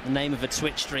 That's not the name of a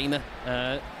Twitch streamer.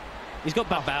 He's got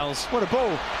bad bowels. What a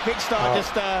ball. Big Star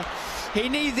just... he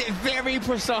needs it very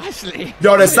precisely.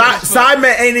 Yo, the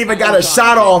sidemen ain't even got a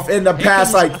shot off in the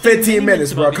past, like, 15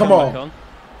 minutes, bro. Come on.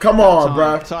 Come on,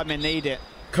 bro. Sidemen need it.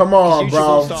 Come on,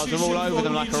 bro. Stars are all over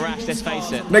them like a rash, let's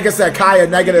face it. Nigga said Kaya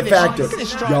negative factor. Look at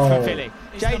this strike from Philly.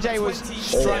 JJ was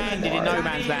stranded in no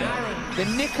man's land. The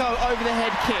Nico over the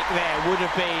head kick there would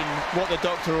have been what the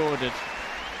doctor ordered.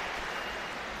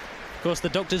 Of course, the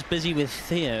doctor's busy with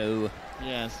Theo.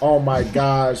 Yes. Oh my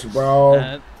gosh,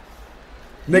 bro.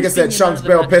 Nigga said Chunks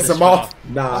Bell piss him off.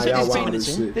 Nah, y'all wild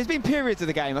as shit. There's been periods of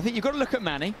the game. I think you've got to look at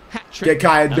Manny. Get Hat-trick.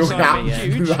 Kaya doing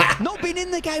that. Not been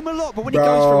in the game a lot, but when he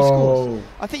goes for, he scores.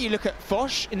 I think you look at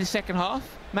Foch in the second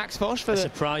half. Max Foch for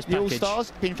the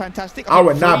All-Stars. Been fantastic. I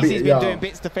would not be. He's been doing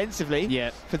bits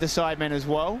defensively for the sidemen as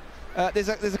well. There's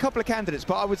a couple of candidates,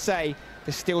 but I would say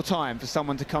there's still time for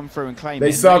someone to come through and claim they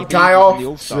subbed Kyle. The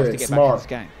All-Stars to get back in this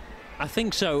game. I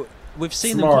think so. We've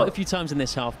seen them quite a few times in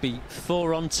this half be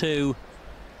 4-on-2,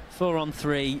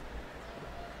 4-on-3.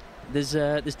 There's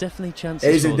definitely chances.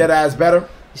 Asian Deadass better.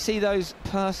 You see those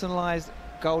personalised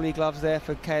goalie gloves there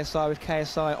for KSI with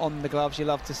KSI on the gloves. You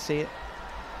love to see it.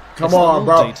 Come on,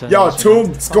 bro. Yo,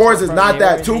 2 scores is not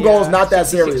that. 2 goals not that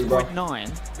serious, bro.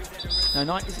 66.9.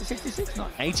 No, is it 66? No,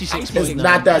 86. It's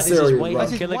not that serious, bro.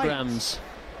 Kilograms.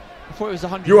 I thought it was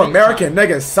 100. You American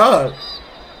niggas suck.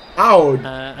 I'll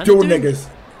do niggas.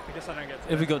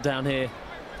 If we got down here,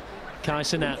 Kai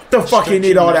Cenat. The fuck you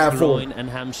need all that for? And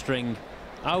hamstring.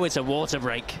 Oh, it's a water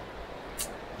break.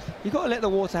 You got to let the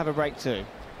water have a break too.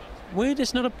 Weird,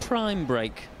 it's not a prime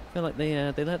break. I feel like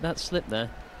they let that slip there.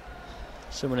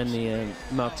 Someone in the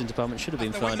marketing department should have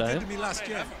been fired out.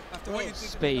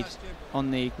 Speed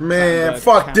on the man.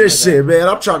 Fuck this shit, man.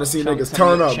 I'm trying to see niggas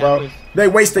turn up, bro. They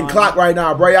wasting clock right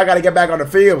now, bro. Y'all got to get back on the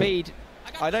field. Speed.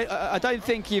 I don't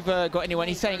think you've got anyone.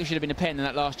 He's saying it should have been a pen in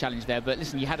that last challenge there, but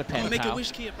listen, you had a pen. Pal.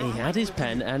 He had his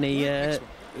pen and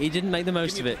he didn't make the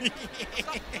most of it.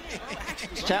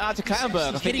 Shout out to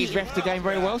Clattenburg. I think he's refed the game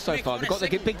very well so far. They've got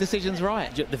the big decisions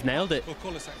right. They've nailed it.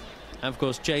 And of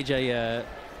course, JJ.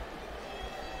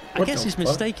 I guess his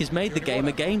mistake has made the game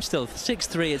a game still.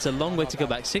 6-3. It's a long way to go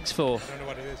back. 6-4.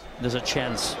 There's a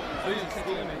chance.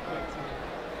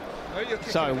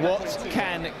 So what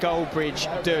can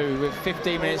Goldbridge do with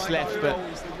 15 minutes left? But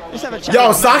let's have a chat.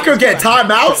 Yo, soccer get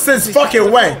timeouts since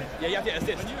fucking when?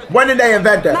 When did they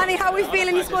invent that? Manny, how are we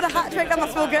feeling? You scored a hat-trick. That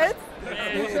must feel good.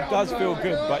 It does feel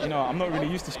good, but you know, I'm not really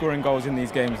used to scoring goals in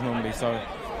these games normally, so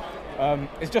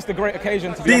it's just a great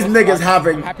occasion to be these honest. niggas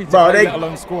having, I'm happy to bro, play, let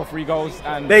alone score 3 goals.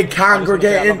 And they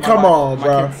congregating. Come on,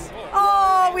 bro.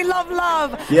 Oh, we love.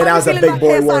 Yeah, that was a big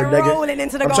boy word,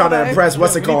 nigga. I'm trying to impress,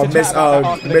 what's it called,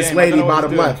 Miss Lady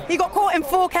bottom left. He got caught in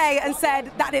 4K and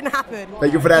said that didn't happen.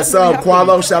 Thank you for that sub,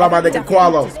 Qualo. Shout out my nigga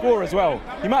Qualo. Score as well.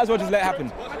 You might as well just let it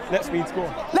happen. Let Speed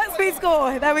score. Let Speed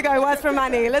score. There we go. Words from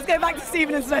Manny. Let's go back to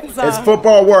Stephen and Spencer. It's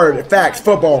football word. Facts.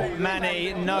 Football.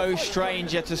 Manny, no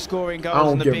stranger to scoring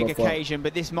goals on the big occasion,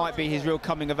 but this might be his real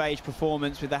coming-of-age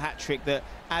performance with the hat-trick that,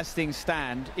 as things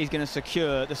stand, is going to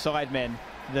secure the sidemen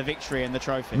the victory and the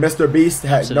trophy. Mr. Beast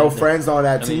had no friends on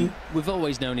that team. We've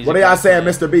always known he's what are y'all saying,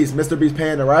 Mr. Beast? Mr. Beast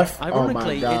paying the ref?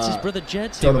 Ironically, it's his brother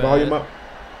Jed Turn the volume up.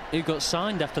 Who got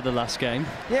signed after the last game.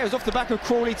 Yeah, it was off the back of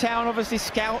Crawley Town, obviously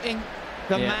scouting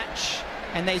the match,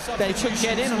 and they took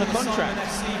Jed in on a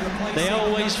contract. They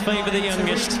always favour the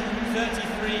youngest.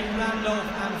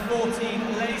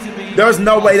 There's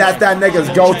no way that's that nigga's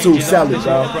go-to selling,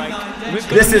 bro.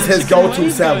 This is his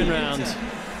go-to selling.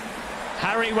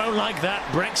 Harry won't like that.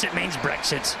 Brexit means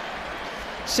Brexit.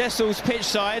 Cecil's pitch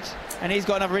side, and he's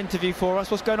got another interview for us.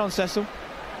 What's going on, Cecil?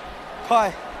 Hi.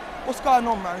 What's going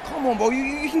on, man? Come on, bro.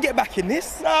 You can get back in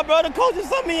this. Nah, bro. The coach has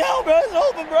sent me out, bro. It's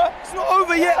over, bro. It's not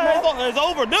over yet, man. It's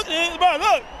over. Look, bro,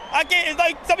 look. I can't. It's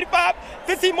like 75,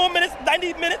 15 more minutes,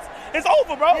 90 minutes. It's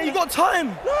over, bro. Yeah, you got time.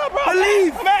 Nah, bro.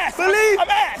 Believe. I'm ass. Believe. I'm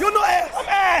ass. You're not ass. I'm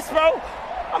ass, bro.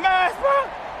 I'm ass, bro.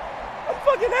 I'm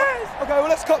fucking ass. Okay, well,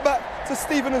 let's cut back to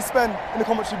Stephen and Spen in the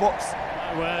commentary box.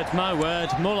 My word.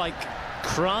 More like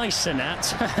cry,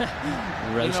 Cenat.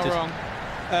 Roasted. You're not wrong.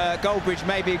 Goldbridge,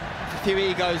 maybe a few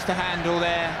egos to handle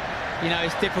there. You know,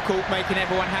 it's difficult making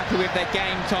everyone happy with their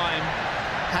game time.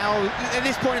 How, at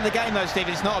this point in the game, though,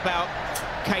 Stephen, it's not about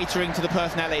catering to the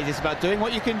personalities. It's about doing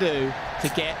what you can do to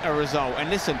get a result. And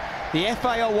listen, the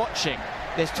FA are watching.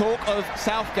 There's talk of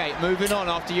Southgate moving on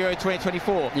after Euro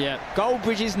 2024. Yeah.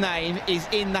 Goldbridge's name is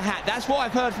in the hat. That's what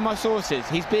I've heard from my sources.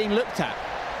 He's being looked at.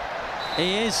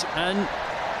 He is, and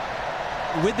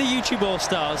with the YouTube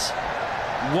All-Stars,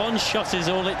 one shot is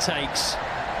all it takes.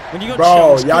 When you got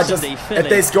bro, y'all just, if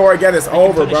they score again, it's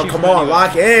over, bro. Come on,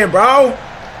 lock in, bro.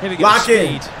 Here we go, lock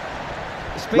in.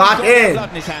 Lock in. Blood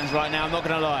in his hands right now, I'm not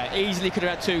going to lie. Easily could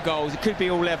have had 2 goals. It could be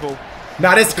all level.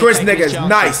 Now this Chris nigga is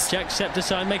nice. Jack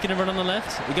Septicide making a run on the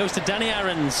left. He goes to Danny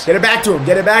Aarons. Get it back to him.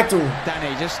 Get it back to him.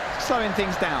 Danny just slowing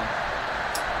things down.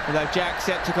 Although Jack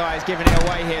Septicide is giving it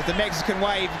away here. The Mexican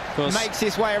wave makes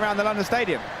its way around the London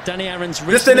Stadium. Danny Aarons.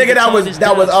 This the nigga that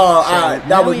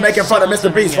was making fun of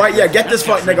Mr. Beast, right? Yeah, get this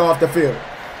fuck nigga off the field.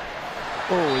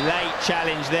 Oh, late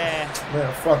challenge there.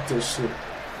 Man, fuck this shit.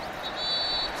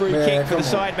 Free kick for the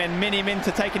sidemen. Mini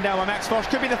Minter taken down by Max Fosh.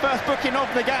 Could be the first booking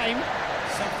of the game.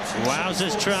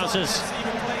 Wowzers, trousers.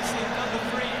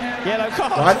 Yellow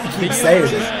card. Why do you keep saying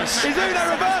this?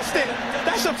 Uno reversed it.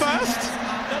 That's a first.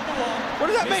 What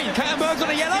does that mean? Clattenburg's on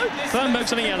a yellow?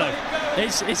 Clattenburg's on a yellow.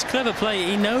 It's clever play.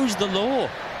 He knows the law.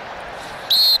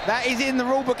 That is in the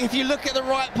rulebook. If you look at the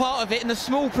right part of it in the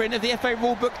small print of the FA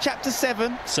rulebook, chapter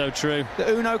 7. So true.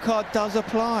 The Uno card does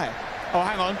apply. Oh,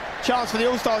 hang on. Chance for the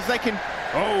All-Stars. They can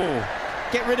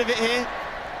get rid of it here.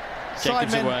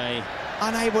 Sidemen away.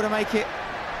 Unable to make it.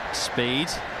 Speed.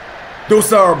 Do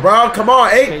something, bro. Come on,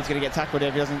 8. Speed's going to get tackled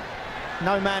if he doesn't.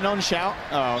 No man on shout.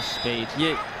 Oh, Speed.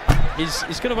 Yeah,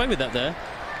 he's got away with that there.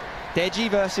 Deji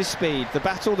versus Speed. The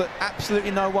battle that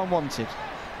absolutely no one wanted.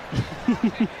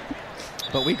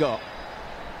 But we got.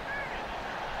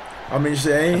 I mean,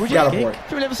 shit, he got a point.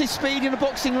 Did we ever see Speed in a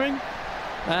boxing ring?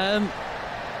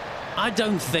 I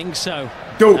don't think so.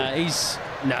 Dude. He's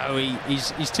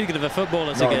too good of a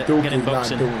footballer to get in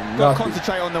boxing. Got to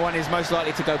concentrate on the one who's most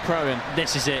likely to go pro in.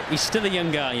 This is it. He's still a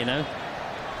young guy, you know.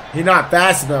 He's not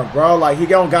fast enough, bro. Like, he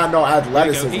don't got no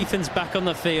athleticism. Ethan's back on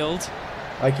the field.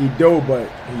 Like he do,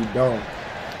 but he don't.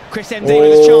 Chris MD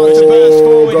with his chance to burst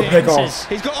forward. Good pick off.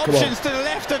 He's got options to the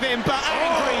left of him, but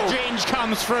Angry Ginge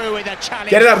comes through with a challenge.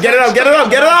 Get it up, get it up, get it up,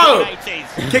 get it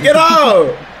up! Kick it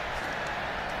up!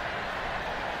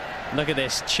 Look at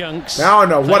this, Chunks. Now I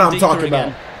don't know what I'm talking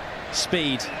about.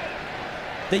 Speed.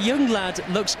 The young lad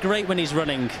looks great when he's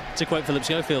running, to quote Philip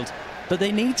Schofield, but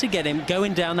they need to get him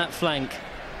going down that flank.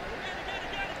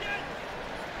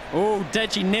 Oh,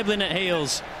 Deji nibbling at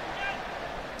heels.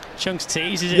 Chunks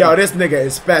teases him. Yo, this nigga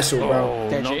is special, bro.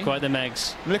 Oh, not quite the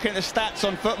Megs. Looking at the stats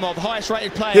on FootMob, highest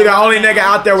rated player. He's the only nigga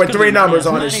out there with 3 numbers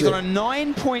on his shit. He's on a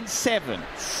 9.7.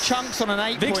 Chunks on an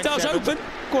 8.7. Vic Star's open.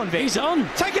 Go on, Vic. He's on.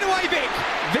 Take it away, Vic.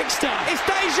 Vic Star. It's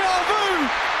deja vu.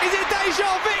 Is it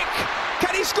deja Vic?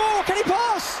 Can he score? Can he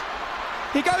pass?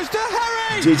 He goes to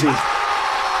Harry. GG.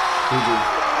 GG.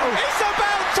 It's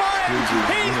about time.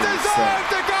 He's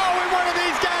deserved a goal in one of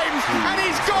these games, and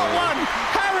he's got one.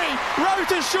 Harry rowed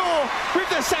to shore with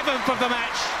the 7th of the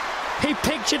match. He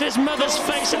pictured his mother's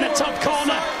face in the top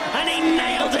corner, and he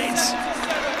nailed it.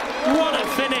 What a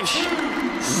finish.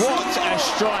 What a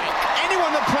strike.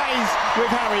 Anyone that plays with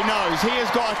Harry knows he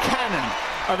has got a cannon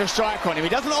of a strike on him. He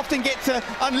doesn't often get to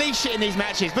unleash it in these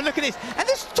matches, but look at this. And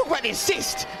let's talk about the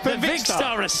assist for the Vic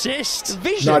Star assist.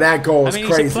 Vision. No, that goal was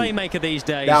crazy. He's a playmaker these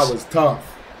days. That was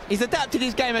tough. He's adapted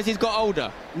his game as he's got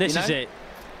older. This is it.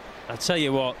 I'll tell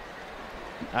you what.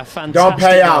 A fantastic Don't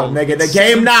pay out, nigga. The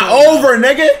game not over,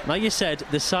 nigga. Like you said,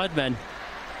 the sidemen,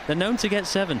 they're known to get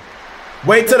 7.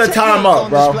 Wait till the time up,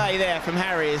 bro. Display there from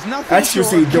Harry is nothing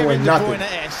XQC doing nothing.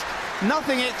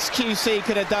 Nothing XQC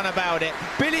could have done about it.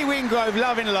 Billy Wingrove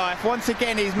loving life. Once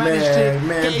again, he's managed to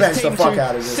get his team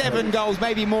to 7 goals,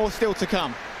 maybe more still to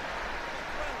come.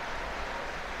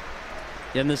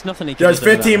 Yeah, and there's nothing he can do. There's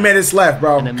 15 minutes left,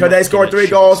 bro. Could they score 3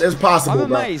 goals? It's possible,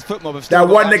 bro. I'm amazed FootMob have that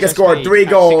one nigga scored 3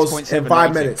 goals in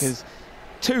 5 minutes.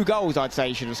 2 goals, I'd say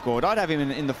he should have scored. I'd have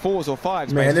him in the 4s or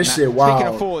 5s. Man, this shit wild.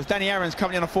 Speaking of 4s, Danny Aarons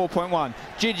coming in on a 4.1.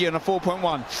 Gigi on a 4.1.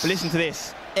 But listen to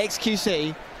this.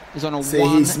 XQC is on a 1. See,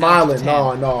 he's smiling.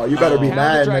 No, you better be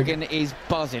mad, Dragon is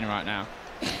buzzing right now.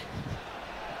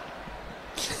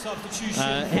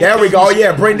 There we go.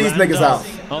 Yeah, bring these niggas out.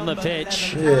 On the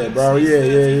pitch. Yeah, bro. Yeah.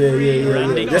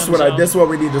 This is what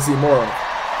we need to see more of.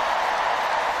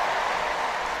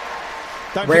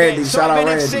 Don't Randy, forget, shout out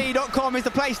Randy. sidemenfc.com is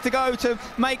the place to go to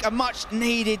make a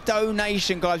much-needed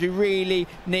donation, guys. We really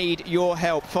need your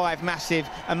help. 5 massive,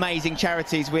 amazing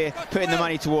charities we're putting the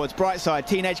money towards. Brightside,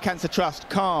 Teenage Cancer Trust,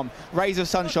 Calm, Rays of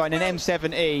Sunshine, and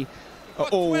M7E. are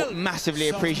all massively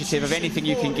appreciative of anything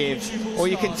you can give. Or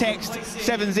you can text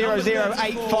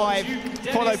 70085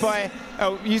 followed by,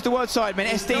 use the word sidemen,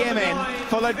 SDMN,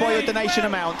 followed by your donation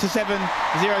amount to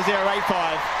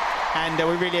 70085. And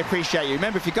we really appreciate you.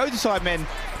 Remember, if you go to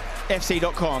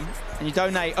sidemenfc.com and you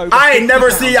donate over... I ain't never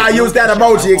seen y'all use that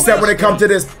emoji except when it comes to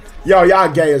this. Yo,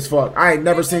 y'all gay as fuck. I ain't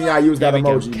never seen y'all use that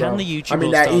emoji, bro. I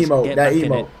mean, that emote. That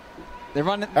emote. They're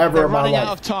running out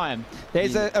of time.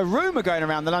 There's a rumour going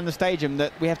around the London Stadium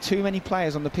that we have too many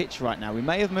players on the pitch right now. We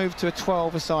may have moved to a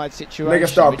 12-a-side situation. Niggas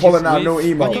start pulling out new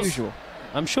emotes. Unusual.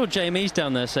 I'm sure Jamie's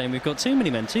down there saying we've got too many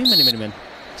men, too many men.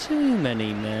 Too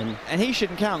many men. And he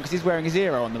shouldn't count because he's wearing a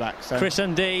 0 on the back. So Chris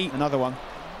MD. Another one.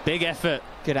 Big effort.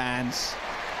 Good hands.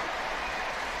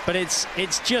 But it's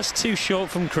just too short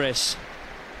from Chris.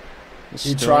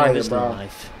 He tried it, bro.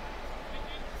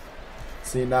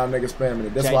 See, now niggas spamming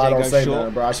it. That's why I don't say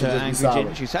nothing, bro. I should just be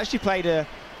solid. He's actually played a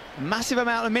massive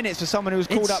amount of minutes for someone who was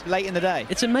called up late in the day.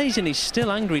 It's amazing he's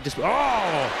still angry.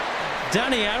 Oh!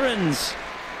 Danny Aarons.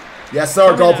 Yes,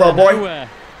 sir, GoPro boy. Nowhere.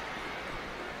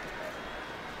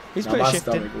 He's put a shift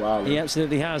in. He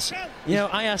absolutely has. You know,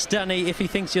 I asked Danny if he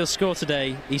thinks he'll score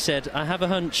today. He said, I have a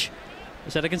hunch. I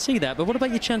said, I can see that, but what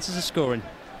about your chances of scoring?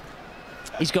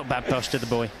 He's got bad posture, the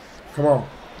boy. Come on.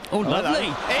 Oh, lovely.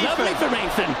 Lovely for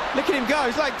Ethan. Look at him go.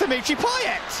 He's like Dimitri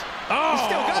Payet. Oh, he's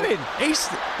still going.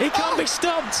 He can't be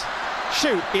stopped.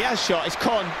 Shoot, he has shot. It's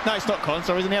Con. No, it's not Con.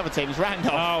 Sorry, he's on the other team. It's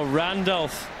Randolph. Oh,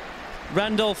 Randolph.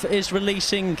 Randolph is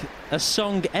releasing a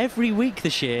song every week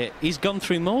this year. He's gone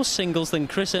through more singles than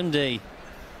Chris MD.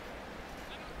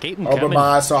 Keep him coming. Open my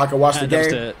eyes so I can watch the game.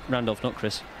 To Randolph, not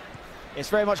Chris. It's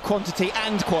very much quantity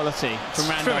and quality from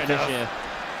Randolph this year.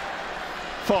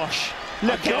 Fosh.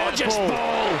 Look at that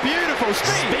ball. Beautiful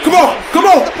speed. Come on, come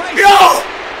on. Yo!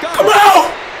 Come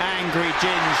on! Angry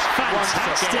Ginge.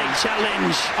 Fantastic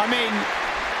challenge. I mean,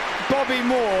 Bobby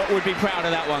Moore would be proud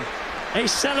of that one.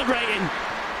 He's celebrating.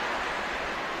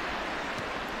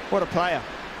 What a player.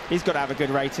 He's got to have a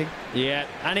good rating. Yeah,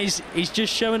 and he's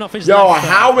just showing off his... Yo,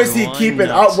 how is he keeping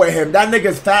up with him? That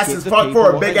nigga's fast as fuck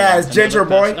for a big-ass ginger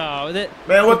boy. Oh,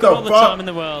 man, what the fuck? All the time in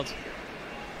the world.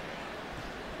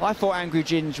 I thought Angry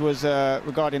Ginge was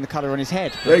regarding the colour on his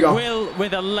head. There you go. Will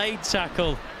with a late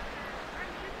tackle.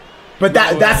 But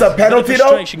that's a penalty,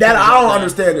 though? That I don't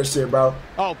understand this shit, bro.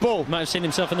 Oh, ball. Might have seen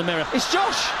himself in the mirror. It's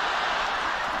Josh.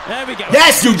 There we go.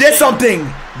 Yes, you did something.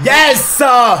 Yes,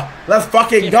 let's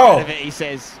fucking Get go. out of it, he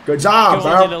says. Good job,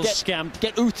 bro. Little scamp.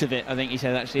 Get out of it, I think he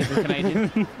said, actually, if it's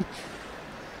Canadian.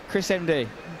 Chris MD.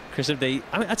 Chris MD.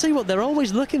 I mean, I tell you what, they're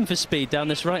always looking for speed down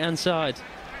this right-hand side.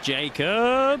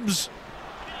 Jacobs.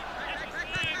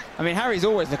 I mean, Harry's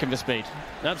always looking for speed.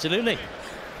 Absolutely.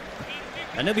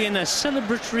 And he'll be in a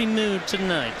celebratory mood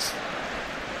tonight.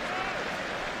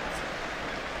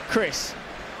 Chris.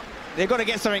 They've got to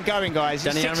get something going, guys.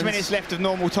 There's 6 minutes left of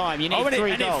normal time. You need 3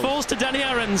 goals. And it falls to Danny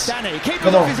Aarons. Danny, keep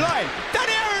it off his line.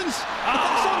 Danny Aarons!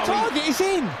 That's on target. He's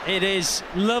in. It is.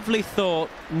 Lovely thought.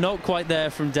 Not quite there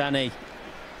from Danny.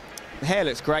 The hair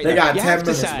looks great. They got 10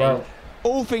 minutes, bro.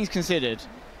 All things considered,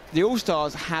 the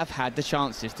All-Stars have had the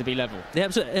chances to be level.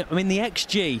 I mean, the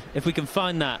XG, if we can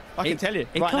find that. I can tell you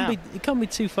it can't be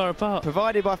too far apart.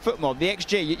 Provided by FootMob, the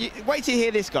XG. Wait till you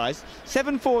hear this, guys.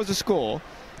 7-4 is the score.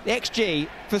 The XG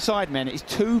for sidemen is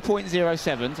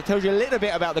 2.07, so it tells you a little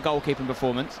bit about the goalkeeping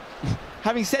performance.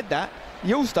 Having said that,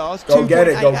 the All-Stars, 2.88.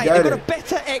 They've got a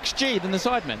better XG than the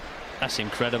sidemen. That's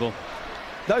incredible.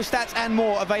 Those stats and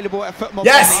more available at FootMob.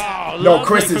 Yes! No,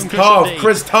 Chris is tough.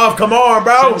 Chris tough, come on,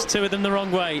 bro. Sends 2 of them the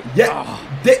wrong way. Yeah.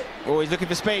 Oh, he's looking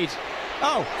for speed.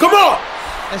 Oh. Come on!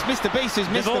 That's Mr. Beast who's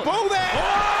missed the ball there.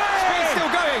 Speed's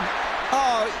still going.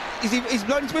 Oh, he's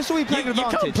blown his whistle. He played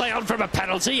advantage. You can't play on from a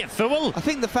penalty, you fool. I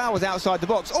think the foul was outside the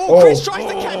box. Oh, Chris tries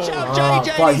to catch out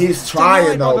JJ. But he's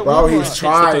trying though, bro. He's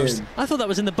trying. I thought that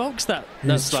was in the box.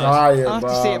 He's trying, I have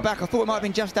to see it back. I thought it might have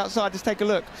been just outside. Let's take a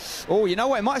look. Oh, you know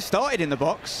what? It might have started in the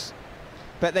box.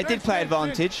 But they did play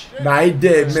advantage. Nah, he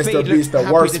did Mr. Beast the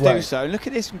worst way. Do so. Look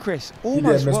at this from Chris.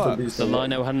 Almost worked. The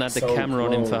lino hadn't had the camera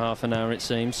on him for half an hour, it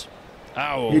seems.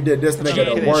 Oh. He did this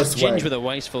nigga the worst way. Ginge with a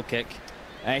wasteful kick.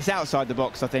 It's outside the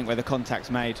box, I think, where the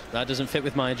contact's made. That doesn't fit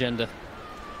with my agenda.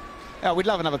 Oh, we'd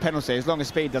love another penalty as long as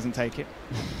Speed doesn't take it.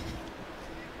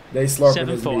 They slurping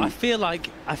his 7-4.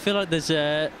 meat. I feel like there's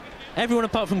everyone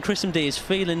apart from Chris MD is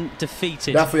feeling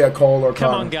defeated. Definitely a call or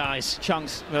come on, guys.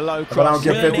 Chunks, the low cross. If I don't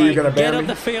get 50, you're gonna ban me. Get up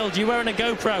the field. You're wearing a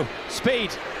GoPro.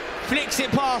 Speed flicks it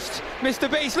past Mr.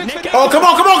 Beast. Looks for oh, come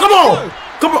on, come on, come on,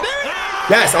 come on.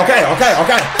 Yes, okay.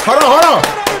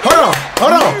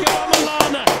 Hold on.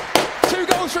 2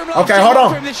 goals from last okay, hold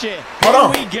on. From this year. Hold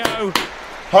on. Here we go.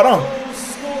 Hold on.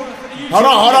 Hold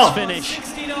on. Finish.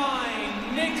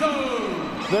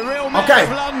 The real man of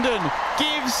London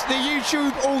gives the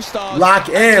YouTube All-Stars lock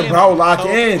in, bro. Lock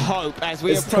in. Hope as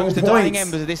we approach the dying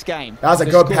embers of this game. That was a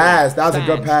good pass. That was a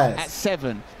good pass. At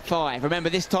 7-5. Remember,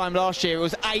 this time last year it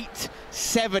was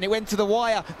 8-7. It went to the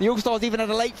wire. The All-Stars even had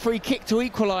a late free kick to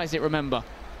equalise it, remember?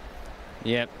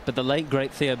 Yeah, but the late,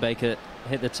 great Theo Baker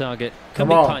hit the target. Couldn't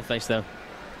be Pieface, though.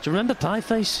 Do you remember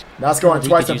Pieface? That's going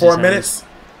twice in 4 minutes.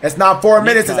 It's not 4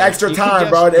 minutes, it's extra time,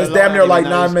 bro. It's damn near like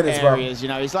 9 minutes, bro. You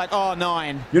know, it's like, oh,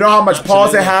 9. You know how much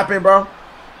pause it happened, bro?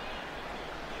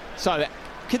 So,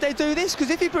 could they do this? Because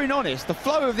if you're being honest, the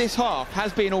flow of this half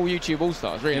has been all YouTube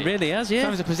All-Stars, really. It really has, yeah. In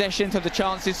terms of possession, in terms of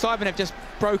chances, sidemen have just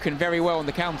broken very well on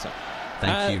the counter.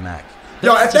 Thank you, Mac.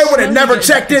 Yo, if they would have never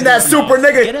checked in that super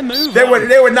nigga,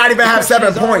 they would not even have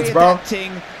 7 points, bro.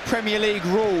 Premier League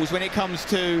rules when it comes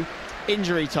to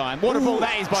injury time. What a ball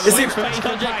that is, by the way.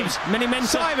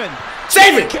 Simon.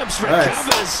 Save it.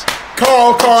 Recovers.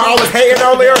 Carl, I was hating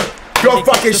earlier. Go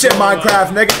fucking shit,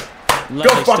 Minecraft, nigga.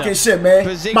 Go fucking shit, man.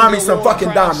 Buy me some fucking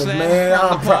diamonds, man.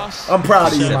 I'm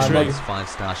proud of you, my nigga.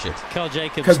 5-star shit. Carl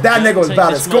Jacobs. Because that nigga was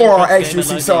about to score on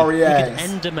XUC, sorry ass.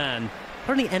 Enderman.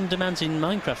 Apparently Enderman's in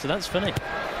Minecraft, so that's funny.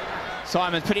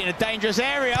 Simon's put it in a dangerous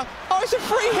area. Oh, it's a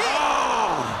free hit.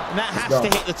 Oh, and that has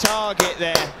to hit the target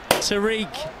there.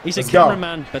 Tariq, he's a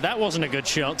cameraman, but that wasn't a good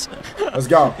shot. Let's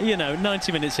go. You know,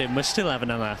 90 minutes in, we're still having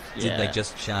a laugh. Did they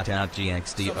just shout out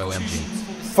GXD OMG?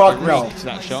 Fuck no.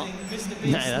 That shot.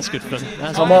 No, that's good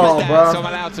fun. Come on, bro. So I'm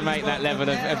allowed to make that level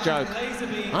of joke.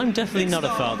 I'm definitely not a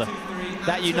father.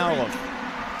 That you know of.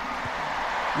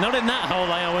 Not in that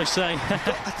hole, I always say.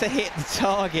 To hit the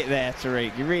target there,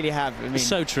 Tariq. You really have. I mean,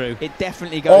 so true. It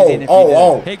definitely goes in if you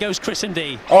do. Here goes Chris and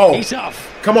D. Oh. He's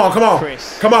off. Come on, come on.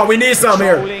 Chris. Come on, we need some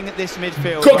here. This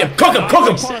midfield. Cook him, cook him, cook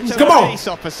him. Come on.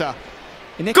 Officer.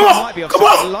 Come on, come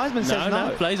on. The linesman says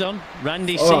no. Plays on.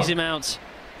 Randy sees him out.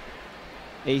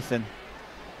 Ethan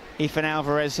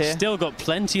Alvarez here. Still got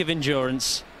plenty of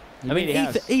endurance. I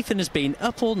mean, Ethan has been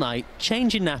up all night,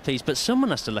 changing nappies, but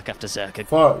someone has to look after Zerka.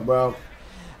 Fuck, bro.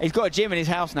 He's got a gym in his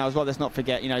house now as well, let's not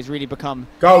forget. You know, he's really become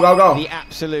the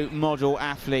absolute model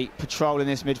athlete, patrolling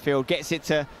this midfield. Gets it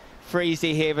to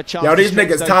Freezy here, a chance. Yo, these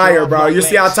niggas tired, bro. You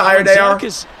see how tired they are?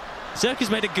 Zerka's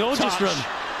made a gorgeous run.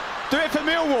 Do it for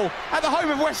Millwall at the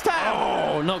home of West Ham.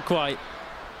 Oh, not quite.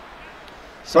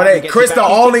 But hey, Chris the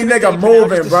only nigga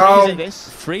moving, bro.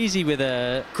 Freezy with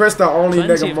a... Chris the only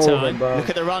nigga moving, bro. Look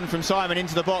at the run from Simon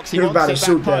into the box. He was about to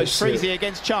shoot that shit. Freezy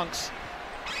against Chunks.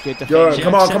 Good defense.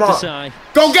 Come on, come on.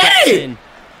 Go get it! Of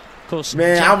course,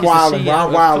 man, I'm wilding, bro.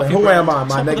 I'm wilding. Who am I,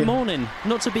 my nigga? Top of the morning.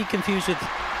 Not to be confused with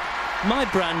my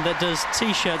brand that does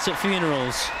T-shirts at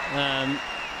funerals.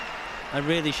 I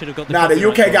really should have got the... Nah, the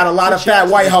UK got a lot of fat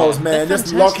white hoes, man. This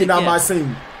is low-key not my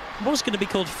scene. It was going to be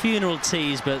called Funeral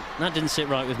Tees, but that didn't sit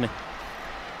right with me.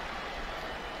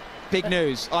 Big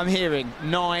news. I'm hearing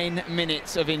 9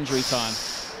 minutes of injury time.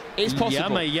 It's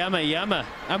possible. Yammer.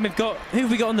 And we've got... Who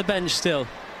have we got on the bench still?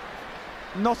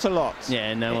 Not a lot.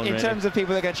 Yeah, no one In terms of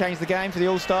people that are going to change the game for the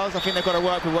All-Stars, I think they've got to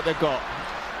work with what they've got.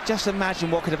 Just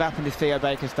imagine what could have happened if Theo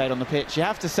Baker stayed on the pitch. You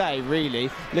have to say, really,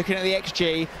 looking at the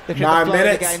XG, looking at the flow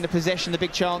of the game, the possession, the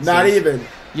big chances. Not even.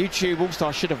 YouTube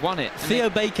All-Star should have won it. Theo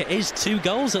Baker is 2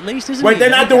 goals at least, isn't he? Wait, they're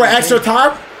not doing extra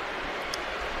time?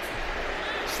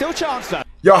 Still chance, though.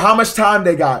 Yo, how much time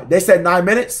they got? They said 9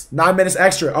 minutes? 9 minutes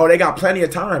extra. Oh, they got plenty of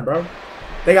time, bro.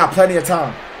 They got plenty of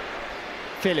time.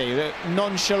 Philly,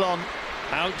 nonchalant.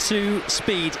 Out to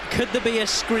Speed. Could there be a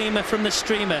screamer from the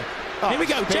streamer? Oh, here we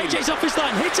go. Speed. JJ's off his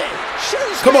line. Hit it.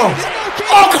 Shoot. Come on.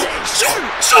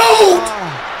 Shoot.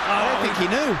 I don't think he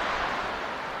knew.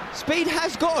 Speed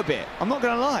has got a bit. I'm not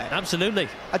going to lie. Absolutely.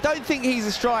 I don't think he's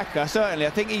a striker, certainly. I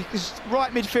think he's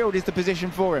right midfield is the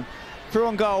position for him. Through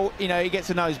on goal, you know, he gets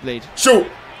a nosebleed. Shoot.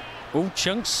 Oh,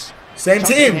 Chunks. Same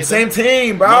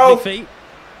team, bro. Lovely feet.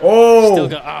 Oh. Still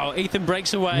got, Ethan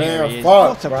breaks away. Man,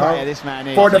 fuck, bro. Player this man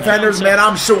is. 4 defenders, man,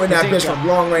 I'm shooting that bitch from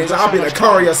long range. I'll be the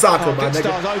Curry of soccer, my nigga.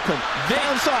 Stars open. Vic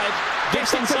onside.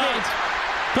 Vic's inside.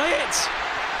 Play it.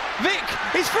 Vic,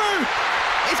 he's through.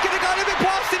 It's going to go a little bit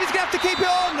past him. He's going to have to keep it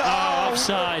on. Oh,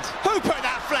 offside. Who put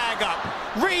that flag up?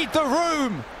 Read the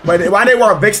room. But why they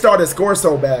want Vic Star to score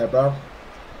so bad, bro?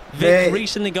 Vic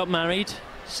recently got married.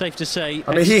 Safe to say.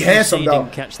 I mean, he handsome, though.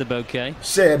 Didn't catch the bouquet.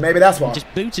 Shit, maybe that's why. He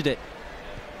just booted it.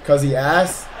 Because he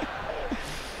asked.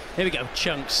 Here we go,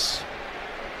 Chunks.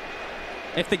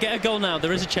 If they get a goal now,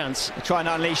 there is a chance. They're trying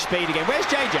to unleash Speed again. Where's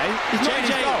JJ?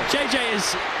 JJ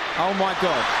is... Oh, my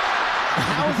God.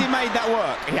 How has he made that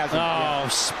work? He hasn't. Oh,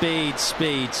 Speed.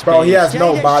 Bro, he has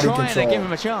no body control. control. To give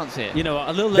him a chance here. You know what?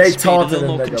 A little less speed, a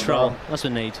little more control. Bro. That's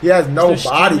what we need. He has no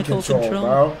body control,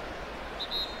 bro.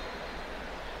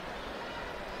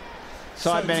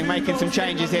 Sidemen making some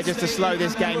changes here just to slow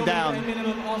this game down.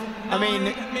 I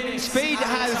mean, Speed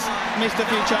has missed a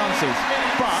few chances,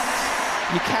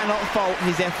 but you cannot fault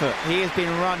his effort. He has been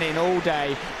running all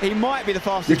day. He might be the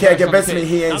fastest. You can't convince me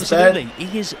he ain't Absolutely,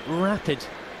 he is rapid.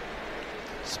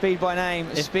 Speed by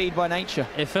name, speed by nature.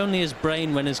 If only his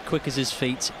brain went as quick as his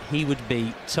feet, he would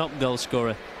be top goal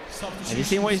scorer. Have you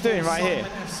seen what he's doing right here?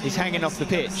 He's hanging off the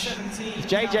pitch. If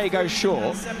JJ goes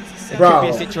short, it bro, could be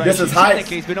a situation. This is hype.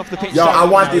 He's been off the pitch. Yo, I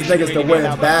want these niggas to win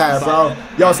bad, bro.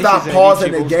 Yo, stop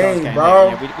pausing the game, bro.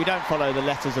 Yeah, we don't follow the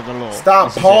letters of the law.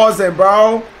 Stop pausing,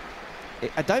 bro.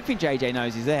 I don't think JJ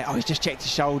knows he's there. Oh, he's just checked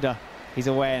his shoulder. He's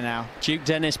aware now. Duke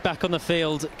Dennis back on the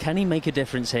field. Can he make a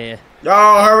difference here? Yo,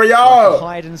 hurry up!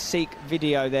 Hide and seek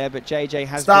video there, but JJ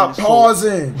has stop been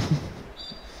pausing.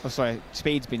 Oh, sorry.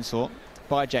 Speed's been sought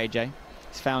by JJ.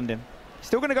 He's found him.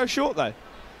 Still going to go short though.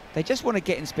 They just want to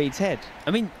get in Speed's head.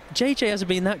 I mean, JJ hasn't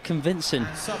been that convincing.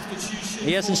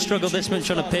 He hasn't struggled this much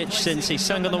on a pitch since he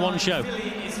sang on the One Show.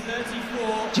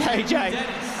 JJ.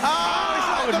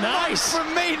 Oh, it's like nice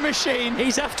from Mean Machine.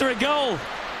 He's after a goal.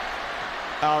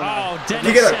 Oh, no. Oh,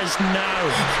 Dennis says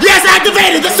no. Yes,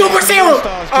 activated the Super Serum.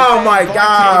 Oh my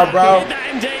God, bro.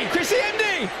 Chrissy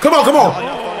MD. Come on, come on.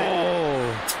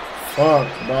 Oh.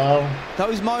 Fuck, bro.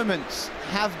 Those moments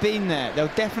have been there.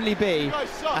 There'll definitely be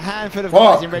a handful of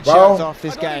guys in red shirts after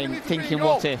this game thinking,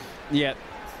 what if? Yeah.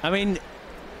 I mean,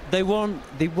 they want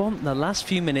the last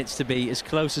few minutes to be as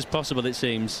close as possible, it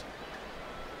seems.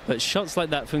 But shots like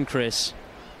that from Chris,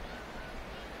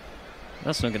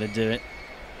 that's not going to do it.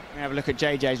 Have a look at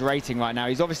JJ's rating right now.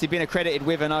 He's obviously been accredited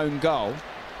with an own goal.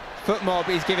 Footmob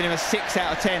is giving him a 6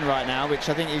 out of 10 right now, which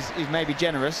I think is maybe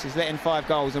generous. He's let in 5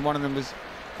 goals and one of them was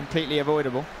completely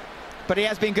avoidable. But he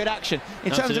has been good action.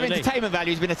 In terms of entertainment value,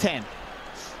 he's been a 10.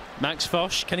 Max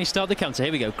Fosh, can he start the counter?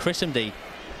 Here we go, Chris MD.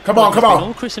 Come on, come on.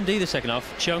 All Chris MD the second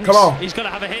half. Chunks, come on. He's got to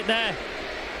have a hit there.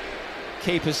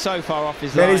 Keeper's so far off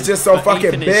his line. Man, he's just so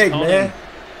fucking big, man.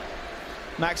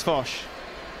 Max Fosh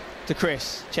to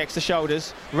Chris, checks the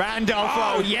shoulders. Randolph.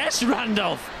 Oh, yes,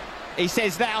 Randolph. He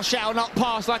says, thou shalt not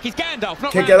pass, like he's Gandalf,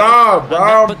 not Kick Randolph. it off,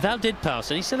 bro. But thou did pass,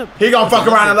 and he said he gonna fuck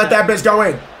around and let that bitch go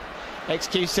in.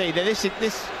 XQC,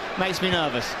 this makes me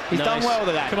nervous. He's done well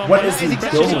with that. Come on, what is he doing?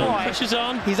 Pressure's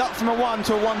on. He's up from a 1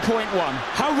 to a 1.1.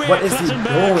 Hurry what is he doing,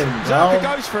 bro? Zucker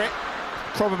goes for it.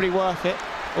 Probably worth it.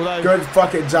 Although good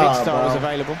fucking job, Big Star bro. was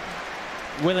available.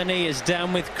 Willeney is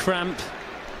down with cramp.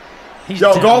 He's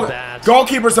yo, bad.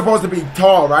 Goalkeeper's supposed to be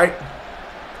tall, right?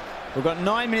 We've got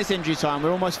 9 minutes injury time.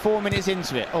 We're almost 4 minutes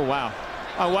into it. Oh, wow.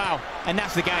 Oh, wow. And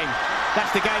that's the game.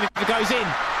 That's the game if it goes in.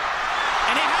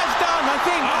 And it has done, I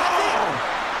think. Oh.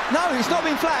 No, it's not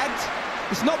been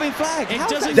flagged. It's not been flagged.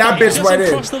 That bitch went in.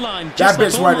 Cross the line. That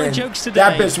bitch like went in. Today,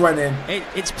 that bitch went in.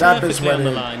 It's perfectly on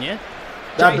the line, yeah?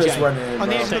 That bitch went in, on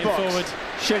the bro. edge of the box. Forward.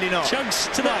 Surely not.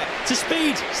 Chugs to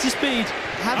speed. To speed.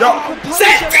 Yo,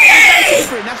 set me!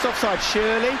 That's offside.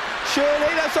 Surely,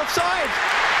 that's offside.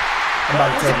 I'm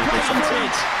about to take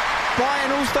it. By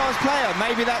an All-Stars player.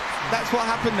 Maybe that's what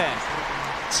happened there.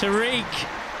 Tariq.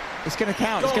 It's going to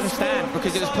count. It's going to stand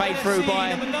because it was played through by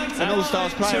an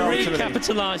All-Stars player. Tariq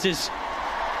capitalises.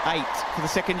 8 for the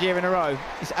second year in a row.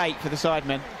 It's 8 for the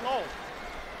Sidemen.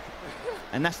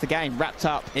 And that's the game wrapped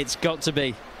up. It's got to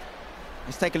be.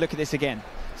 Let's take a look at this again.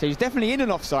 So he's definitely in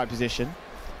an offside position.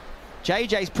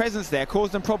 JJ's presence there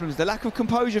caused them problems. The lack of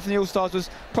composure from the All-Stars was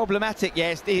problematic.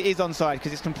 Yes, it is onside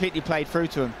because it's completely played through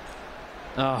to him.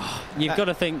 Oh, you've got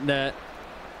to think that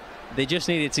they just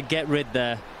needed to get rid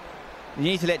there. You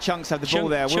need to let Chunks have the ball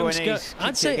there.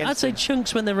 I'd say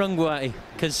Chunks went the wrong way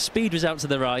because Speed was out to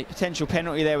the right. Potential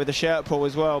penalty there with the shirt pull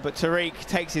as well, but Tariq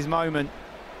takes his moment.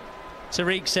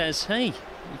 Tariq says, hey, you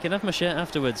can have my shirt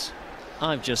afterwards.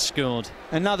 I've just scored.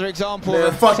 Another example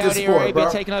of Saudi Arabia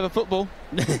taking over football.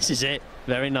 This is it.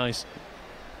 Very nice.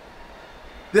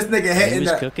 This nigga hitting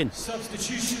that. Cooking.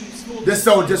 This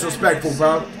so disrespectful,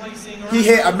 bro. He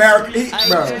hit America.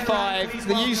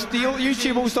 8-5. The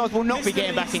YouTube All-Stars will not be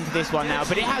getting back into this one now,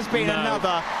 but it has been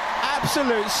another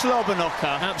absolute slobber knocker.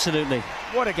 Absolutely.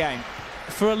 What a game.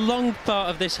 For a long part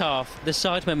of this half, the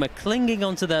Sidemen were clinging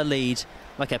onto their lead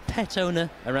like a pet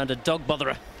owner around a dog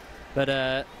botherer.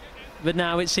 But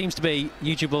now it seems to be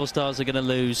YouTube All-Stars are going to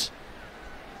lose.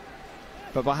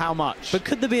 But by how much? But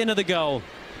could there be another goal?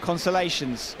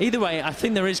 Consolations. Either way, I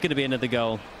think there is going to be another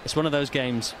goal. It's one of those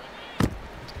games.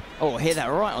 Oh, hear that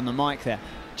right on the mic there.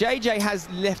 JJ has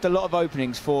left a lot of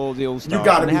openings for the All-Stars. You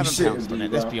gotta and they be haven't pounced shitting on me,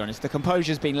 it, let's bro. be honest. The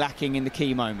composure's been lacking in the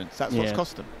key moments. That's what's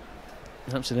cost them.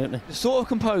 Absolutely. The sort of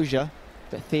composure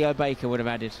that Theo Baker would have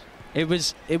added. It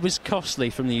was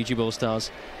costly from the YouTube All-Stars.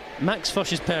 Max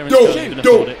Fosh's parents couldn't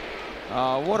afford it.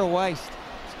 Oh, what a waste.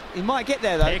 He might get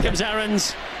there, though. Here comes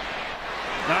Aarons.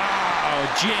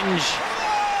 Oh, Ginge.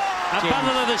 A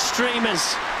bundle of the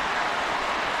streamers.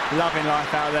 Loving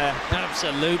life out there.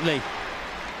 Absolutely.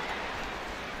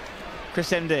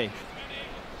 Chris MD.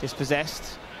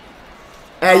 Dispossessed.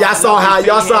 Hey, y'all saw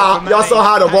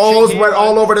how the rolls went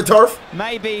all over the turf?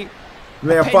 Maybe.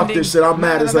 Man, fuck this shit. I'm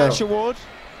mad as hell.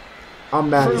 I'm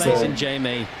mad as hell.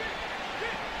 Jamie.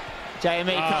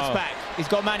 Jamie cuts back. He's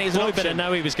got Manny as an option. Better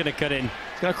know he was going to cut in.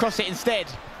 He's going to cross it instead.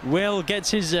 Will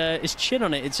gets his chin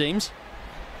on it, it seems.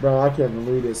 Bro, I can't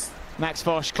believe this. Max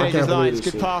Fosh clears his lines.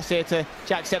 Good pass here to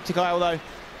Jacksepticeye, although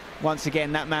once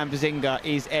again that man Bazinga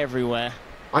is everywhere.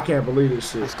 I can't believe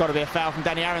this shit. It's got to be a foul from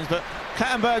Danny Aarons, but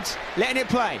Clattenburg's letting it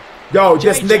play. Yo,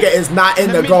 this nigga is not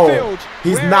in the goal.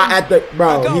 He's not at the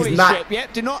he's not.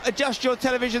 Yep. Do not adjust your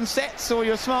television sets or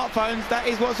your smartphones. That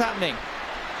is what's happening.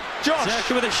 Josh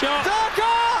Zerka with a shot.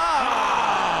 Oh.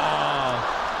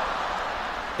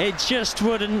 It just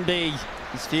wouldn't be.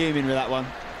 He's fuming with that one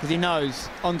because he knows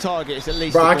on target it's at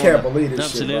least. Bro, I can't believe this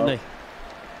Absolutely. shit,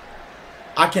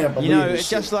 bro. I can't believe this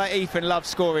just shit. like Ethan loves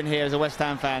scoring here as a West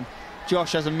Ham fan,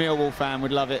 Josh as a Millwall fan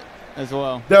would love it as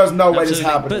well. There's no way this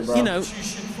happening, bro. But, you know,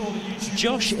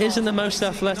 Josh isn't the most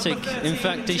athletic. In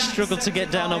fact, he struggled to get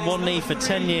down on one knee for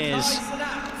 10 years.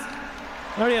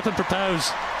 Hurry up and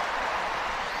propose.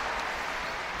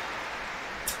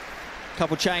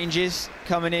 Couple changes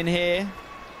coming in here.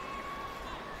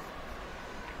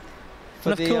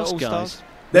 And of course, guys,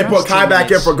 they put Kai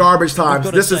back in for garbage times.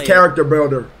 This is character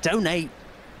builder. Donate,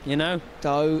 you know.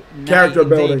 Donate. Character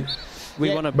building.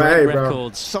 We want to break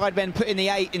records. Sidemen putting the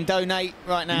 8 in donate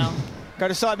right now. Go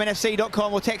to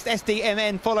sidemenfc.com or text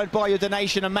SDMN followed by your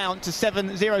donation amount to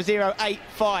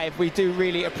 70085. We do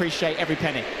really appreciate every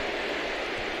penny.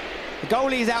 The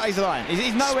goalie is out his line.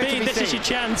 He's nowhere to be this seen. Is your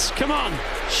chance. Come on,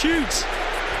 shoot.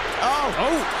 Oh,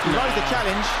 he rose the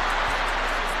challenge.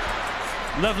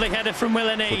 Lovely header from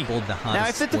Willeney. Now,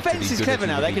 if the defence is clever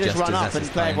now, they can just run up and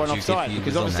play everyone offside,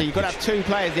 because obviously you've got to have 2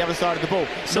 players the other side of the ball.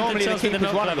 Normally the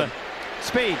keeper's one of them.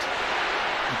 Speed.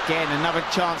 Again, another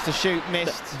chance to shoot,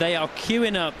 missed. They are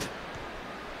queuing up.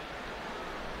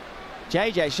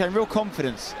 JJ showing real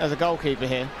confidence as a goalkeeper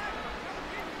here.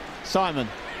 Simon.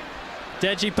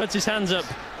 Deji puts his hands up.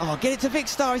 Oh, get it to Vic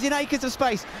Star. He's in acres of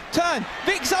space. Turn.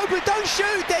 Vic's open. Don't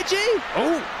shoot, Deji.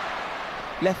 Oh.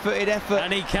 Left-footed effort.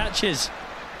 And he catches.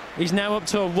 He's now up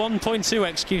to a 1.2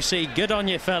 XQC. Good on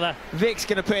you, fella. Vic's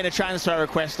going to put in a transfer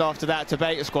request after that to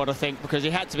Beta Squad, I think, because he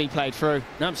had to be played through.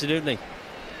 Absolutely.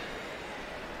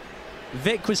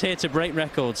 Vic was here to break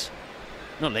records.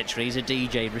 Not literally, he's a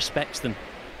DJ, respects them.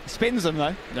 He spins them,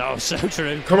 though. Oh, so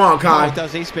true. Come on, Kai. Oh,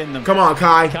 does he spin them? Come on,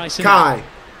 Kai.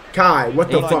 Kai, what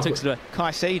the fuck?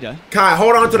 Kai Cedar. Kai,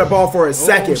 hold on to the ball for a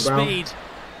second, bro. Speed.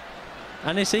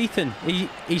 And it's Ethan.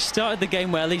 He started the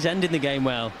game well, he's ending the game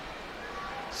well.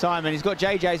 Simon, he's got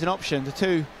JJ as an option. The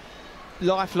 2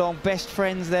 lifelong best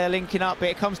friends there linking up, but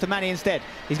it comes to Manny instead.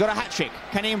 He's got a hat-trick.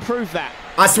 Can he improve that?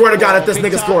 I swear to God, if this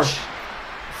nigga scores.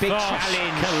 Big Bosch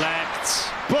challenge. Collects.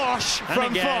 Bosch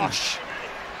from Bosch.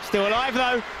 Still alive,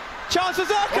 though. Chance for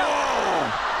Zerka.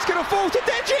 Oh. It's going to fall to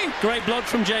Deji. Great block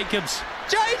from Jacobs.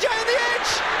 JJ on the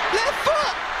edge. Left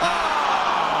foot.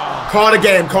 Oh. Call the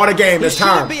game. It's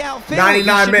time.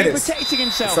 99 minutes. Protecting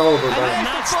himself. It's over, bro. And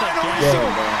that's the final whistle.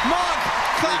 Mark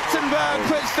Clattenburg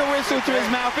puts the whistle to his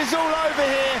mouth. It's all over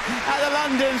here at the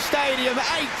London Stadium.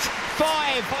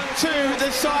 8-5 to the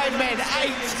Sidemen.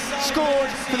 8 scored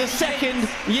for the 2nd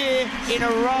year in a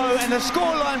row, and the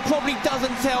scoreline probably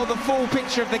doesn't tell the full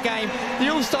picture of the game. The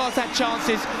All-Stars had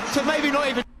chances to maybe not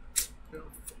even.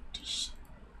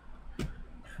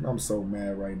 I'm so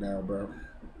mad right now, bro.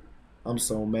 I'm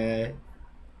so mad.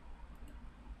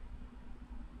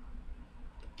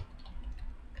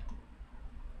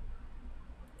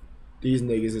 These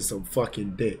niggas is some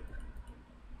fucking dick.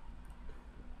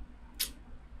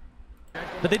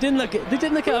 But they didn't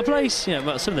look out of place. Yeah,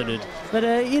 well, some of them did.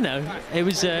 But you know, it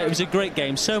was a great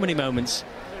game. So many moments,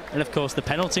 and of course the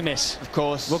penalty miss. Of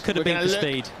course, what could have been for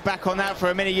speed? Back on that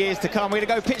for many years to come. We're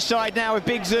going to go pitch side now with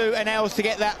Big Zoo and Els to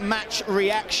get that match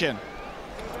reaction.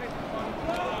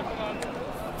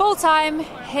 Full time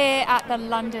here at the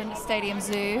London Stadium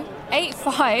Zoo.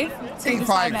 8-5 to the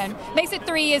Sidemen. Makes it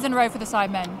 3 years in a row for the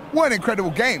Sidemen. What an incredible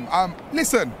game.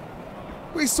 Listen,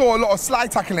 we saw a lot of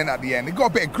slide tackling at the end. It got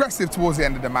a bit aggressive towards the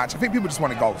end of the match. I think people just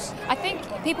wanted goals. I think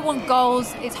people want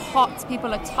goals. It's hot.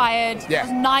 People are tired. Yeah.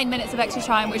 There's 9 minutes of extra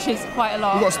time, which is quite a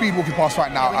lot. We've got a speed walking past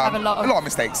right now. Yeah, we have a lot of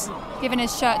mistakes. Giving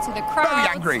his shirt to the crowd. Very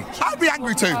angry. I'd be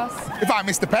angry too if I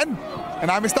missed the pen. And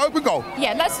I missed the open goal.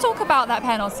 Yeah, let's talk about that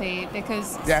penalty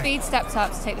because Speed stepped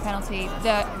up to take the penalty.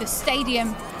 The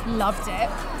stadium loved it.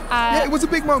 Yeah, it was a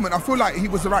big moment. I feel like he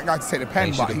was the right guy to take the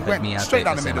pen, but he went straight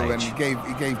down the middle and he gave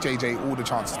JJ all the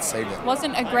chances to save it.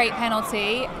 Wasn't a great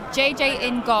penalty. JJ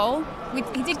in goal.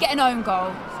 He did get an own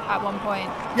goal at one point.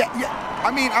 Yeah. I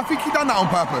mean, I think he done that on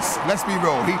purpose. Let's be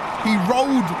real. He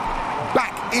rolled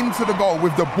back into the goal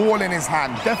with the ball in his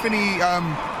hand. Definitely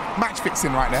match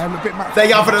fixing right there. A bit match.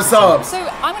 Thank y'all for the subs. So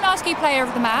I'm going to ask you player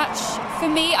of the match. For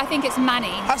me, I think it's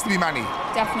Manny. Has to be Manny.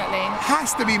 Definitely.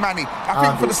 Has to be Manny. I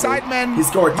think for the sidemen, he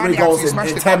scored 3 goals in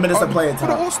 10 minutes of playing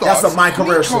time. That's a my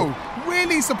career show.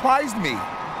 Really surprised me.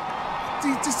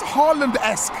 Just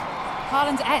Haaland-esque.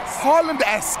 Haaland-esque.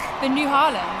 Haaland-esque. The new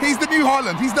Haaland. He's the new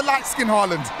Haaland. He's the light-skinned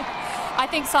Haaland. I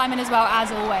think Simon as well,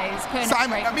 as always.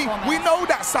 Simon, I mean, we know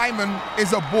that Simon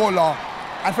is a baller,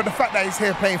 and for the fact that he's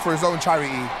here playing for his own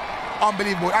charity,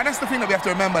 unbelievable. And that's the thing that we have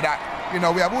to remember, that, you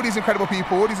know, we have all these incredible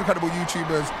people, all these incredible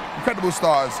YouTubers, incredible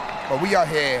stars, but we are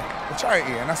here for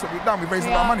charity, and that's what we've done. We've raised a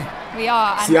lot of money. We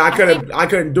are. See, I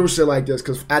couldn't do shit like this,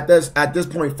 because at this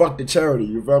point, fuck the charity.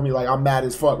 You feel me? Like, I'm mad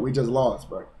as fuck. We just lost,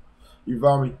 bro. You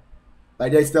feel me?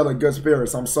 Like, they still in good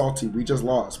spirits. I'm salty. We just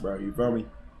lost, bro. You feel me?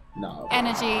 No.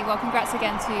 Energy. Well, congrats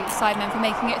again to Sidemen for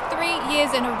making it 3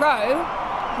 years in a row,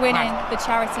 winning the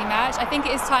charity match. I think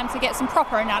it is time to get some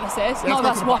proper analysis, not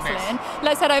us waffling.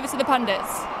 Let's head over to the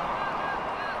pundits.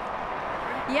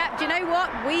 Yeah, do you know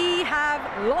what? We have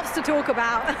lots to talk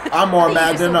about. I'm more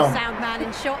mad than no. Sound man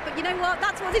in shot, but you know what?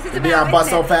 That's what this is about. Yeah, but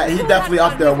so fat. He definitely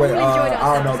up there with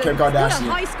I don't know, Kim Kardashian.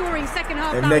 What a high-scoring second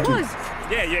half and that Nikki. was.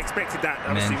 Yeah, you expected that.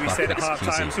 Obviously, we said at half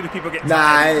time, as soon as people get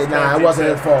Nah, it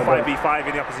wasn't his fault. 5v5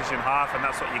 in the opposition half, and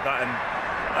that's what you got. And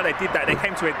they did that. They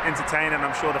came to entertain, and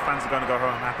I'm sure the fans are going to go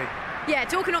home happy. Yeah,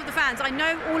 talking of the fans, I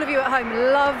know all of you at home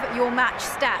love your match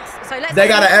stats. So let's. They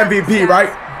got an MVP,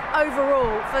 right?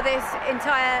 Overall for this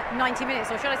entire 90 minutes,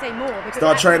 or should I say more? Because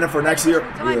start training for next year.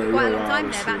 Quite a long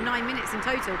time there, about 9 minutes in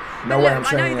total. No way I'm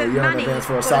training a year in advance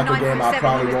for a soccer game. I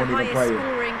probably won't even play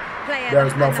it.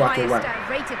 There's no fucking way.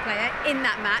 Rated player in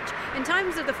that match. In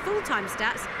terms of the full-time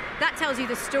stats, that tells you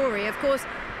the story. Of course,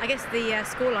 I guess the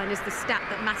scoreline is the stat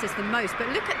that matters the most.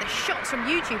 But look at the shots from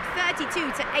YouTube: 32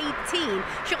 to 18.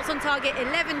 Shots on target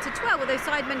 11 to 12. Although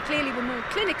Sidemen clearly were more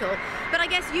clinical. But I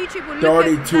guess YouTube will look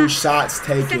 32 shots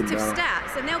taken, set of bro.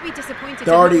 stats, and they'll be disappointed.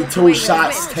 32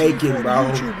 shots taken, bro.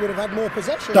 YouTube would have had more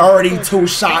possession. 32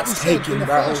 shots taken,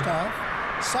 bro.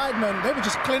 Sidemen, they were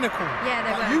just clinical. Yeah,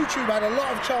 they were. YouTube had a lot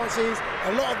of chances,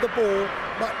 a lot of the ball,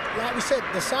 but like we said,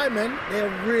 the Sidemen, they're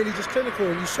really just clinical,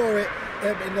 and you saw it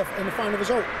in the final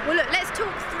result. Well, look, let's talk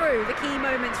through the key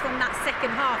moments from that second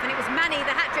half, and it was Manny,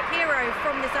 the hat-trick hero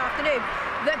from this afternoon,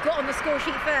 that got on the score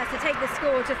sheet first to take the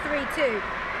score to 3-2.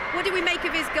 What did we make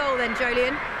of his goal then,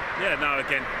 Jolien? Yeah, no,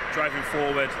 again, driving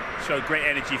forward, showed great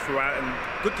energy throughout, and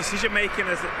good decision-making,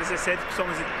 as I said.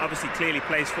 Someone obviously clearly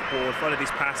plays football, followed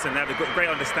his pass, and they have a great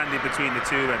understanding between the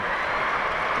two, and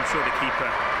I'm sure the keeper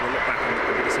will look back and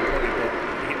be disappointed, but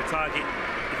you hit the target.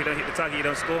 If you don't hit the target, you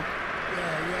don't score.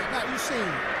 Yeah. Now, you see,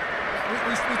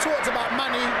 we talked about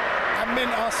Manny and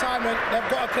Minter, Simon.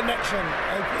 They've got a connection.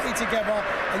 They play together,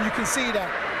 and you can see that.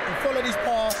 And follow his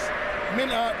pass.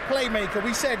 Minter, playmaker.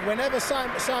 We said whenever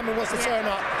Simon wants to turn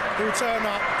up, he'll turn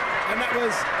up. And that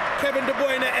was Kevin De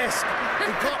Bruyne-esque.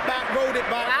 He cut back, rolled it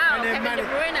back, and then Kevin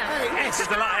De Bruyne. Hey, There's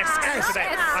a lot of S today.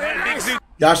 I heard Big Zoo.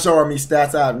 Y'all showing me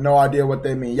stats. I have no idea what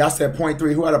they mean. Y'all said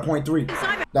 0.3. Who had a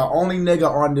 0.3? The only nigga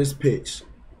on this pitch.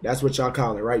 That's what y'all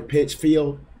call it, right? Pitch,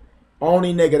 field.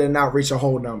 Only nigga did not reach a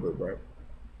whole number, bro.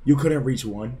 You couldn't reach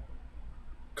one.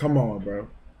 Come on, bro.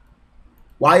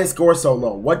 Why is score so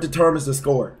low? What determines the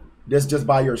score? This just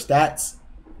by your stats?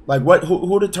 Like, what?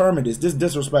 Who determined this? This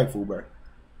disrespectful, bro.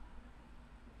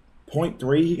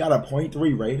 0.3? He got a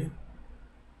 0.3 rating?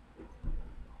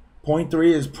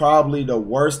 0.3 is probably the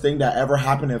worst thing that ever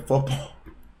happened in football.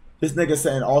 This nigga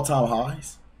saying all-time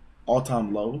highs,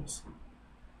 all-time lows.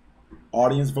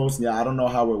 Audience votes, yeah, I don't know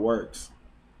how it works.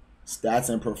 Stats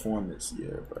and performance,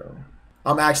 yeah, bro.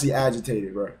 I'm actually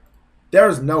agitated, bro.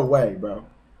 There's no way, bro.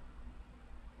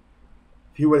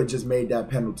 If he would have just made that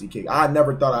penalty kick. I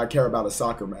never thought I'd care about a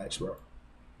soccer match, bro.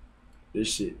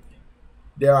 This shit.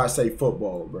 Dare I say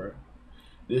football, bro.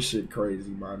 This shit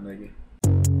crazy, my nigga.